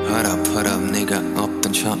허락 내가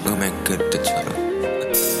없던 처음의 그때처럼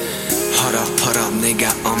허락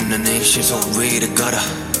내가 없는 이 시소 위를 걸어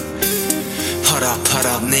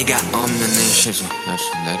허락 네가 없는 이 시소 다시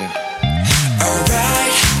내려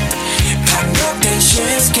Alright 반복된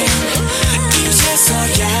시스템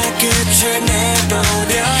이제서야 끝을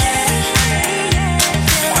내보려 해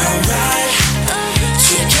Alright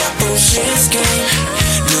지켜본 시스템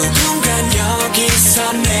누군간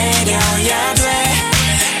여기서 내려야 돼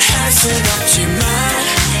할 순 없지만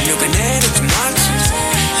누가 내리지 말지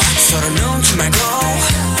서로 눈치 말고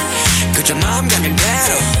그저 마음 가는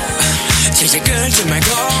대로 질질 끌지 말고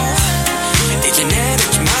이제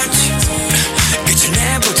내리지 말지 끝을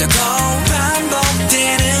내보자고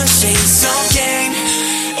반복되는 시속 게임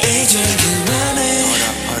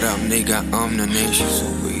내셔서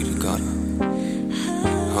이리 가라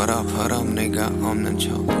허랍 내가 없는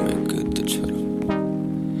처음에 그때처럼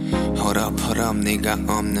허랍 네가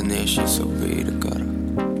없는 내셔서 이리 가라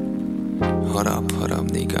허랍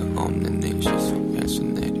네가 없는 내셔서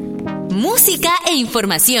내려. Música e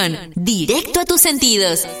información, directo a tus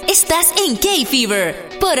sentidos. Estás en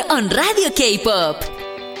K-Fever, por On Radio K-Pop.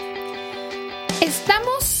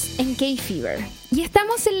 Estamos en K-Fever y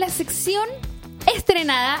estamos en la sección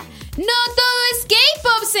estrenada No todo es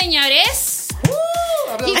K-Pop, señores.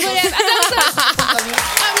 Y por aplausos,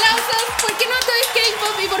 porque no todo es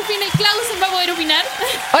K-Pop y por fin el Clausen va a poder opinar.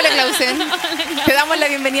 Hola, Clausen. Te damos la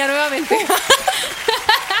bienvenida nuevamente.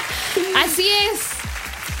 Así es.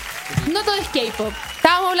 No todo es K-Pop.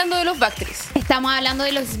 Estábamos hablando de los Backstreets. Estamos hablando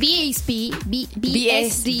de los BSP.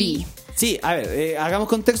 Sí, a ver, hagamos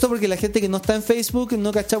contexto porque la gente que no está en Facebook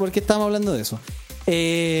no cacha por qué estamos hablando de eso.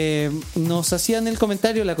 Nos hacían el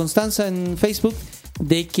comentario, la Constanza en Facebook,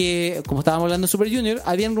 de que, como estábamos hablando de Super Junior,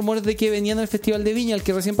 habían rumores de que venían al Festival de Viña, el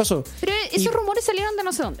que recién pasó. Pero esos rumores salieron de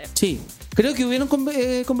no sé dónde. Sí, creo que hubieron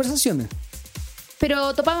conversaciones.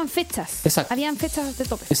 Pero topaban fechas. Exacto. Habían fechas de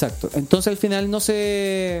tope. Exacto. Entonces al final no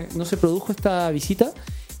se produjo esta visita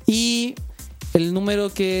y el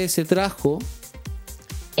número que se trajo...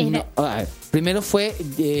 a ver, primero fue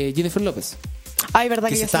Jennifer López. Ay, verdad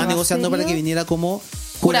que que se estaba negociando para que viniera como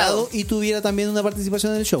jurado y tuviera también una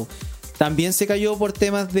participación en el show. También se cayó por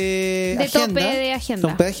temas de agenda.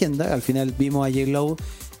 Tope de agenda. Al final vimos a J-Lo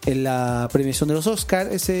en la premiación de los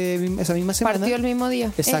Oscars esa misma semana. Partió el mismo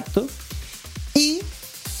día. Exacto. Y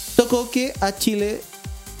tocó que a Chile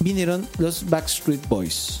vinieron los Backstreet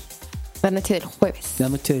Boys. La noche del jueves. La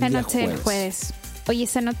noche del jueves. Oye,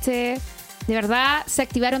 esa noche... De verdad, se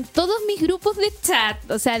activaron todos mis grupos de chat.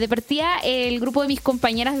 O sea, de partida el grupo de mis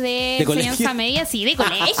compañeras de enseñanza media, sí, de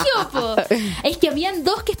colegio, po. Es que habían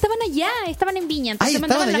dos que estaban allá, estaban en Viña. Entonces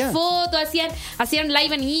mandaban las fotos, hacían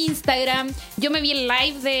live en Instagram. Yo me vi el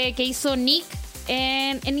live que hizo Nick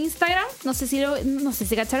en Instagram. No sé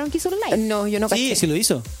si cacharon que hizo el live. No, yo no caché. Sí lo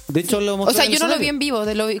hizo. De hecho, lo mostró. O sea, yo no lo vi en vivo,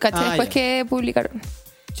 lo caché después que publicaron.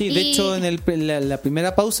 Sí, de hecho, en la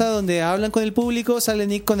primera pausa donde hablan con el público, sale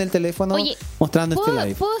Nick con el teléfono mostrando este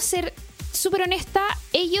live. ¿Puedo ser súper honesta?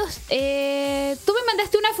 Ellos, tú me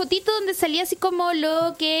mandaste una fotito donde salía así como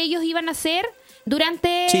lo que ellos iban a hacer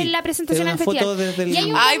durante la presentación al festival. Y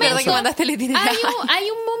hay un verdad que mandaste el itinerario. Hay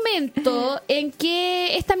un momento en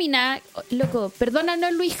que esta mina, loco,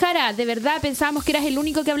 perdónanos Luis Jara, de verdad pensábamos que eras el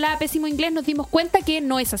único que hablaba pésimo inglés, nos dimos cuenta que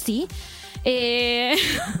no es así.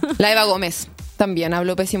 La Eva Gómez también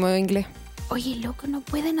habló pésimo de inglés. Oye, loco, no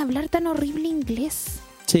pueden hablar tan horrible inglés.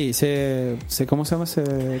 Sí, ¿cómo se llama?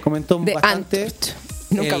 Se comentó bastante.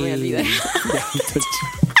 Nunca me olvidé.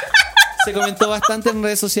 Se comentó bastante en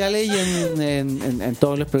redes sociales y en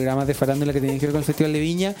todos los programas de farándula que tenían que ver con el Festival de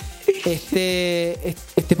Viña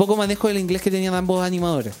este poco manejo del inglés que tenían ambos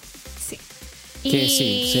animadores. Sí. Que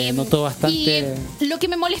sí, se notó bastante. Y lo que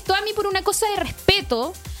me molestó a mí por una cosa de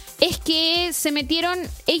respeto es que se metieron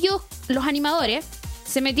ellos, los animadores,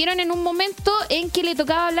 se metieron en un momento en que le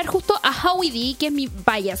tocaba hablar justo a Howie D, que es mi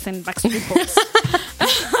bias en Backstreet Boys.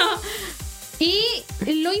 Y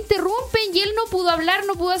lo interrumpen y él no pudo hablar,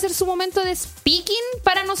 no pudo hacer su momento de speaking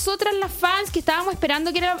para nosotras las fans que estábamos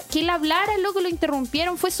esperando que él hablara, loco, lo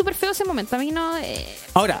interrumpieron. Fue súper feo ese momento, a mí no...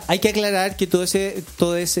 Ahora, hay que aclarar que todo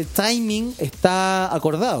ese timing está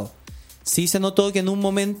acordado. Sí se notó que en un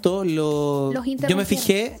momento yo me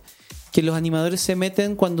fijé que los animadores se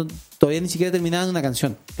meten cuando todavía ni siquiera terminaban una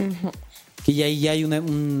canción. Uh-huh. Que ya hay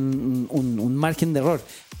un margen de error.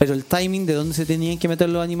 Pero el timing de dónde se tenían que meter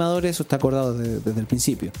los animadores, eso está acordado desde el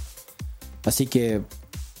principio. Así que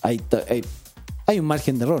hay un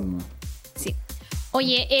margen de error, ¿no? Sí.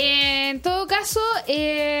 Oye, en todo caso,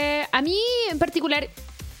 a mí en particular,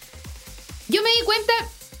 yo me di cuenta...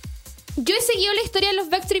 Yo he seguido la historia de los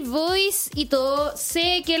Backstreet Boys y todo.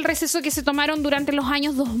 Sé que el receso que se tomaron durante los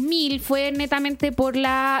años 2000 fue netamente por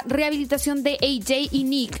la rehabilitación de AJ y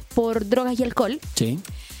Nick por drogas y alcohol. Sí.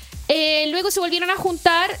 Luego se volvieron a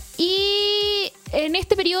juntar y en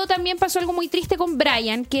este periodo también pasó algo muy triste con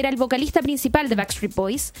Brian, que era el vocalista principal de Backstreet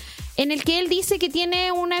Boys, en el que él dice que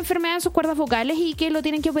tiene una enfermedad en sus cuerdas vocales y que lo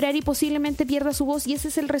tienen que operar y posiblemente pierda su voz, y ese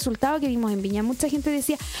es el resultado que vimos en Viña. Mucha gente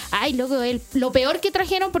decía, ay, loco, lo peor que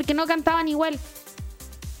trajeron porque no cantaban igual.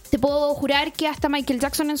 Te puedo jurar que hasta Michael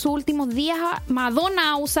Jackson en sus últimos días,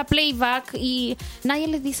 Madonna usa playback y nadie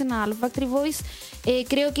les dice nada. Los Backstreet Boys,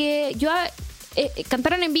 creo que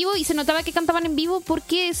cantaron en vivo y se notaba que cantaban en vivo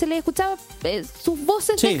porque se les escuchaba sus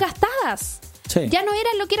voces desgastadas. Sí. Ya no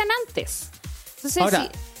eran lo que eran antes. Entonces, ahora,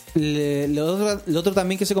 Lo otro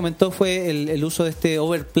también que se comentó fue el uso de este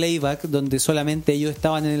overplayback, donde solamente ellos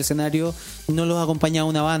estaban en el escenario, no los acompañaba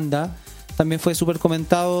una banda. También fue súper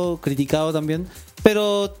comentado, criticado también.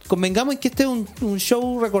 Pero convengamos en que este es un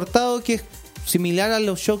show recortado que es similar a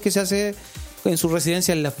los shows que se hace en su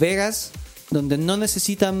residencia en Las Vegas, donde no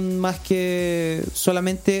necesitan más que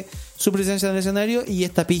solamente su presencia en el escenario y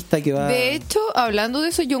esta pista que va... De hecho, hablando de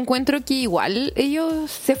eso, yo encuentro que igual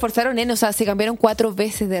ellos se esforzaron o sea, se cambiaron 4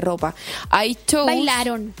 veces de ropa. Hay shows...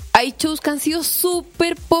 Bailaron. Hay shows que han sido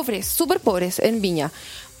súper pobres en Viña.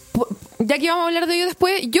 Ya que vamos a hablar de ello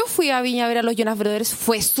después, yo fui a Viña a ver a los Jonas Brothers,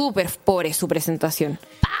 fue súper pobre su presentación.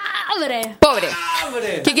 Pobre.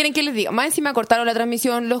 ¿Qué quieren que les diga? Más encima cortaron la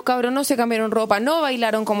transmisión, los cabros no se cambiaron ropa, no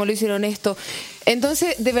bailaron como lo hicieron esto.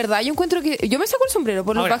 Entonces, de verdad, yo encuentro que... Yo me saco el sombrero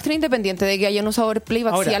por los Backstreet independientes de que hayan usado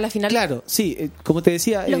overplayback sí, a la final. Claro, sí, como te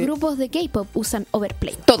decía... Los grupos de K-pop usan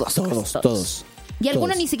overplayback. Todos. Y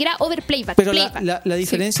algunos ni siquiera overplayback. Pero la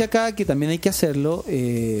diferencia acá, que también hay que hacerlo,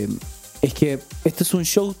 es que esto es un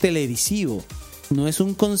show televisivo. No es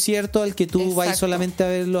un concierto al que tú vas solamente a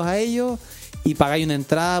verlos a ellos y pagáis una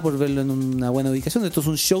entrada por verlo en una buena ubicación. Esto es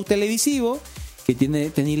un show televisivo que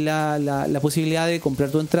tenéis la posibilidad de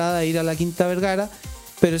comprar tu entrada e ir a la Quinta Vergara,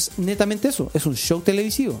 pero es netamente eso, es un show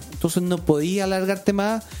televisivo. Entonces no podías alargarte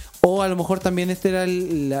más, o a lo mejor también esta era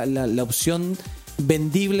la opción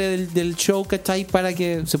vendible del show, ¿cachai? Para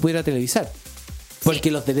que se pudiera televisar.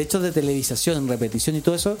 Porque los derechos de televisación, repetición y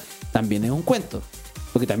todo eso también es un cuento.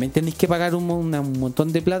 Porque también tenéis que pagar un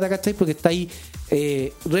montón de plata, ¿cachai? Porque estáis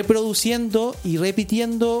reproduciendo y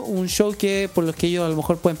repitiendo un show por los que ellos a lo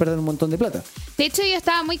mejor pueden perder un montón de plata. De hecho, yo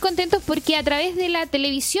estaba muy contento porque a través de la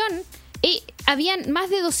televisión habían más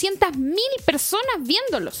de 200.000 personas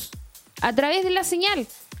viéndolos a través de la señal.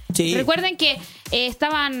 Sí. Recuerden que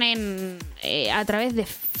estaban a través de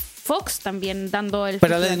Fox también dando el...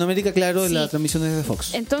 Para Latinoamérica, claro, sí. La transmisión es de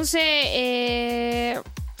Fox. Entonces...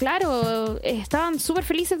 Claro, estaban súper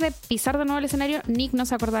felices de pisar de nuevo el escenario. Nick no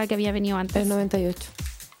se acordaba que había venido antes. El 98.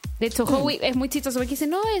 De hecho, Howie es muy chistoso porque dice,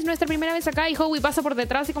 no, es nuestra primera vez acá. Y Howie pasa por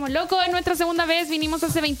detrás y como, loco, es nuestra segunda vez. Vinimos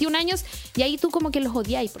hace 21 años. Y ahí tú como que los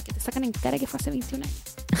odiáis porque te sacan en cara que fue hace 21 años.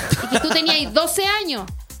 Y que tú tenías 12 años,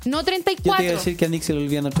 no 34. Yo te iba a decir que a Nick se le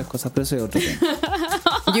olvidan otras cosas, pero eso es otro tema.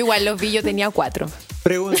 Yo igual los vi, yo tenía 4.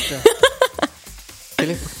 Pregunta. ¿Qué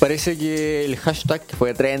les parece que el hashtag que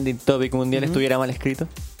fue trending topic mundial estuviera mal escrito?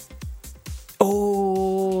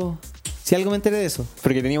 Si algo me enteré de eso.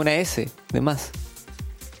 Porque tenía una S de más.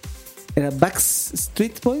 ¿Era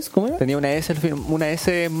Backstreet Boys? ¿Cómo era? Tenía una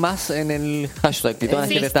S más en el hashtag. Y toda la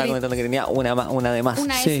gente estaba comentando que tenía una de más.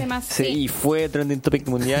 Una S más, sí. Y fue trending topic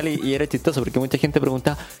mundial y era chistoso porque mucha gente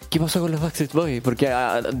preguntaba ¿qué pasó con los Backstreet Boys? Porque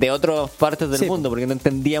de otras partes del mundo, porque no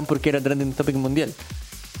entendían por qué era trending topic mundial.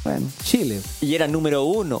 Bueno, Chile. Y era número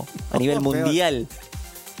 1 a nivel mundial.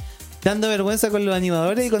 Dando vergüenza con los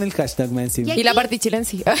animadores y con el hashtag más encima. Y la parte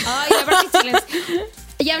chilense. Ay, la parte chilense.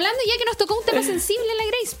 Y hablando ya que nos tocó un tema sensible en la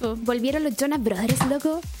Grace, volvieron los Jonas Brothers,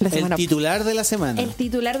 loco. El titular de la semana. El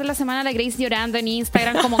titular de la semana, la Grace llorando en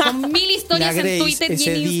Instagram, como con 1000 historias en Twitter y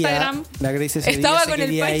en Instagram. La Grace ese estaba día con se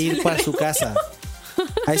quería ir para su casa.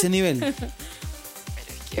 A ese nivel.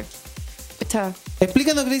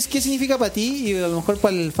 Explícanos, Grace, qué significa para ti y a lo mejor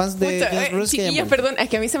para el fans de chiquillos, perdón, es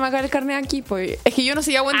que a mí se me acaba el carnet aquí, pues. Es que yo no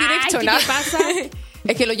seguía One Direction, ¿no? ¿Qué pasa?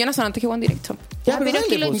 Es que los Jonas son antes que One Direction. Pero es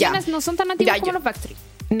que los Jonas no son tan antiguos como los Backstreet.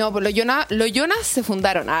 No, pues los Jonas se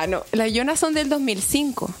fundaron. No, los Jonas son del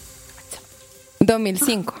 2005.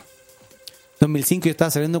 2005 yo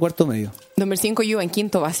estaba saliendo cuarto medio. 2005 yo iba en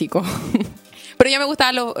quinto básico. Pero ya me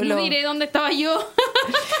gustaba No diré dónde estaba yo.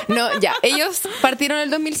 No, ya. Ellos partieron en el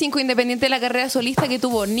 2005 independiente de la carrera solista que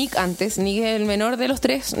tuvo Nick antes. Nick es el menor de los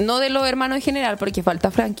 3. No de los hermanos en general, porque falta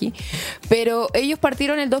Frankie. Pero ellos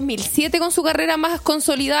partieron en el 2007 con su carrera más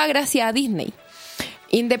consolidada gracias a Disney.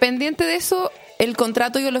 Independiente de eso, el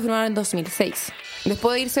contrato ellos lo firmaron en 2006.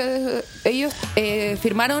 Después de irse, ellos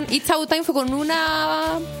firmaron It's Out Time, fue con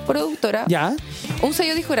una productora, ya, un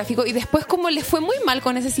sello discográfico, y después como les fue muy mal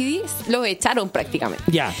con ese CD, lo echaron prácticamente.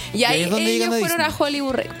 Ya. Y ahí ellos fueron a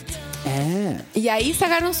Hollywood Records. Y ahí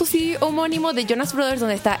sacaron su CD homónimo de Jonas Brothers,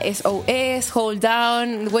 donde está SOS, Hold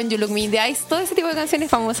Down, When You Look Me in the Eyes, todo ese tipo de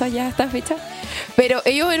canciones famosas ya a esta fecha. Pero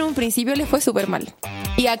ellos en un principio les fue súper mal.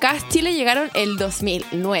 Y acá a Chile llegaron el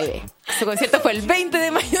 2009. Su concierto fue el 20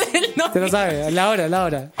 de mayo del 2009. Te lo sabes, la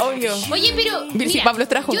hora. Obvio. Oye, pero Virsi Pablo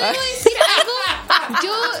trajo. Yo debo decir algo.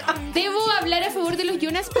 Yo debo hablar a favor de los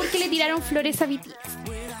Jonas porque le tiraron flores a BTS.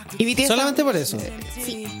 ¿Y BTS solamente por eso?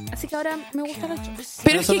 Sí. Así que ahora me gustan los Jonas.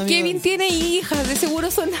 Pero es que Kevin tiene hijas, de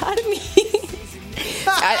seguro son ARMY.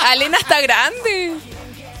 Alena está grande.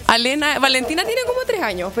 Valentina tiene como 3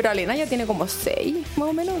 años, pero Alena ya tiene como 6, más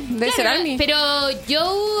o menos. Debe ser Army. Pero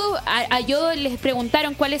yo les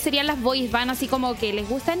preguntaron cuáles serían las boys band así como que les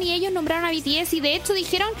gustan y ellos nombraron a BTS y de hecho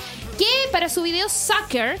dijeron que para su video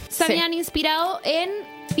Soccer se habían inspirado en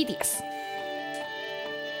BTS.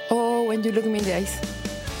 Oh, When You Look Me in the Eyes.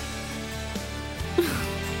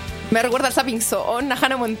 Me recuerda a Zapping Zone, a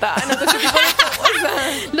Hannah Montana, todo ese tipo de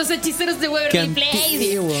cosas. Los hechiceros de Waverly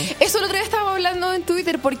Place. Eso el otro día estábamos hablando en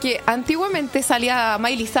Twitter porque antiguamente salía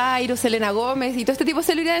Miley Cyrus, Selena Gómez y todo este tipo de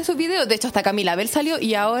celebridades en sus videos. De hecho, hasta Camila Bell salió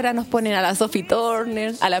y ahora nos ponen a la Sophie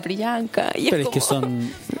Turner, a la Priyanka. Y pero es que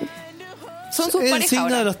son sus el parejas signo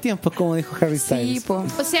ahora. de los tiempos, como dijo Harry Styles. Sí, po.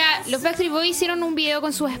 O sea, los Backstreet Boys hicieron un video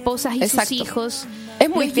con sus esposas y Exacto. sus hijos. Es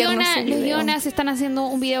muy tierno ese Los video. Jonas están haciendo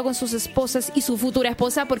un video con sus esposas y su futura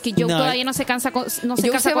esposa porque Joe todavía no se casa con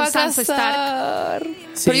Sansa Stark.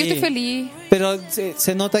 Sí. Pero yo estoy feliz. Pero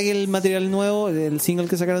se nota que el material nuevo, el single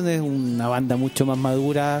que sacaron, es una banda mucho más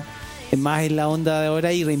madura, más en la onda de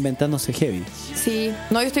ahora y reinventándose heavy. Sí,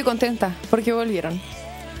 no, yo estoy contenta porque volvieron.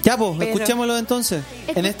 Ya, pues, Pero- escuchémoslo entonces.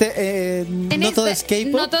 En este No Todo es K-pop.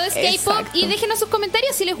 No todo es K-pop. Exacto. Y déjenos sus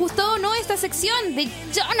comentarios si les gustó o no esta sección de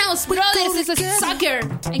Jonas Brothers. Eso es Soccer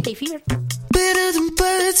en K-Fever. Better than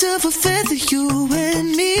birds of a feather, you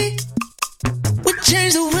and me. We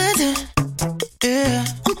change the weather. Yeah,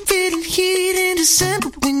 I'm feeling heat in December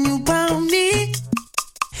when you found me.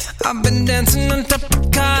 I've been dancing on top of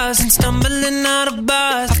cars and stumbling out of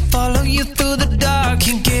bars. I follow you through the dark,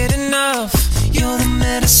 can't get enough. You're the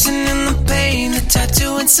medicine and the pain, the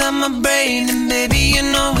tattoo inside my brain, and baby, you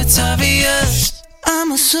know it's obvious.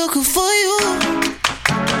 I'm a sucker for you.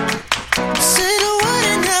 Say the word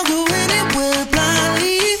and I'll go anywhere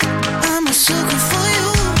blindly. I'm a sucker for you.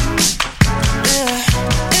 Yeah,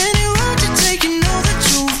 any road you take, you know that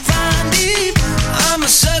you'll find me. I'm a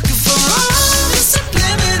sucker for all the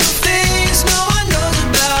subliminal things no one knows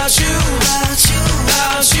about you, about you,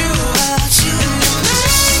 about you, about you. And you're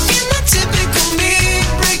making the typical me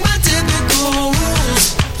break my typical rules.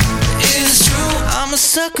 It's true, I'm a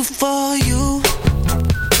sucker for you.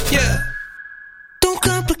 Yeah. Don't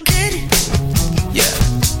complicate it. Yeah.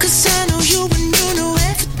 'Cause I know you and you know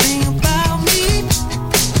everything about me.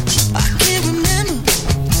 I can't remember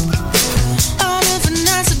all of the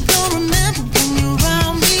nights I don't remember when you're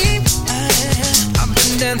around me. I've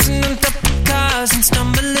been dancing on top of cars and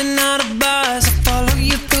stumbling out of bars. I follow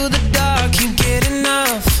you through the dark, can't get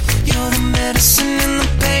enough. You're the medicine and the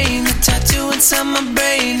pain, the tattoo inside my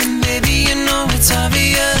brain, and baby, you know it's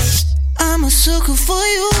obvious. I'm a sucker for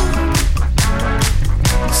you.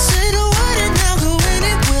 Say the word and I'll go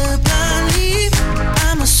anywhere blindly.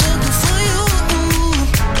 I'm a sucker for you.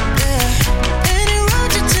 Yeah. Any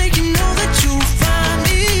road you take, you know that you'll find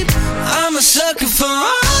me. I'm a sucker for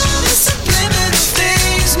all the subliminal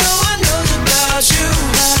things no one knows about you,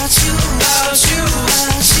 about you, about you,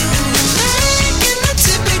 about you. And you're making the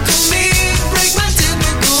typical me break my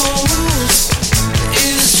typical rules.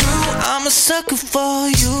 It's true, I'm a sucker for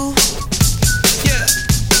you. Yeah.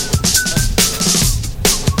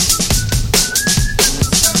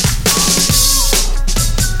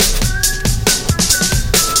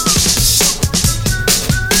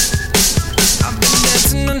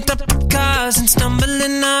 On top of cars and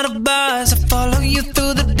stumbling out of bars. I follow you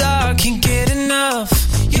through the dark, can't get enough.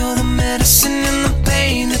 You're the medicine and the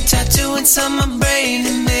pain, the tattoo inside my brain,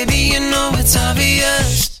 and baby, you know it's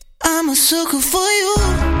obvious. I'm a sucker for you.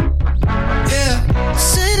 Yeah.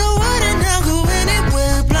 Say the word and I'll go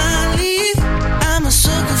anywhere blindly. I'm a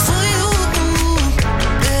sucker for you.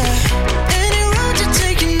 Yeah. Any road you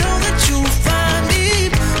take, you know that you'll find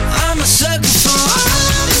me. I'm a sucker for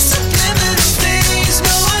all the subliminal things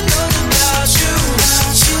no one knows about you,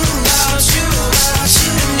 about you, about you, about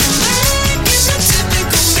you. And you're making the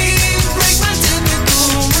typical me break my typical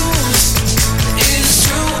rules. It's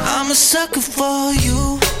true, I'm a sucker for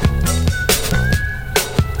you.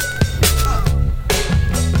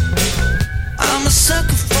 I'm a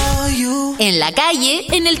sucker for you. En la calle,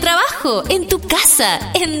 en el trabajo, en tu casa,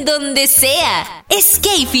 en donde sea. Es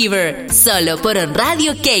K-Fever, solo por On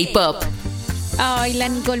Radio K-Pop. Ay, la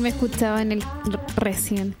Nicole me escuchaba en el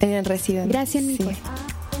Resident. En el Resident. Gracias, Nicole.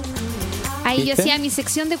 Ahí yo ¿Viste? hacía mi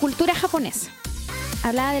sección de cultura japonesa.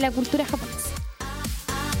 Hablaba de la cultura japonesa.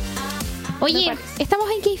 Oye, estamos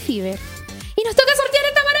en K-Fever. Y nos toca sortear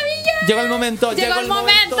esta maravilla. Llegó el momento, Llegó el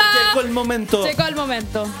momento. llegó el momento. Llegó el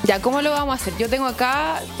momento. Ya, ¿cómo lo vamos a hacer? Yo tengo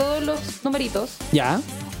acá todos los numeritos. Ya,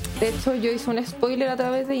 De hecho, yo hice un spoiler a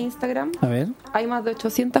través de Instagram. a ver. Hay más de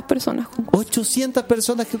 800 personas concursando. 800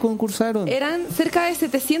 personas que concursaron. Eran cerca de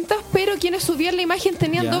 700, pero quienes subían la imagen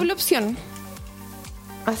tenían Ya. doble opción.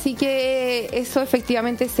 Así que eso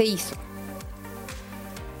efectivamente se hizo.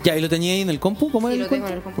 Ya, ¿y lo tenía ahí en el compu? ¿Cómo Sí, era lo tengo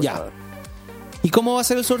en el computador. Ya. ¿Y cómo va a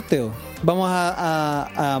ser el sorteo? Vamos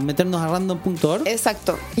a meternos a random.org.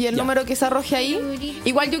 Exacto. Y el número que se arroje ahí.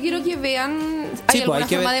 Igual yo quiero que vean. ¿Hay Sí, pues, alguna hay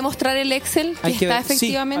que forma ver. de mostrar el Excel que Hay que está ver. Sí.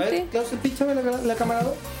 efectivamente? A ver, Klaus, píchame la cámara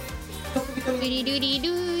 2.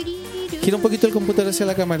 Gira un poquito el computador hacia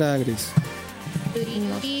la cámara, Grace.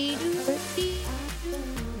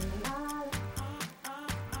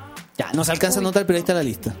 Ya, no se alcanza a notar, pero ahí está la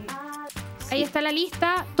lista. Ahí está la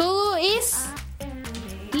lista. Todo es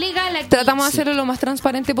legal aquí. Tratamos de hacerlo lo más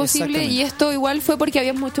transparente posible. Exactamente. Y esto igual fue porque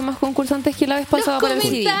había muchos más concursantes que la vez pasada Los para el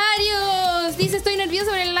CD. comentarios. Dice, estoy nervioso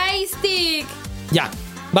sobre el lightstick. Ya,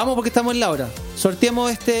 vamos porque estamos en la hora.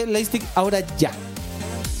 Sorteemos este lightstick ahora ya.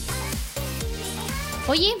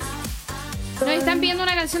 Oye, nos están pidiendo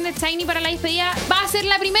una canción de Tiny para la despedida. Va a ser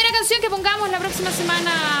la primera canción que pongamos la próxima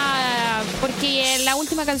semana. Porque la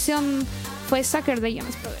última canción fue Sucker de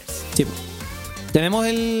Jonas Brothers. Sí. Tenemos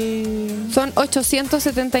el... Son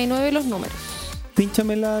 879 los números.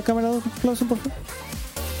 Pínchame la cámara 2, Klaus, por favor.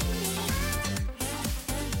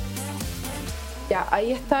 Ya,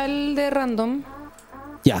 ahí está el de random.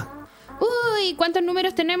 Ya. Uy, ¿cuántos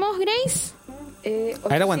números tenemos, Grace? A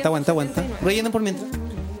ver, aguanta. Rellenen por mientras.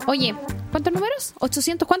 Oye, ¿cuántos números?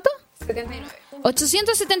 ¿800 cuánto? 79.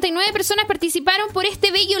 879 personas participaron por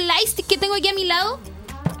este bello lightstick que tengo aquí a mi lado.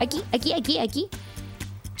 Aquí.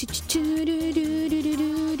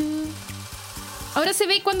 Ahora se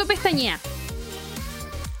ve cuando pestañea.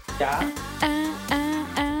 Ya.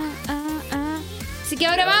 Así que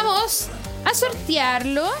ahora vamos a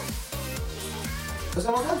sortearlo.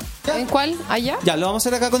 ¿En cuál? ¿Allá? Ya, lo vamos a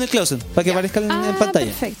hacer acá con el Klausen, para que aparezca en pantalla.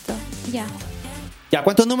 Perfecto. Ya. Ya,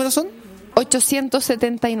 ¿cuántos números son?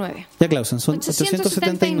 879. Ya, Klausen, son 879.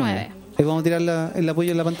 879. Ahí vamos a tirar el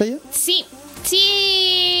apoyo en la pantalla. Sí,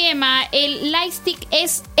 Emma, el lightstick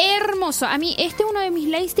es hermoso. A mí, este es uno de mis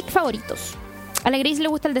lightstick favoritos. A la Grace le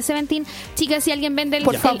gusta el de 17. Chicas, si alguien vende el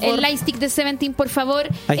lightstick de 17, por favor,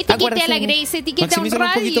 etiquete a la Grace, etiqueta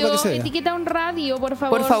un radio, por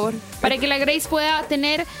favor. Por favor. Para que la Grace pueda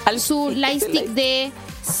tener su lightstick de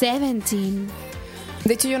 17.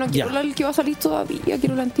 De hecho, yo no quiero el que va a salir todavía,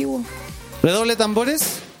 quiero el antiguo. Redoble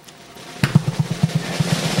tambores.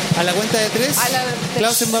 A la cuenta de 3,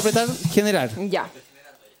 Klausen va a apretar generar. Ya.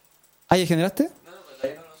 ¿Ah, ya generaste?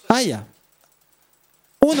 Ah, ya.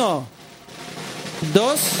 1,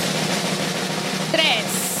 2, 3.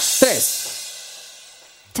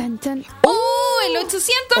 Chan, chan. El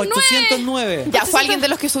 809. 809. Ya, fue alguien de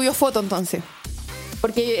los que subió foto entonces.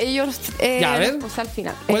 Porque ellos... Ya, a ver. Pues al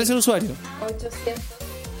final. ¿Cuál es el usuario?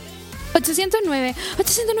 809.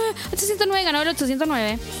 809 ganó el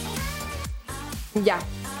 809. Ya.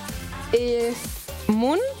 Es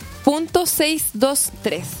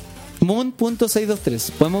Moon.623.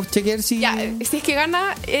 Moon.623. ¿Podemos chequear si...? Ya, si es que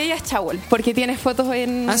gana, ella es Chawel, porque tiene fotos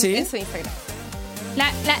en su Instagram.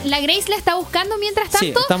 La Grace la está buscando mientras tanto.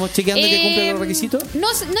 Sí, estamos chequeando que cumple los requisitos. No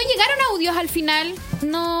llegaron audios al final.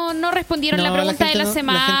 No respondieron la pregunta de la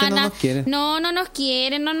semana. La gente no nos quiere. No nos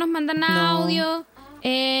quieren, no nos mandan audio.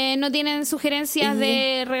 No tienen sugerencias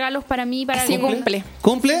de regalos para mí, para Sí, algún...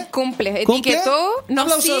 Cumple. Etiquetó, nos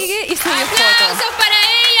 ¡Aplausos! sigue y subió fotos. ¡Aplausos para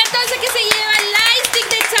ella! Entonces que se lleva el lightstick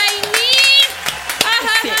de Chinese.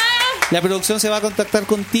 La producción se va a contactar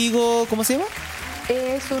contigo. ¿Cómo se llama?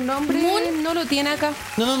 Su nombre no lo tiene acá.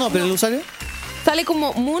 No, pero el usuario. Sale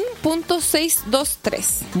como Moon.623.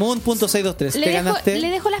 Moon.623. ¿Te ganaste? ¿Le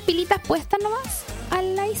dejo las pilitas puestas nomás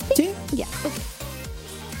al lightstick? Sí. Ya, ok.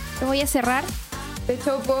 Lo voy a cerrar. De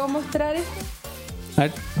hecho, puedo mostrar esto. A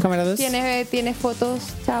ver, cámara 2. Tiene fotos,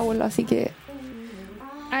 Chawel, así que...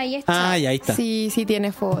 Ahí está. Ah, ya, ahí está. Sí,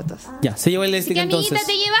 tiene fotos. Ya, se llevó el Así lightstick que, entonces. amiguita,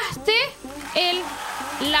 te llevaste el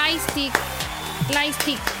lightstick.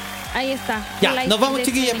 Ahí está. Ya, El lightstick nos vamos, de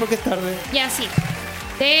chiquillas, Chinese. porque es tarde. Ya, sí.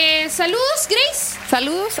 Saludos, Grace.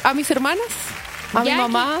 Saludos a mis hermanas, a mi Ya,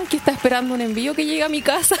 mamá que está esperando un envío que llegue a mi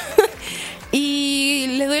casa. Y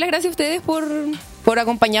les doy las gracias a ustedes por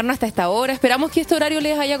acompañarnos hasta esta hora. Esperamos que este horario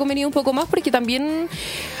les haya convenido un poco más, porque también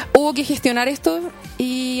hubo que gestionar esto.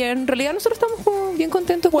 Y en realidad nosotros estamos como bien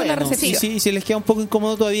contentos con la recepción. Sí, si les queda un poco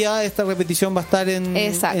incómodo todavía, esta repetición va a estar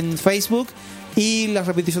en Facebook. Y la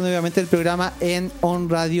repetición obviamente del programa en On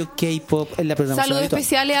Radio K-Pop en la programación Saludos habitual.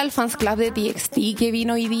 especiales al Fans Club de TXT que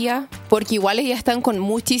vino hoy día, porque igual ya están con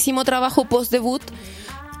muchísimo trabajo post debut.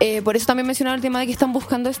 Por eso también mencionaron el tema de que están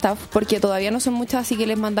buscando staff, porque todavía no son muchas, así que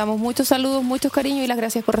les mandamos muchos saludos, muchos cariños y las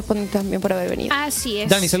gracias correspondientes también por haber venido. Así es.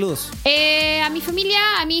 Dani, saludos. A mi familia,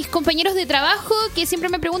 a mis compañeros de trabajo que siempre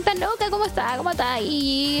me preguntan, loca, ¿cómo está? ¿Cómo está?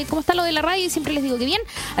 Y ¿cómo está lo de la radio? Y siempre les digo que bien.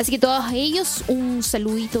 Así que todos ellos, un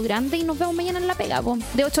saludito grande y nos vemos mañana en la pega,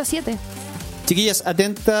 de 8 a 7. Chiquillas,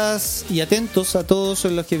 atentas y atentos a todos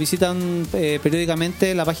los que visitan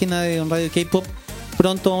periódicamente la página de On Radio K-Pop.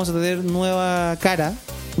 Pronto vamos a tener nueva cara,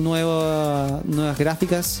 nuevas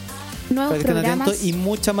gráficas, nuevos para que estén programas atentos y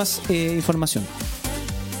mucha más información.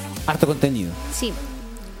 Harto contenido. Sí.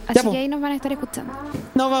 Así que ahí nos van a estar escuchando.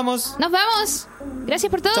 Nos vamos. Nos vamos. Gracias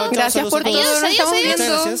por todo. Chao, chao, Gracias por todo. Adiós, Nos adiós, estamos adiós.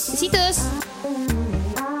 viendo. Gracias. Besitos.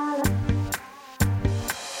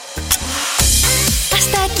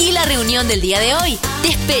 Hasta aquí la reunión del día de hoy. Te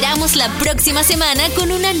esperamos la próxima semana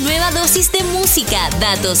con una nueva dosis de música,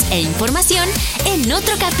 datos e información en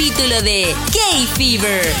otro capítulo de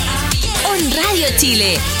K-Fever. On Radio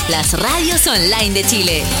Chile, las radios online de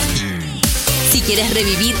Chile. Si quieres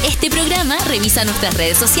revivir este programa, revisa nuestras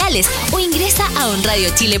redes sociales o ingresa a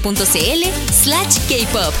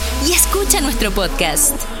onradiochile.cl/Kpop y escucha nuestro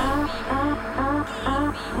podcast.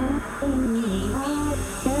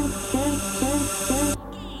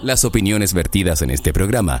 Las opiniones vertidas en este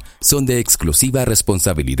programa son de exclusiva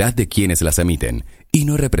responsabilidad de quienes las emiten y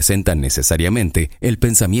no representan necesariamente el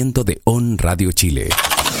pensamiento de On Radio Chile.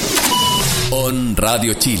 On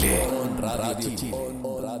Radio Chile. On Radio Chile.